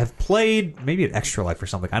I have played maybe an Extra Life or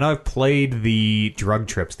something. I know I've played the Drug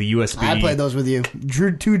Trips, the USB. I played those with you.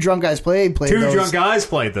 Two drunk guys played Two those. drunk guys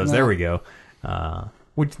played those. Yeah. There we go.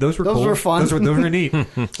 Those were Those cool. were fun. Those were neat.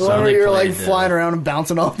 The one where you're like played, flying around and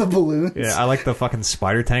bouncing off the balloons. Yeah, I like the fucking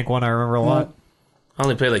spider tank one. I remember a lot. I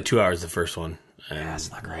only played like 2 hours the first one. Yeah,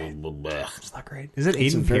 it's not great. Blech. It's not great. Is it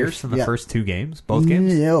Aiden very- Pierce in the yeah. first two games? Both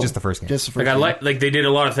games? No. Just the first game. Just the first Like game. they did a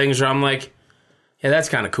lot of things where I'm like, yeah, that's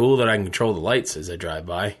kind of cool that I can control the lights as I drive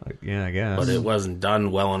by. Yeah, I guess. But it wasn't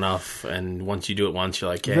done well enough, and once you do it once, you're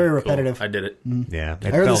like, yeah, Very cool, repetitive. I did it. Yeah. I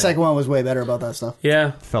heard the second one was way better about that stuff.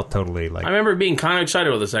 Yeah, felt totally like... I remember being kind of excited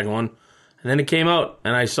about the second one, and then it came out,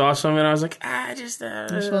 and I saw some, and I was like, I just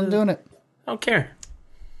I'm doing it. don't care.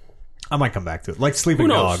 I might come back to it. Like Sleeping Who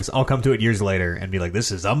knows? Dogs. I'll come to it years later and be like,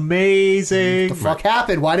 this is amazing. The fuck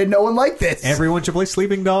happened? Why did no one like this? Everyone should play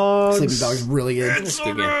Sleeping Dogs. Sleeping Dogs really good. It's a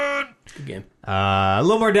good game. It's a good game. A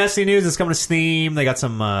little more Destiny news. It's coming to Steam. They got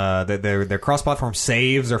some... their cross-platform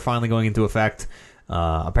saves are finally going into effect.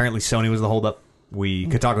 Apparently Sony was the holdup.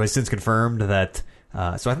 Kotaku has since confirmed that...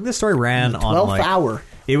 so I think this story ran on 12th like... hour.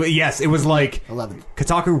 Yes, it was like... 11.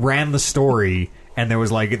 Kotaku ran the story... And there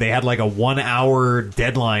was like, they had like a 1 hour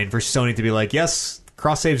deadline for Sony to be like, yes,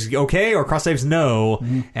 cross saves okay or cross saves no.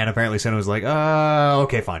 Mm-hmm. And apparently Sony was like,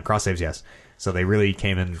 okay, fine, cross saves yes. So they really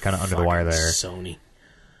came in kind of under the wire there. Sony.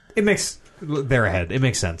 They're ahead. It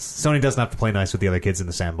makes sense. Sony doesn't have to play nice with the other kids in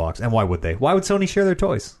the sandbox. And why would they? Why would Sony share their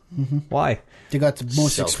toys? Mm-hmm. Why? They got the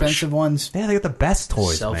most expensive ones. Yeah, they got the best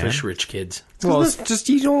toys, Selfish man. rich kids. Well, it's just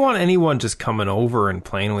you don't want anyone just coming over and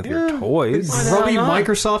playing with your toys. Grubby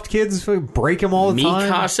Microsoft kids break them all the Mi time.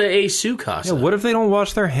 casa e su casa. Yeah, what if they don't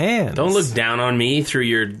wash their hands? Don't look down on me through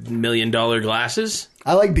your $1 million glasses.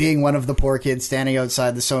 I like being one of the poor kids standing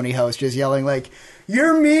outside the Sony house just yelling like,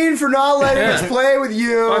 "You're mean for not letting us play with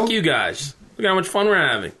you." Fuck you guys. Look how much fun we're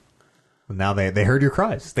having. Now they heard your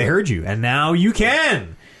cries. They heard you. And now you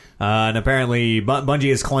can. And apparently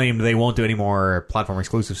Bungie has claimed they won't do any more platform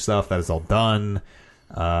exclusive stuff. That is all done.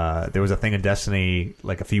 There was a thing in Destiny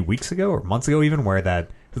like a few weeks ago or months ago even where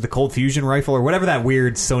the Cold Fusion rifle or whatever that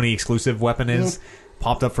weird Sony exclusive weapon is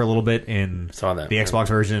popped up for a a little bit in Saw that, the Xbox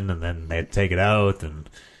version, and then they had to take it out. And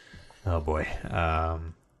oh boy,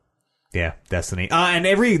 yeah, Destiny. And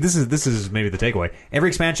this is maybe the takeaway. Every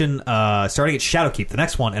expansion, starting at Shadowkeep, the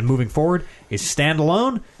next one, and moving forward is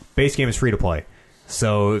standalone. Base game is free to play.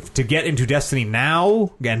 So to get into Destiny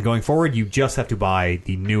now and going forward, you just have to buy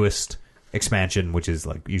the newest expansion, which is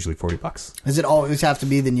like usually $40. Does it always have to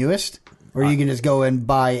be the newest? Or you can just go and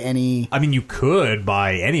buy any... I mean, you could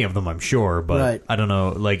buy any of them, I'm sure, but Right. I don't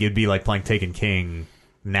know. Like, it'd be like playing Taken King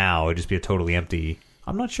now. It'd just be a totally empty...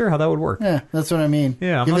 I'm not sure how that would work. Yeah, that's what I mean.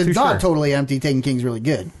 Yeah, I'm if not it's too not sure. totally empty, Taken King's really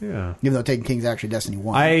good. Yeah. Even though Taken King's actually Destiny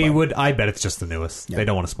 1. I bet it's just the newest. Yeah. They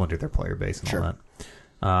don't want to splinter their player base and Sure. all that.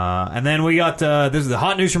 And then we got this is the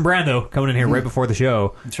hot news from Brando coming in here right before the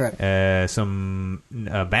show. That's right. Some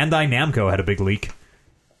Bandai Namco had a big leak,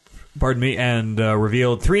 pardon me, and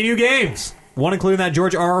revealed 3 new games. One including that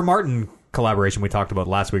George R.R. Martin collaboration we talked about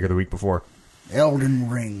last week or the week before. Elden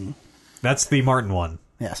Ring. That's the Martin one.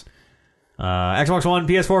 Yes. Xbox One,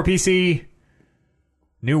 PS4, PC.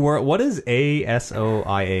 New World. What is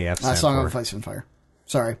ASOIAF? Song of Ice and Fire.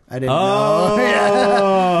 Sorry, I didn't know.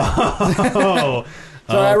 Oh.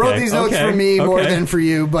 Sorry, I wrote these notes for me more than for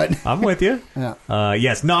you, but I'm with you. Yeah.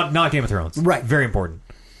 Yes, not Game of Thrones. Right. Very important.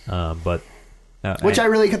 But which I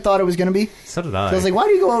really thought it was going to be. So did I. So I was like, why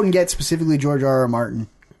do you go out and get specifically George R. R. Martin?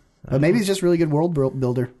 But maybe he's just a really good world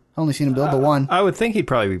builder. I've only seen him build the one. I would think he'd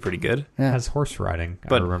probably be pretty good. Yeah. Has horse riding.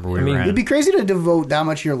 But, I remember we ran. It'd be crazy to devote that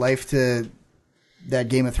much of your life to that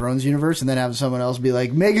Game of Thrones universe and then have someone else be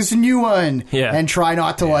like, make us a new one. Yeah. And try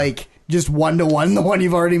not to like just one-to-one the one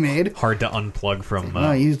you've already made. Hard to unplug from...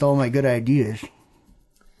 I used all my good ideas.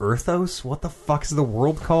 Earthos? What the fuck is the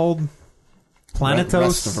world called?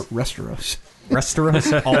 Planetos? Resteros.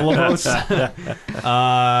 Resteros? All of us?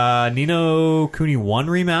 Nino Kuni 1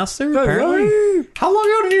 remaster, apparently? How long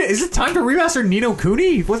ago did is it time to remaster Nino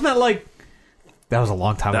Kuni? Wasn't that like... That was a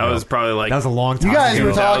long time ago. That was probably like... That was a long time ago. You guys ago.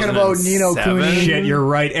 were talking about Nino Kuni. Shit, you're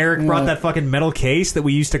right. Eric brought that fucking metal case that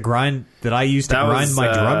we used to grind... That I used to grind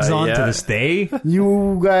my drugs on to this day.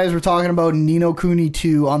 You guys were talking about Nino Kuni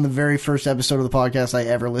 2 on the very first episode of the podcast I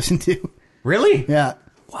ever listened to. Really? Yeah.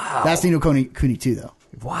 Wow. That's Nino Kuni 2, though.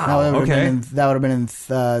 Wow. That would have been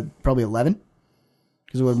in probably 11.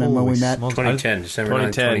 Because it would have been when we met. 2010, December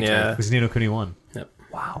 2010, yeah. It was Nino Kuni 1. Yep.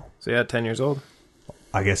 Wow. So yeah, 10 years old.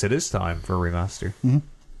 I guess it is time for a remaster. Mm-hmm.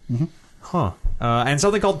 Mm-hmm. Huh. And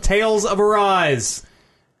something called Tales of Arise.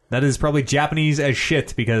 That is probably Japanese as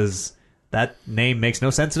shit because that name makes no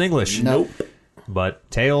sense in English. Nope.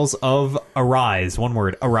 But Tales of Arise. One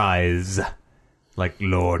word. Arise. Like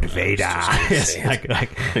Lord Vader. Yes, I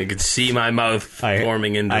could see my mouth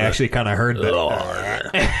forming into I actually kind of heard that.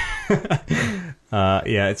 Lord.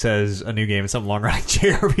 Yeah, it says a new game. It's some long-running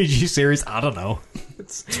JRPG series. I don't know.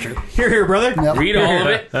 It's true. Here, brother. Yep. Read all of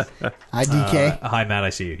it. Hi, DK. Hi, Matt. I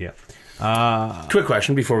see you. Yeah. Quick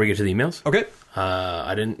question before we get to the emails. Okay.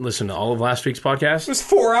 I didn't listen to all of last week's podcast. It was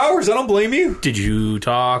 4 hours. I don't blame you. Did you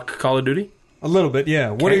talk Call of Duty? A little bit,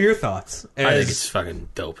 yeah. What are your thoughts? I think it's fucking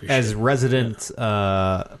dope. As resident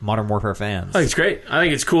Modern Warfare fans. I think it's great. I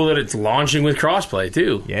think it's cool that it's launching with crossplay,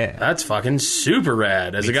 too. Yeah. That's fucking super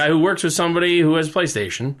rad. As a guy who works with somebody who has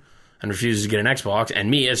PlayStation and refuses to get an Xbox,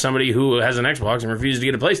 and me as somebody who has an Xbox and refuses to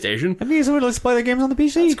get a PlayStation. And me as somebody who lets play the games on the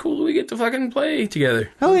PC. It's cool that we get to fucking play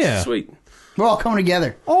together. Hell That's yeah. sweet. We're all coming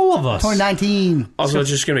together. All of us. 2019. Also, it's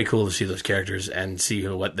just going to be cool to see those characters and see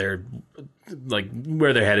what they're... like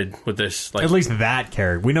where they're headed with this. Like, at least that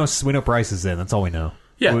character. We know Bryce is in. That's all we know.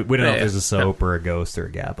 Yeah. We don't know if there's a soap or a ghost or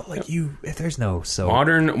a gap. But like if there's no soap.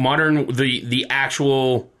 Modern the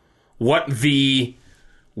actual what the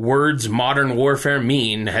words modern warfare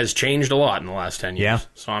mean has changed a lot in the last 10 years. Yeah.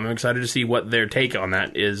 So I'm excited to see what their take on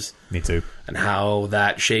that is. Me too. And how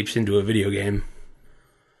that shapes into a video game.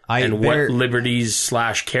 And what liberties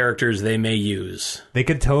 / characters they may use. They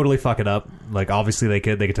could totally fuck it up. Like, obviously they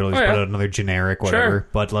could totally just put out another generic whatever. Sure.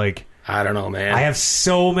 But like, I don't know, man. I have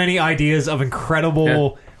so many ideas of incredible. Yeah.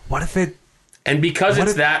 What if it? And because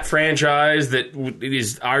it's that franchise that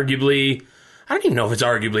is arguably, I don't even know if it's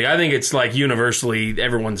arguably. I think it's like universally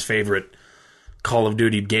everyone's favorite Call of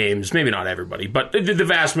Duty games. Maybe not everybody, but the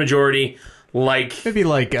vast majority. Maybe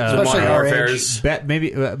like Modern Warfare's.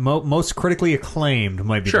 Maybe most critically acclaimed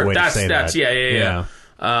might be the way to say that. Yeah.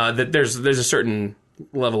 That there's a certain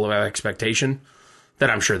level of expectation that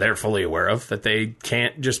I'm sure they're fully aware of, that they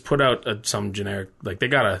can't just put out some generic, like they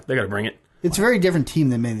gotta bring it. It's a very different team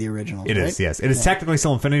than made the original. It is, yes. It is technically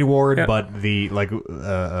still Infinity Ward, but the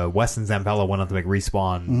Weston Zampella went on to make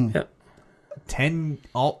Respawn.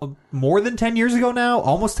 More than 10 years ago now,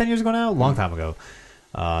 almost 10 years ago now, long time ago.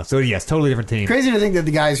 So yes, totally different team. Crazy to think that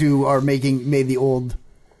the guys who are made the old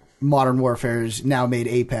Modern Warfares now made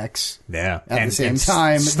Apex. Yeah, at the same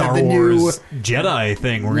time. Star the Wars Jedi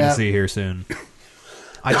thing we're going to see here soon.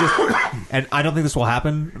 And I don't think this will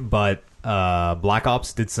happen, but Black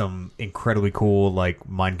Ops did some incredibly cool like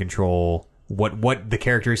mind control. What the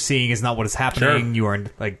character is seeing is not what is happening. Sure. You are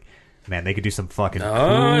like. Man, they could do some fucking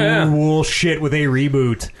cool shit with a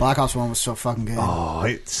reboot. Black Ops 1 was so fucking good. Oh,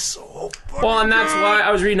 it's so fucking Well, and that's why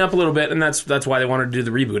I was reading up a little bit, and that's why they wanted to do the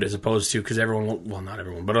reboot as opposed to, because everyone, well, not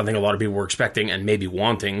everyone, but I think a lot of people were expecting and maybe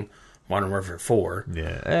wanting Modern Warfare 4.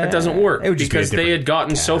 Yeah. That doesn't work, because they had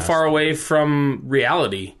gotten so far away from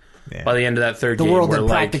reality by the end of that third game. The world had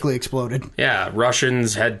practically exploded. Yeah,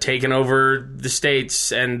 Russians had taken over the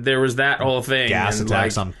States, and there was that whole thing. Gas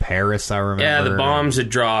attacks on Paris, I remember. Yeah, the bombs had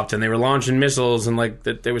dropped, and they were launching missiles, and like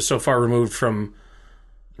that, they were so far removed from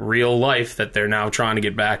real life that they're now trying to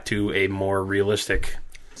get back to a more realistic.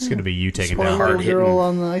 It's going to be you taking down down hard hitting girl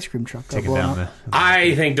on the ice cream truck. Taking down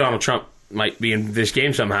I think Donald Trump might be in this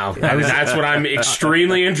game somehow. That's what I'm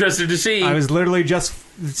extremely interested to see. I was literally just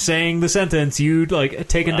saying the sentence. You like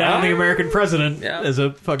taking down the American president as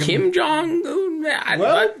a fucking Kim Jong-un.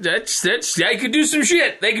 That's they could do some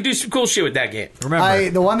shit. They could do some cool shit with that game. Remember,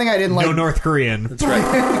 the one thing I didn't like. no North Korean. That's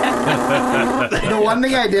right. The one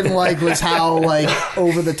thing I didn't like was how like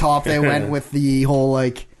over the top they went with the whole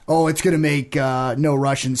like, oh, it's gonna make no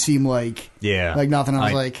Russian seem like like nothing. I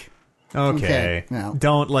was like. Okay. No.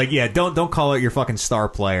 Don't call out your fucking star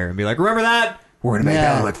player and be like, remember that? We're gonna make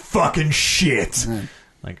that look like fucking shit.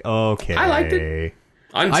 Like, okay. I liked it.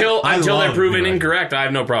 Until they're proven incorrect, I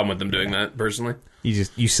have no problem with them doing that, personally.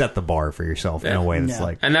 You set the bar for yourself in a way that's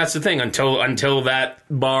like... And that's the thing, until that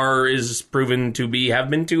bar is proven to have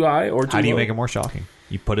been too high or too low. How do you make it more shocking?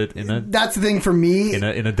 You put it in a... That's the thing for me. In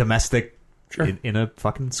a domestic... Sure. In a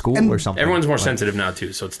fucking school or something. Everyone's more sensitive now,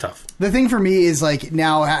 too, so it's tough. The thing for me is, like,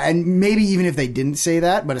 now, and maybe even if they didn't say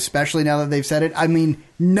that, but especially now that they've said it, I mean,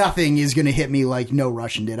 nothing is going to hit me like No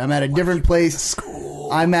Russian did. I'm at a different place.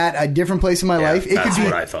 School. I'm at a different place in my life. It that's could be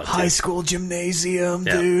what I thought, high school gymnasium,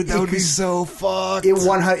 dude. That would be so fucked.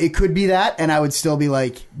 It could be that, and I would still be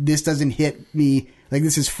like, this doesn't hit me. Like,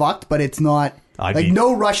 this is fucked, but it's not.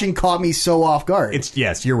 No Russian caught me so off guard.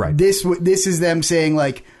 Yes, you're right. This is them saying,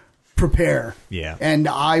 like, prepare. Yeah. And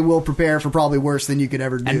I will prepare for probably worse than you could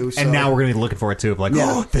ever do. And now we're going to be looking for it too. Of like,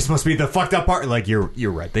 oh, this must be the fucked up part. Like, you're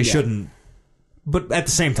right. They shouldn't. But at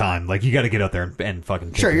the same time, like, you got to get out there and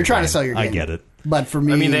fucking. Sure, you're trying to sell your game. I get it. But for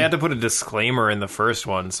me, I mean, they had to put a disclaimer in the first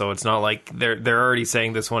one, so it's not like they're already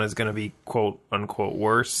saying this one is going to be quote unquote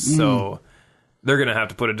worse. So they're going to have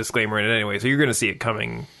to put a disclaimer in it anyway. So you're going to see it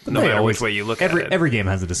coming no matter which way you look at it. Every game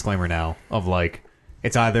has a disclaimer now of like.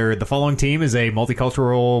 It's either the following team is a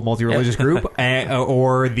multicultural, multi-religious group,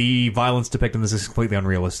 or the violence depicted in this is completely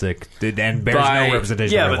unrealistic and bears no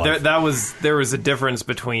representation. Yeah, of real but life. there was a difference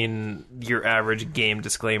between your average game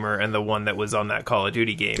disclaimer and the one that was on that Call of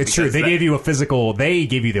Duty game. It's true. They gave you a physical. They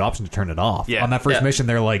gave you the option to turn it off. Yeah. On that first mission,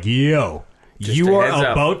 they're like, "Yo, you are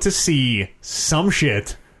about to see some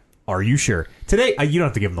shit. Are you sure?" Today, you don't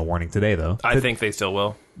have to give them the warning today, though. I think they still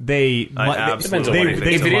will. If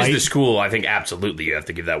it is the school, I think absolutely you have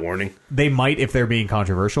to give that warning. They might if they're being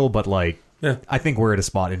controversial, but like, I think we're at a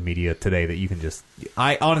spot in media today that you can just.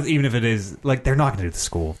 Honestly, even if it is like they're not going to do the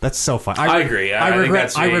school, that's so fun. I agree. I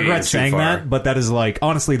regret saying that, but that is like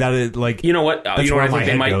honestly, that is like you know what I think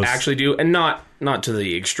they might actually do, and not to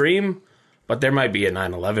the extreme. But there might be a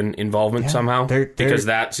 9/11 involvement somehow, because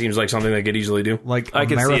that seems like something they could easily do. Like a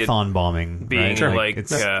marathon bombing. Being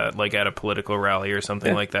right? like at a political rally or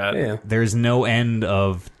something like that. Yeah. There's no end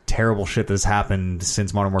of terrible shit that's happened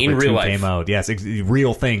since Modern Warfare 2 came out. Yes,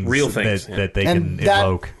 real things that they can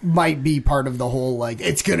evoke. That might be part of the whole, like,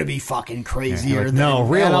 it's going to be fucking crazier.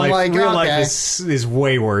 Real life is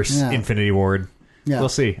way worse, Infinity Ward. Yeah. We'll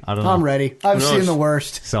see. I don't know. I'm ready. I've seen the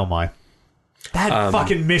worst. So am I. That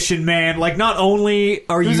fucking mission, man. Like, not only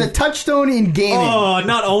are you... There's a touchstone in gaming. Oh,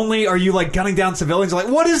 not only are you, like, gunning down civilians, like,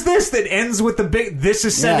 what is this that ends with the big... This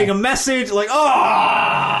is sending a message. Like,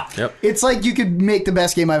 Yep. It's like you could make the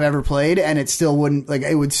best game I've ever played, and it still wouldn't... Like,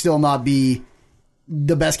 it would still not be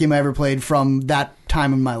the best game I ever played from that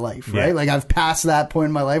time in my life, right? Like, I've passed that point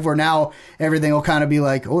in my life where now everything will kind of be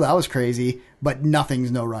like, oh, that was crazy, but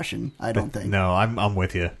nothing's no Russian, I don't think. No, I'm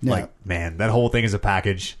with you. Yeah. Like, man, that whole thing is a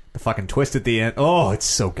package. The fucking twist at the end. Oh, it's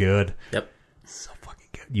so good. Yep. So fucking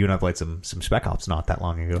good. You and I played some Spec Ops not that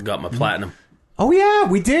long ago. Got my platinum. Oh, yeah,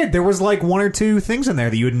 we did. There was like one or two things in there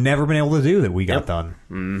that you had never been able to do that we got done.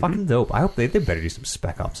 Mm-hmm. Fucking dope. I hope they better do some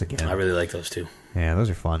Spec Ops again. I really like those too. Yeah, those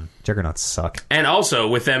are fun. Juggernauts suck. And also,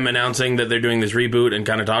 with them announcing that they're doing this reboot and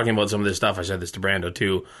kind of talking about some of this stuff, I said this to Brando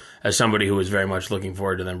too, as somebody who was very much looking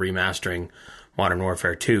forward to them remastering Modern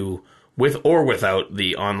Warfare 2, with or without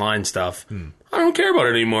the online stuff. I don't care about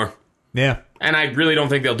it anymore. Yeah. And I really don't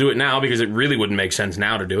think they'll do it now, because it really wouldn't make sense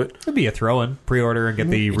now to do it. It'd be a throw-in, pre-order, and get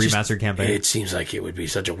the remastered campaign. It seems like it would be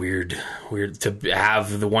such a weird to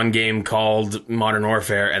have the one game called Modern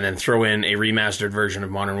Warfare and then throw in a remastered version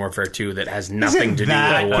of Modern Warfare 2 that has nothing to do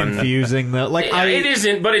with the one. Confusing though. Like it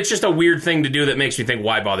isn't, but it's just a weird thing to do that makes me think,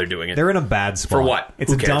 why bother doing it? They're in a bad spot. For what?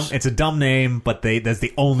 It's a dumb name, but that's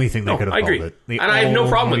the only thing they could have called it. And I have no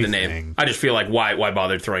problem with the name. I just feel like why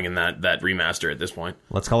bother throwing in that remaster at this point?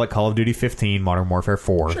 Let's call it Call of Duty 15, Modern Warfare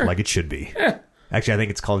 4. Like it should be. Actually, I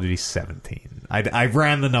think it's Call of Duty 17. I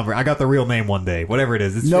ran the number. I got the real name one day. Whatever it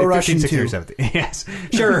is. It's No 15, Russian 16, 2. or 17. Yes.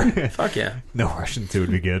 Sure. Fuck yeah. No Russian 2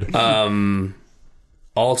 would be good.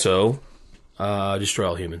 Also, Destroy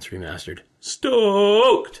All Humans remastered.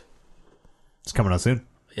 Stoked! It's coming out soon.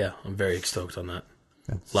 Yeah, I'm very stoked on that.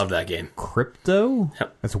 Love that game. Crypto?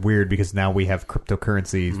 Yep. That's weird because now we have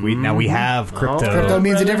cryptocurrencies. Now we have crypto. Crypto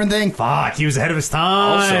means a different thing. Fuck, he was ahead of his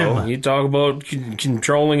time. Also, you talk about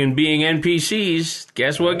controlling and being NPCs.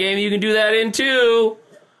 Guess what game you can do that in too?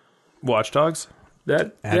 Watch Dogs.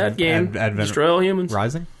 That game. Destroy All Humans.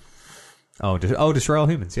 Rising? Destroy All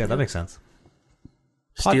Humans. Yeah, that makes sense.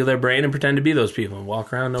 Steal their brain and pretend to be those people and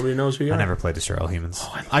walk around. Nobody knows who you are. I never played Destroy All Humans.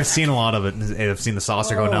 I've seen a lot of it. I've seen the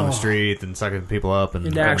saucer going down the street and sucking people up. And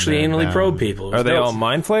You'd actually anally probe people. Are they all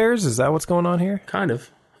Mindflayers? Is that what's going on here? Kind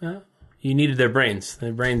of. Yeah. You needed their brains.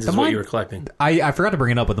 Their brains is what you were collecting. I forgot to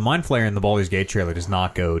bring it up, but the Mind Flayer in the Baldur's Gate trailer does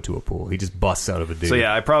not go to a pool. He just busts out of a dude. So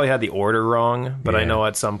yeah, I probably had the order wrong, but I know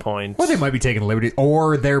at some point... Or they might be taking liberty,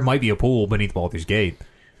 or there might be a pool beneath Baldur's Gate.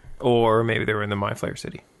 Or maybe they were in the Mindflayer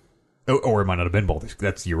city. Or it might not have been Baldur's.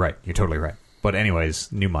 You're right. You're totally right. But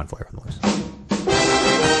anyways, new Mind Flayer on the list.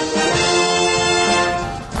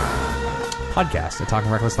 Podcast at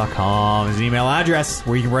talkingreckless.com is an email address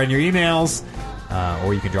where you can write in your emails.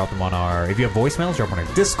 Or you can drop them on if you have voicemails, drop them on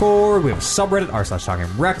our Discord. We have a subreddit,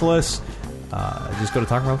 r/talkingreckless. Just go to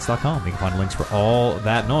talkingreckless.com. You can find links for all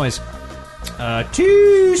that noise.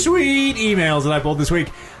 2 sweet emails that I pulled this week.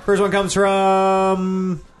 First one comes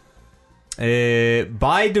from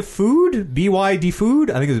Buy the Food, BYD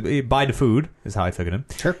Food. I think it's Buy the Food is how I figured him.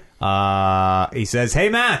 Sure. He says, "Hey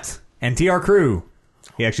Matt, NTR crew."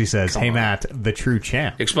 He actually says, "Hey Matt, the true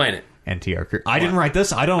champ." Explain it. NTR crew. I didn't write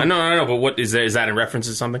this. I don't. No. But what is that? Is that in reference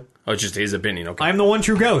to something? Oh, it's just his opinion. Okay. I'm the one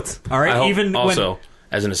true goat. All right.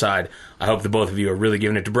 As an aside, I hope the both of you are really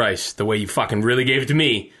giving it to Bryce the way you fucking really gave it to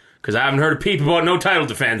me. Because I haven't heard a peep about no title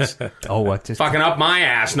defense. What? Fucking up my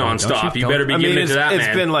ass nonstop. You better be giving it to that man.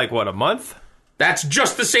 It's been like, what, a month? That's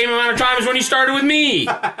just the same amount of time as when you started with me.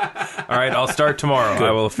 All right, I'll start tomorrow.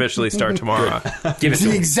 I will officially start tomorrow. Give it to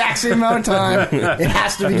the him. exact same amount of time. It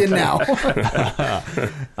has to begin now.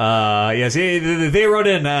 Yes, they wrote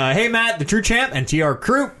in, "Hey Matt, the true champ, and TR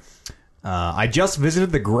crew. I just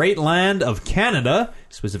visited the great land of Canada,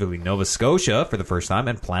 specifically Nova Scotia, for the first time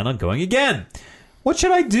and plan on going again. What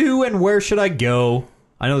should I do and where should I go?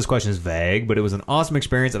 I know this question is vague, but it was an awesome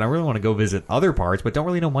experience, and I really want to go visit other parts, but don't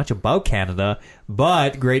really know much about Canada,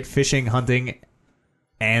 but great fishing, hunting,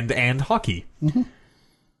 and hockey. Mm-hmm.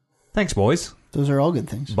 Thanks, boys. Those are all good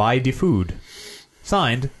things. Buy the food.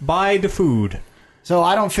 Signed, Buy the food." So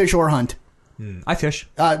I don't fish or hunt. I fish.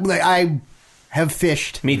 I have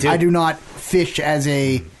fished. Me too. I do not fish as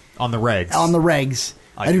a... On the regs. On the regs.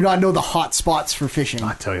 I do not know the hot spots for fishing.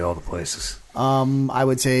 I'll tell you all the places. I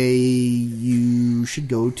would say you should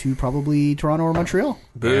go to probably Toronto or Montreal.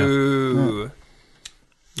 Boo.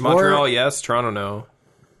 Yeah. Montreal, yes. Toronto, no.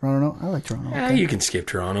 Toronto, no. I like Toronto. Yeah, you can skip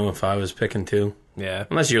Toronto if I was picking two. Yeah.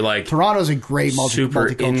 Unless you're like... Toronto's a great super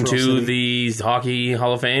multicultural into city. the Hockey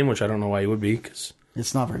Hall of Fame, which I don't know why you would be. Cause,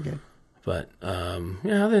 it's not very good. But,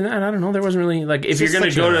 other than that, I don't know. There wasn't really... Like, if you're going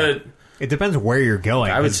to go to... It depends where you're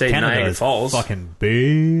going. I would say Canada Niagara is Falls. Fucking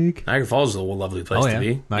big. Niagara Falls is a lovely place to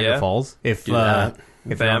be. Niagara Falls. If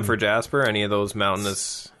Banff or Jasper, any of those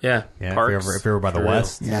mountainous yeah, parks. If you're by the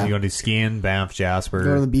west, yeah. you want to do skiing, Banff, Jasper.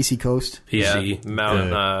 Go to the BC coast. PC.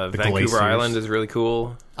 Yeah, the Vancouver glaciers. Island is really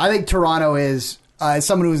cool. I think Toronto is... as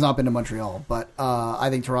someone who has not been to Montreal, but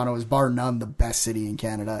I think Toronto is bar none the best city in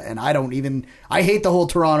Canada, and I hate the whole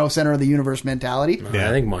Toronto center of the universe mentality. Yeah,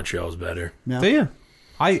 I think Montreal's better. Yeah. So, yeah.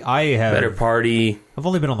 I have Better party. I've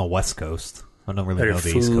only been on the west coast. I don't really Better know the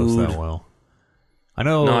east coast food. that well. I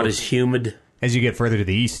know Not as humid. as you get further to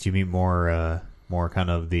the east, you meet more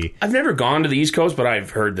kind of the... I've never gone to the East Coast, but I've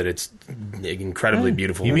heard that it's incredibly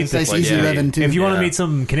beautiful. You mean It's nice easy living, too. If you want to meet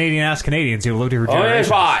some Canadian-ass Canadians who live here for generations...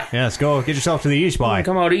 East by. Yes, go get yourself to the East by.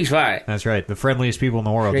 Come out East by. That's right. The friendliest people in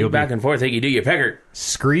the world. Straight back and forth, think you do your pecker.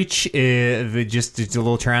 Screech, just a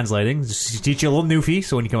little translating. Just teach you a little newfie,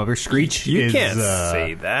 so when you come up here, Screech You is... can't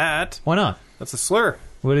say that. Why not? That's a slur.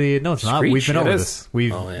 What do you... No, it's not. Screech, We've been it over is. this.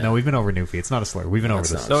 We've been over newfie. It's not a slur. We've been over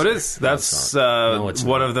this. No, it is. That's it's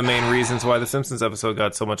one not. of the main reasons why the Simpsons episode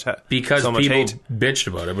got so much Because so much people hate. bitched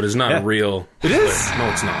about it, but it's not Yeah. a real... It is. No,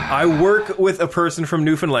 it's not. I work with a person from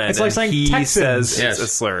Newfoundland. It's like and saying he Texans. says Yes.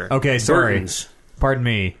 it's a slur. Okay, sorry. Burtons. Pardon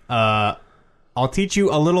me. I'll teach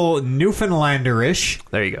you a little Newfoundlanderish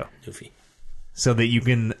There you go. Goofy. so that you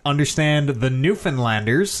can understand the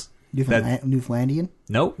Newfoundlanders. Newfoundlandian?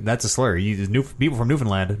 No, that's a slur. People from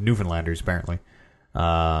Newfoundland, Newfoundlanders apparently.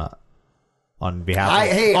 on behalf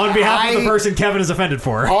of the person Kevin is offended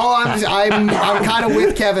for. I'm kind of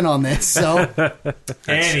with Kevin on this. So,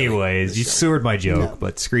 anyways, you sewered my joke,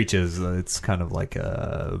 but Screech it's kind of like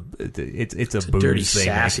it's a booze dirty, thing.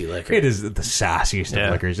 sassy liquor. It is the sassiest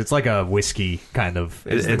of liquors. It's like a whiskey kind of.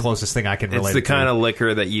 It's the closest thing I can relate. It's the kind of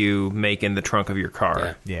liquor that you make in the trunk of your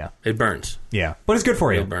car. Yeah, it burns. Yeah, but it's good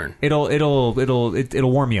for you. It'll burn.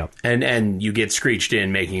 It'll warm you up. And you get screeched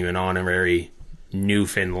in, making you an honorary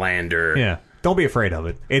Newfoundlander. Yeah. Don't be afraid of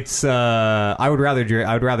it. It's I would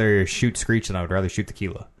rather shoot Screech than I would rather shoot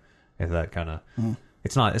tequila. If that kind of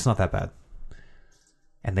it's not that bad.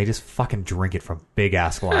 And they just fucking drink it from big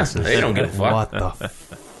ass glasses. They don't give a fuck. What the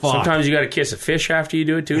fuck? Sometimes you got to kiss a fish after you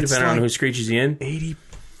do it too, depending on who screeches you in. 80%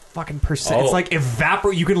 It's like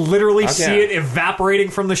evaporate. You can literally see it evaporating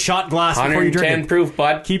from the shot glass before you drink it. 110 proof,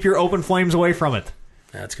 bud. Keep your open flames away from it.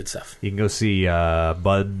 That's good stuff. You can go see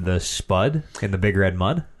Bud the Spud in the Big Red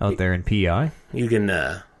Mud out there in PEI. You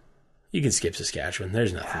can skip Saskatchewan.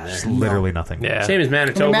 There's nothing there. There's literally nothing. Yeah. Same as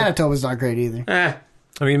Manitoba. I mean, Manitoba's not great either.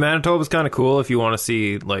 I mean, Manitoba's kind of cool if you want to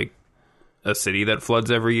see like a city that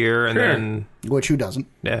floods every year, and then Which who doesn't?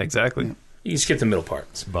 yeah, exactly. Yeah. You can skip the middle part.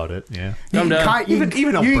 That's about it. Yeah. You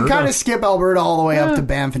can kind of skip Alberta all the way up to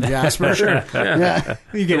Banff and Jasper. Sure. Yeah.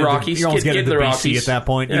 You get The Rockies. You almost get into the BC Rockies. at that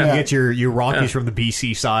point. You Yeah. can get your Rockies from the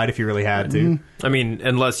BC side if you really had to. I mean,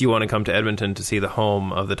 unless you want to come to Edmonton to see the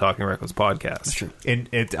home of the Talking Reckless podcast. True. And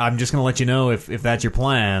I'm just going to let you know if that's your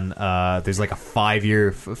plan. There's like a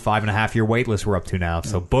 5.5 year wait list we're up to now.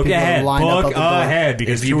 So book People ahead. line up Book at the door. ahead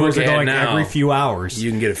because If you tours book are going ahead now, every few hours. You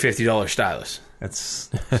can get a $50 stylus. That's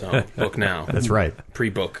Book now. that's right.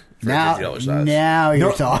 Pre-book for Now, a $50 stylus. now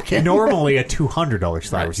you're talking. Normally a $200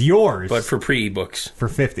 stylus. Right. Yours, But for pre-books. for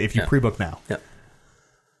 $50 if you pre-book now. Yeah.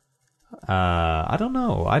 I don't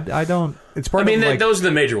know. I don't. It's part I mean, of like, those are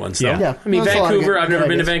the major ones, though. Yeah. I mean, There's a lot of Vancouver, good- I've never good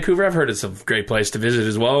been to ideas. Vancouver. I've heard it's a great place to visit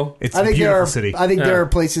as well. it's I a think beautiful there are. city. I think there are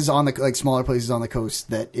places on the smaller places on the coast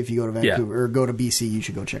that if you go to Yeah. Vancouver or go to BC, you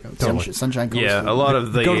should go check out. Totally. Sunshine Coast. Yeah, a lot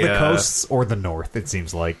of the Go to the coasts or the north. It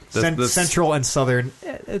seems like the- central and southern.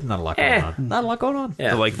 Not a lot going on. Not a lot going on.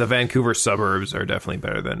 Yeah. the Vancouver suburbs are definitely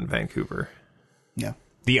better than Vancouver. Yeah.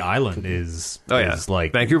 The island is. is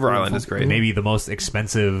like Vancouver Island is great. maybe the most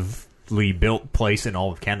expensively built place in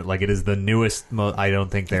all of Canada. Like it is the newest. I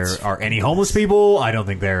don't think there are any homeless people. I don't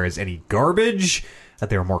think there is any garbage.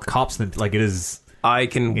 That there are more cops than like it is. I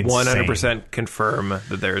can Insane. 100% confirm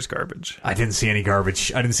that there is garbage. I didn't see any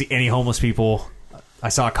garbage. I didn't see any homeless people. I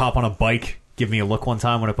saw a cop on a bike give me a look one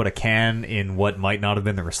time when I put a can in what might not have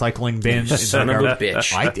been the recycling bin. Son of a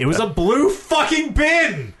bitch. It was a blue fucking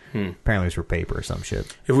bin. Apparently it was for paper or some shit.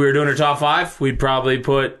 If we were doing our top 5, we'd probably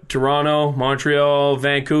put Toronto, Montreal,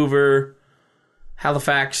 Vancouver,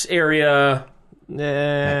 Halifax area,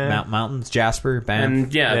 Mountains, Jasper, Banff.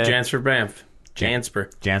 and Jasper, Banff. Jasper.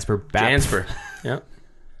 Banff. Yeah.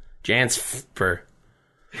 Jasper.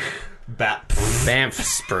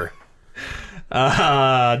 Banffsper.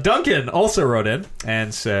 Duncan also wrote in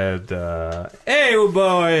and said, "Hey,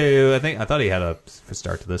 boy!" I thought he had a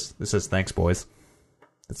start to this. This says, "Thanks, boys."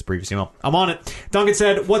 That's the previous email. I'm on it. Duncan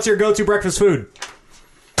said, "What's your go-to breakfast food?"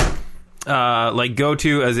 Like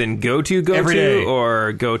go-to as in go-to Every day.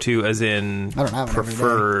 or go-to as in I don't have it every day.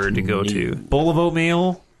 preferred go-to? Bowl of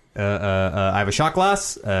oatmeal. I have a shot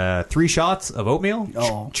glass. 3 shots of oatmeal.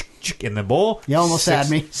 Oh. In the bowl. You almost had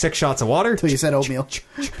me. 6 shots of water. Until you said oatmeal.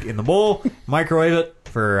 In the bowl. Microwave it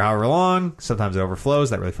for however long. Sometimes it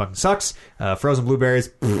overflows. That really fucking sucks. Frozen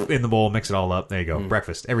blueberries in the bowl. Mix it all up. There you go.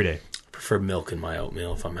 Breakfast every day. Prefer milk in my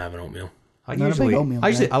oatmeal if I'm having oatmeal. I Not a big oatmeal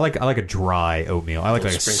I guy. like a dry oatmeal. I like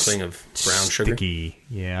a Sprinkling of brown sugar. sticky.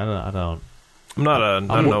 Yeah, I don't. I'm not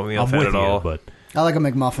an oatmeal fan with at all. but I like a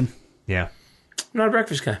McMuffin. yeah, I'm not a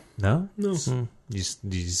breakfast guy. no. You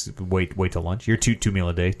just wait till lunch. You're two meal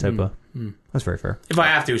a day type of. That's very fair. If I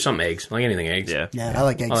have to, some eggs. Like anything eggs. Yeah. Yeah, I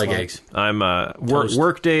like eggs. I like a lot. eggs. I'm Toast.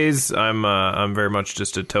 work days. I'm very much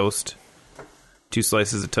just a toast. 2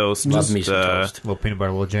 slices of toast. Love just, me some toast. A little peanut butter,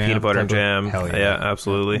 a little jam. Peanut butter and type of- jam. Hell Yeah,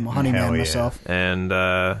 absolutely. I'm a honey Hell man yeah. myself.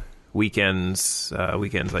 And weekends I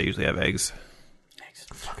usually have eggs.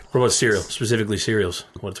 What about cereal? Specifically cereals.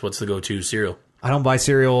 What's the go-to cereal? I don't buy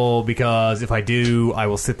cereal because if I do, I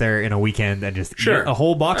will sit there in a weekend and just eat a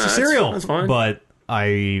whole box of cereal. That's fine. But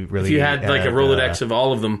I really, If you had like a Rolodex of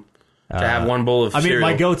all of them to have one bowl of I mean, cereal.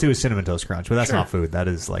 my go-to is Cinnamon Toast Crunch, but that's not food. That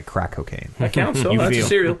is like crack cocaine. That counts, though. That's a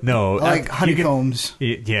cereal. No, I like you honeycombs.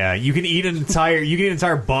 Yeah, you can eat an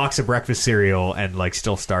entire box of breakfast cereal and like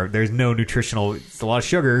still starve. There's no nutritional. It's a lot of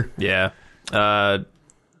sugar. Yeah.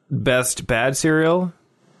 Best bad cereal.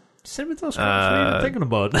 Cinnamon Toast Crunch. What are you thinking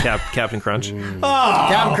about? Captain Crunch.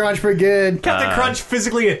 Captain Crunch, pretty good. Captain Crunch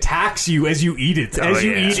physically attacks you as you eat it. As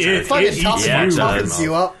you eat it, Fucking it eats toughens you.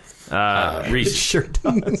 you up. It Reese's. sure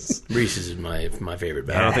does. Reese's is my favorite.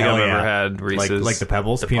 I don't think Hell I've yeah. ever had Reese's. Like the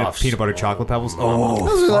Pebbles, The peanut Puffs. butter chocolate Pebbles.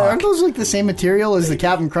 Oh, Aren't those like the same material as the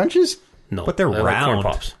Captain Crunches? No, But they're like round.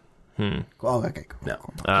 corn pops. Oh, okay, cool.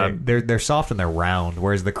 Yeah. okay. They're soft and they're round,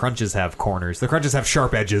 whereas the Crunches have corners. The Crunches have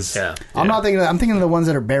sharp edges. Yeah. I'm not thinking. I'm thinking of the ones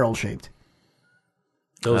that are barrel shaped.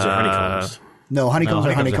 Those are honeycombs. No, honeycombs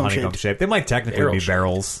are honeycomb honeycomb shaped. shaped. They might technically Barrel be shaped.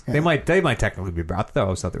 barrels. They might technically be barrels. I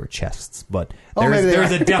always thought they were chests, but Oh, maybe they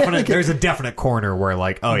there's are. a definite corner where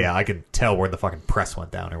like, oh yeah, I can tell where the fucking press went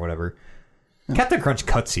down or whatever. Captain Crunch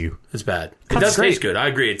cuts you. It's bad. It Cuts does great. taste good. I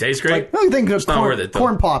agree. It tastes great. I think It's not worth it, though.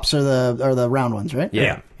 corn pops are the round ones, right?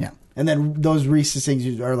 Yeah. Yeah. And then those Reese's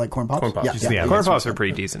things are like corn pops. Corn Pops. Yeah. Corn Pops are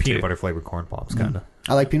pretty decent Peanut too. butter flavored corn pops, kind of.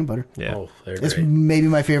 I like peanut butter. Yeah. Oh, they're It's great. maybe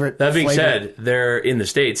my favorite. That being flavor. said, they're in the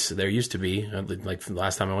States. There used to be, like the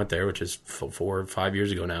last time I went there, which is 4 or 5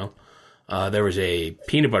 years ago now, there was a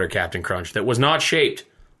peanut butter Captain Crunch that was not shaped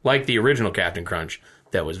like the original Captain Crunch.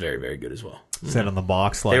 That was very, very good as well. Set on the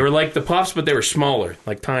box like They were like the Puffs, but they were smaller,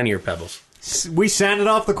 like tinier pebbles. we sanded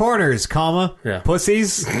off the corners, comma Yeah.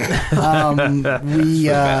 pussies. We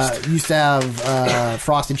used to have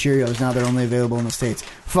Frosted Cheerios. Now they're only available in the States.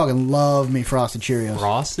 Fucking love me Frosted Cheerios.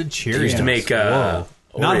 Frosted Cheerios. Used to make Whoa.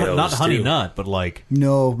 Oreos, not honey too. nut, but like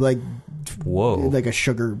No, like whoa. a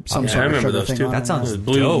sugar, some Yeah, I sort of remember sugar those thing too. on That it. sounds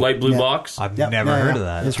Blue, dope. light blue Yeah. box. I've Yep, never yeah, heard yeah. of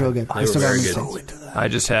that. It's real good. They were very good. So into that. I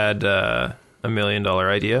just had $1 million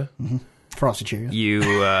idea. Frosted Cheerios.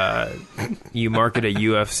 You market a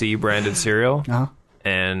UFC branded cereal, Uh-huh.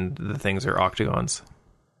 and the things are octagons.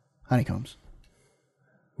 Honeycombs.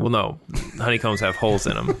 Well, no, honeycombs have holes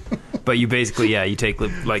in them, but you basically, you take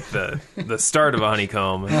like the start of a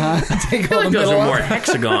honeycomb. Take all the Those middle are more off.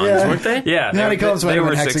 hexagons, Yeah. weren't they? Yeah, The honeycombs might have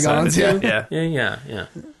been hexagons, six-sided. yeah. yeah. Yeah.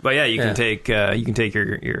 But yeah, you Yeah. can take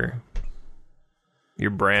your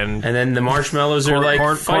brand. And then the marshmallows are like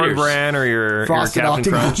corn fighters. bran or your Frosted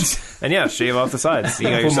Captain octagons. Crunch, and shave off the sides. You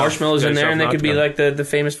got Put yourself- marshmallows got in there, yourself and they an could be octagon. like the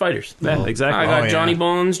famous fighters. Yeah, exactly. I got Oh, yeah. Johnny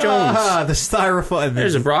Bones Jones. The styrofoam.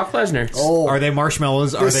 There's a Brock Lesnar. Oh, Are they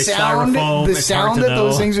marshmallows? Are the they sound, styrofoam? the It's sound hard to that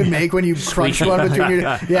those know. things would make when you crunch one between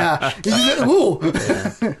your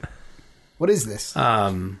Ooh. What is this? What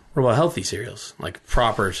about healthy cereals, like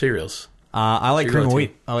proper cereals? I like Your cream of go-to.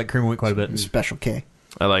 wheat. I like cream of wheat quite a bit. Special K.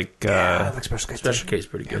 I like Special K is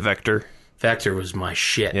pretty good. Vector. Vector was my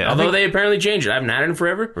shit. Yeah, I Although think- they apparently changed it. I haven't had it in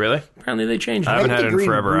forever. Really? Apparently they changed it. I haven't like had the it in green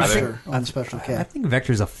forever rooster either. on Special K. I think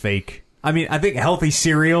Vector's a fake. I mean, I think healthy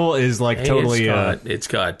cereal is like Hey, totally. it's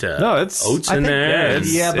got No, it's- oats I in think, there.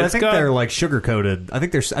 yeah, but I it's think got- they're like sugar coated. I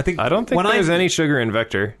think there's. I think I don't think there's any sugar in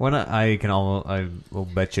Vector. When I will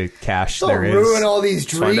bet you cash Don't there is. ruin all these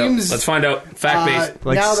Find out. dreams. Let's find out. Fact based.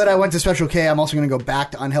 Like- Now that I went to Special K, I'm also going to go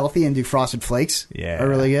back to unhealthy and do Frosted Flakes. Yeah. Are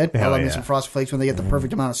really good. I Hell love me yeah. some Frosted Flakes when they get the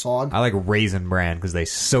perfect amount of sog. I like Raisin Bran because they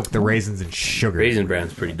soak the raisins in sugar. Raisin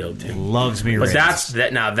Bran's pretty dope too. Loves me. But raisins.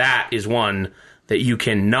 that is one that you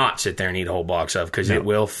cannot sit there and eat a whole box of because it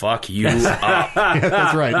will fuck you up.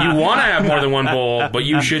 That's right. You want to have more than one bowl, but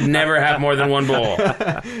you should never have more than one bowl.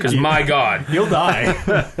 Because my God, You'll die.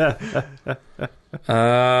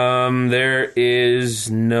 there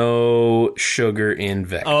is no sugar in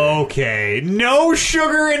Vector. Okay, no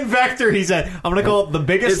sugar in Vector. He said, "I'm gonna call it the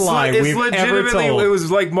biggest lie we've ever told." It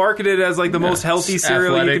was like marketed as like the most healthy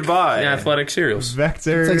cereal you could buy. Athletic cereals.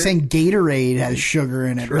 Vector. It's like saying Gatorade has sugar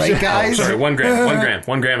in it, right, guys? Sorry, 1 gram.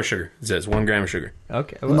 1 gram of sugar. It says 1 gram of sugar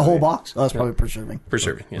okay, In the whole box? Oh, that's probably per serving. per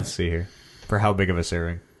serving. Let's Yes. see here. For how big of a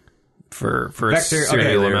serving? for a Vector-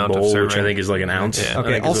 cereal okay, amount of bowl, serving. which I think is like an ounce. Yeah. I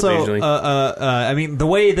Okay. think is what they Also, usually- I mean, the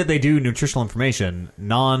way that they do nutritional information,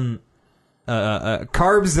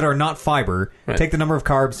 carbs that are not fiber, Right. take the number of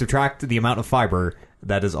carbs, subtract the amount of fiber.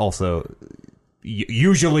 That is also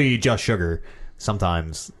usually just sugar.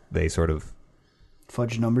 Sometimes they sort of,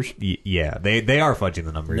 Fudge numbers. yeah, they are fudging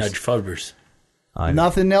the numbers. Nudge fubbers.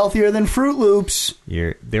 Nothing healthier than Fruit Loops.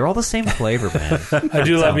 They're all the same flavor, man. I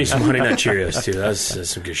do love me some Honey Nut Cheerios too. That's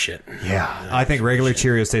some good shit. Yeah, I think regular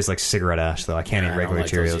Cheerios taste like cigarette ash, though. I can't eat I don't regular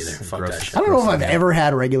like those Cheerios. either. Fuck Gross. that shit. I don't know if I've ever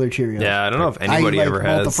had regular Cheerios. Yeah, I don't know if anybody I like ever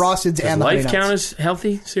both has. the Frosteds Does and the Honey Life Nuts. count as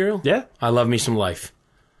healthy cereal? Yeah. I love me some Life.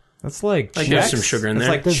 That's like Like, Chex. there's some sugar in That's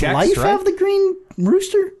there. like Does Chex, Life right? have the green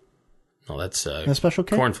rooster? No, that's A Special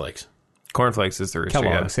K? cornflakes. Cornflakes is the rooster.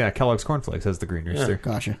 Kellogg's? Yeah, Kellogg's Cornflakes has the green rooster.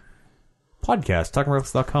 Gotcha. Podcast,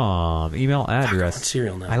 talkingrealist.com. Email address.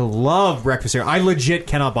 cereal now. I love breakfast cereal. I legit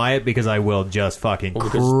cannot buy it because I will just fucking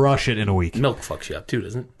because crush it in a week. Milk fucks you up too,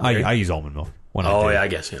 doesn't it? I use almond milk. When Oh, do. yeah, I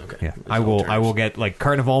guess. Yeah, okay. Yeah, I will get like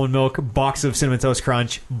carton of almond milk, box of Cinnamon Toast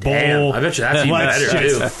Crunch, bowl. Damn, I bet you that's even Let's better,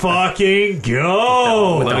 just too. fucking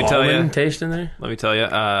go. With Let the me tell you. almond taste in there? Let me tell you,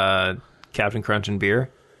 Captain Crunch and beer,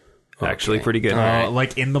 actually Okay. pretty good.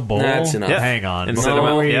 Like in the bowl. That's enough. Yeah. Hang on. Instead Before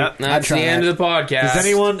of- we- yeah. That's try the end that. of the podcast. Has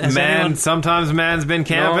anyone? Sometimes man's been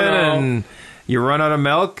camping No. and you run out of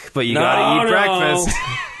milk, but you No, gotta eat no. breakfast.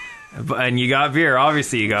 And you got beer.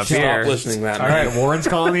 Obviously, you got Stop beer. listening to that. All right, Warren's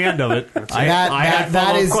calling the end of it. I had That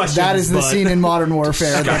follow-up is questions, the but- scene in Modern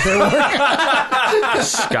Warfare that they're working.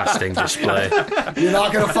 Disgusting display. You're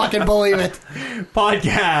not gonna fucking believe it.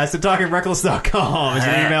 Podcast at talkingreckless.com is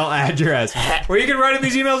your email address where you can write in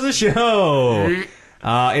these emails to the show.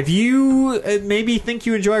 If you maybe think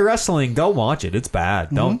you enjoy wrestling, don't watch it. It's bad.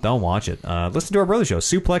 Don't watch it. Listen to our brother show,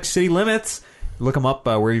 Suplex City Limits. Look them up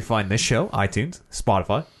where you find this show: iTunes,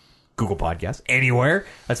 Spotify, Google Podcasts, anywhere.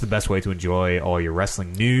 That's the best way to enjoy all your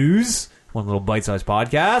wrestling news. One little bite-sized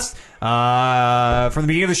podcast. From the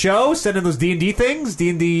beginning of the show, send in those D&D things,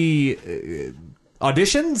 D&D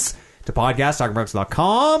auditions to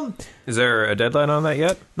podcast.talkingreckless.com. Is there a deadline on that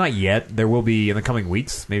yet? Not yet. There will be in the coming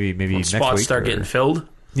weeks. Maybe next Spots week. start getting filled.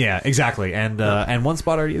 Yeah, exactly. And one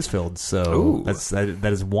spot already is filled. So Ooh.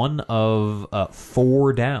 that is one of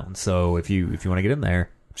 4 down. So if you want to get in there,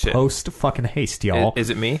 Shit. post fucking haste, y'all. Is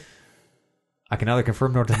it me? I can neither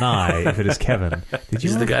confirm nor deny if it is Kevin. Did you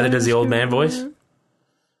Is know the guy that does the was old man Kevin? voice?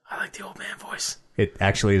 I like the old man voice. It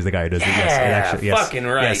actually is the guy who does it. Yes, it Yeah, actually, yes. fucking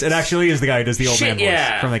right. Yes, it actually is the guy who does the old Shit, man voice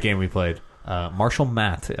yeah. from that game we played. Marshall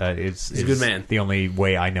Matt is a good man. The only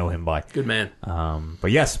way I know him by. Good man.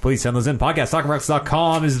 But yes, please send those in.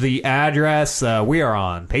 Podcast.talkingreckless.com is the address. We are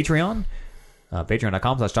on Patreon.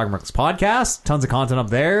 Patreon.com/talkingrecklesspodcast. Tons of content up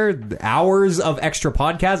there. Hours of extra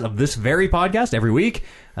podcasts of this very podcast every week.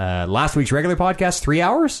 Last week's regular podcast, 3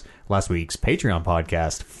 hours. Last week's Patreon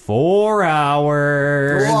podcast, 4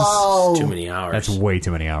 hours. Whoa. Too many hours. That's way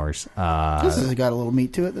too many hours. This has got a little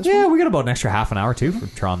meat to it. This Yeah, one. we got about an extra half an hour too for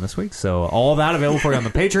Tron this week. So all that available for you on the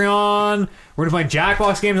Patreon. We're gonna play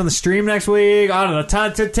Jackbox games on the stream next week. I don't know,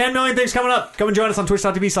 10 million things coming up. Come and join us on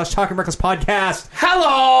twitch.tv/talkingrecklesspodcast.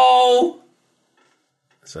 Hello!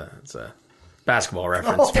 It's a basketball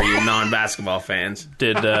reference for you non-basketball fans.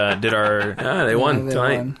 Did our They won they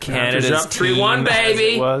tonight. won. Canada's up 3-1, team as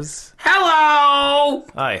baby. it was? Hello!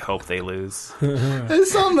 I hope they lose.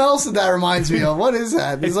 There's something else that reminds me of. What is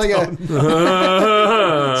that? It's like a. Steve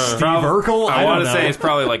Urkel. I want to don't say know. it's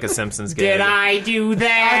probably like a Simpsons game. I do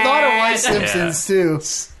that? I thought it was Simpsons too.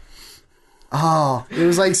 Oh, it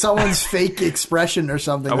was like someone's fake expression or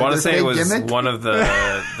something. I like want to their say it fake was gimmick. one of the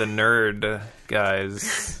nerd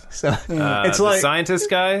guys. So, it's The like scientist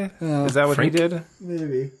guy. Is that what Frink? he did?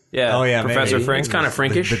 Maybe. Yeah. Oh, yeah, Professor maybe. Frink. It's kind of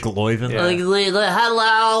Frankish. the Gloiven. Yeah.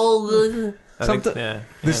 Hello! I think- Something- yeah.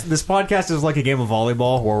 This podcast is like a game of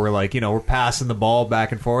volleyball where we're like, we're passing the ball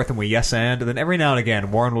back and forth and we yes and then every now and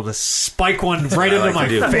again Warren will just spike one right into my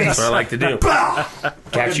That's face. what I like to do.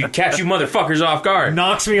 catch you motherfuckers off guard.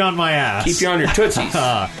 Knocks me on my ass. Keep you on your tootsies.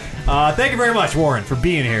 Thank you very much, Warren, for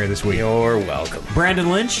being here this week. You're welcome.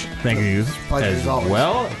 Brandon Lynch, thank you Pleasure as as always.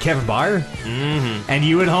 well. Kevin Byer, and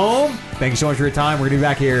you at home, thank you so much for your time. We're going to be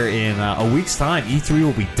back here in a week's time. E3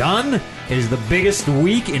 will be done. It is the biggest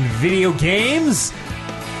week in video games.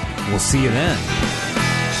 We'll see you then.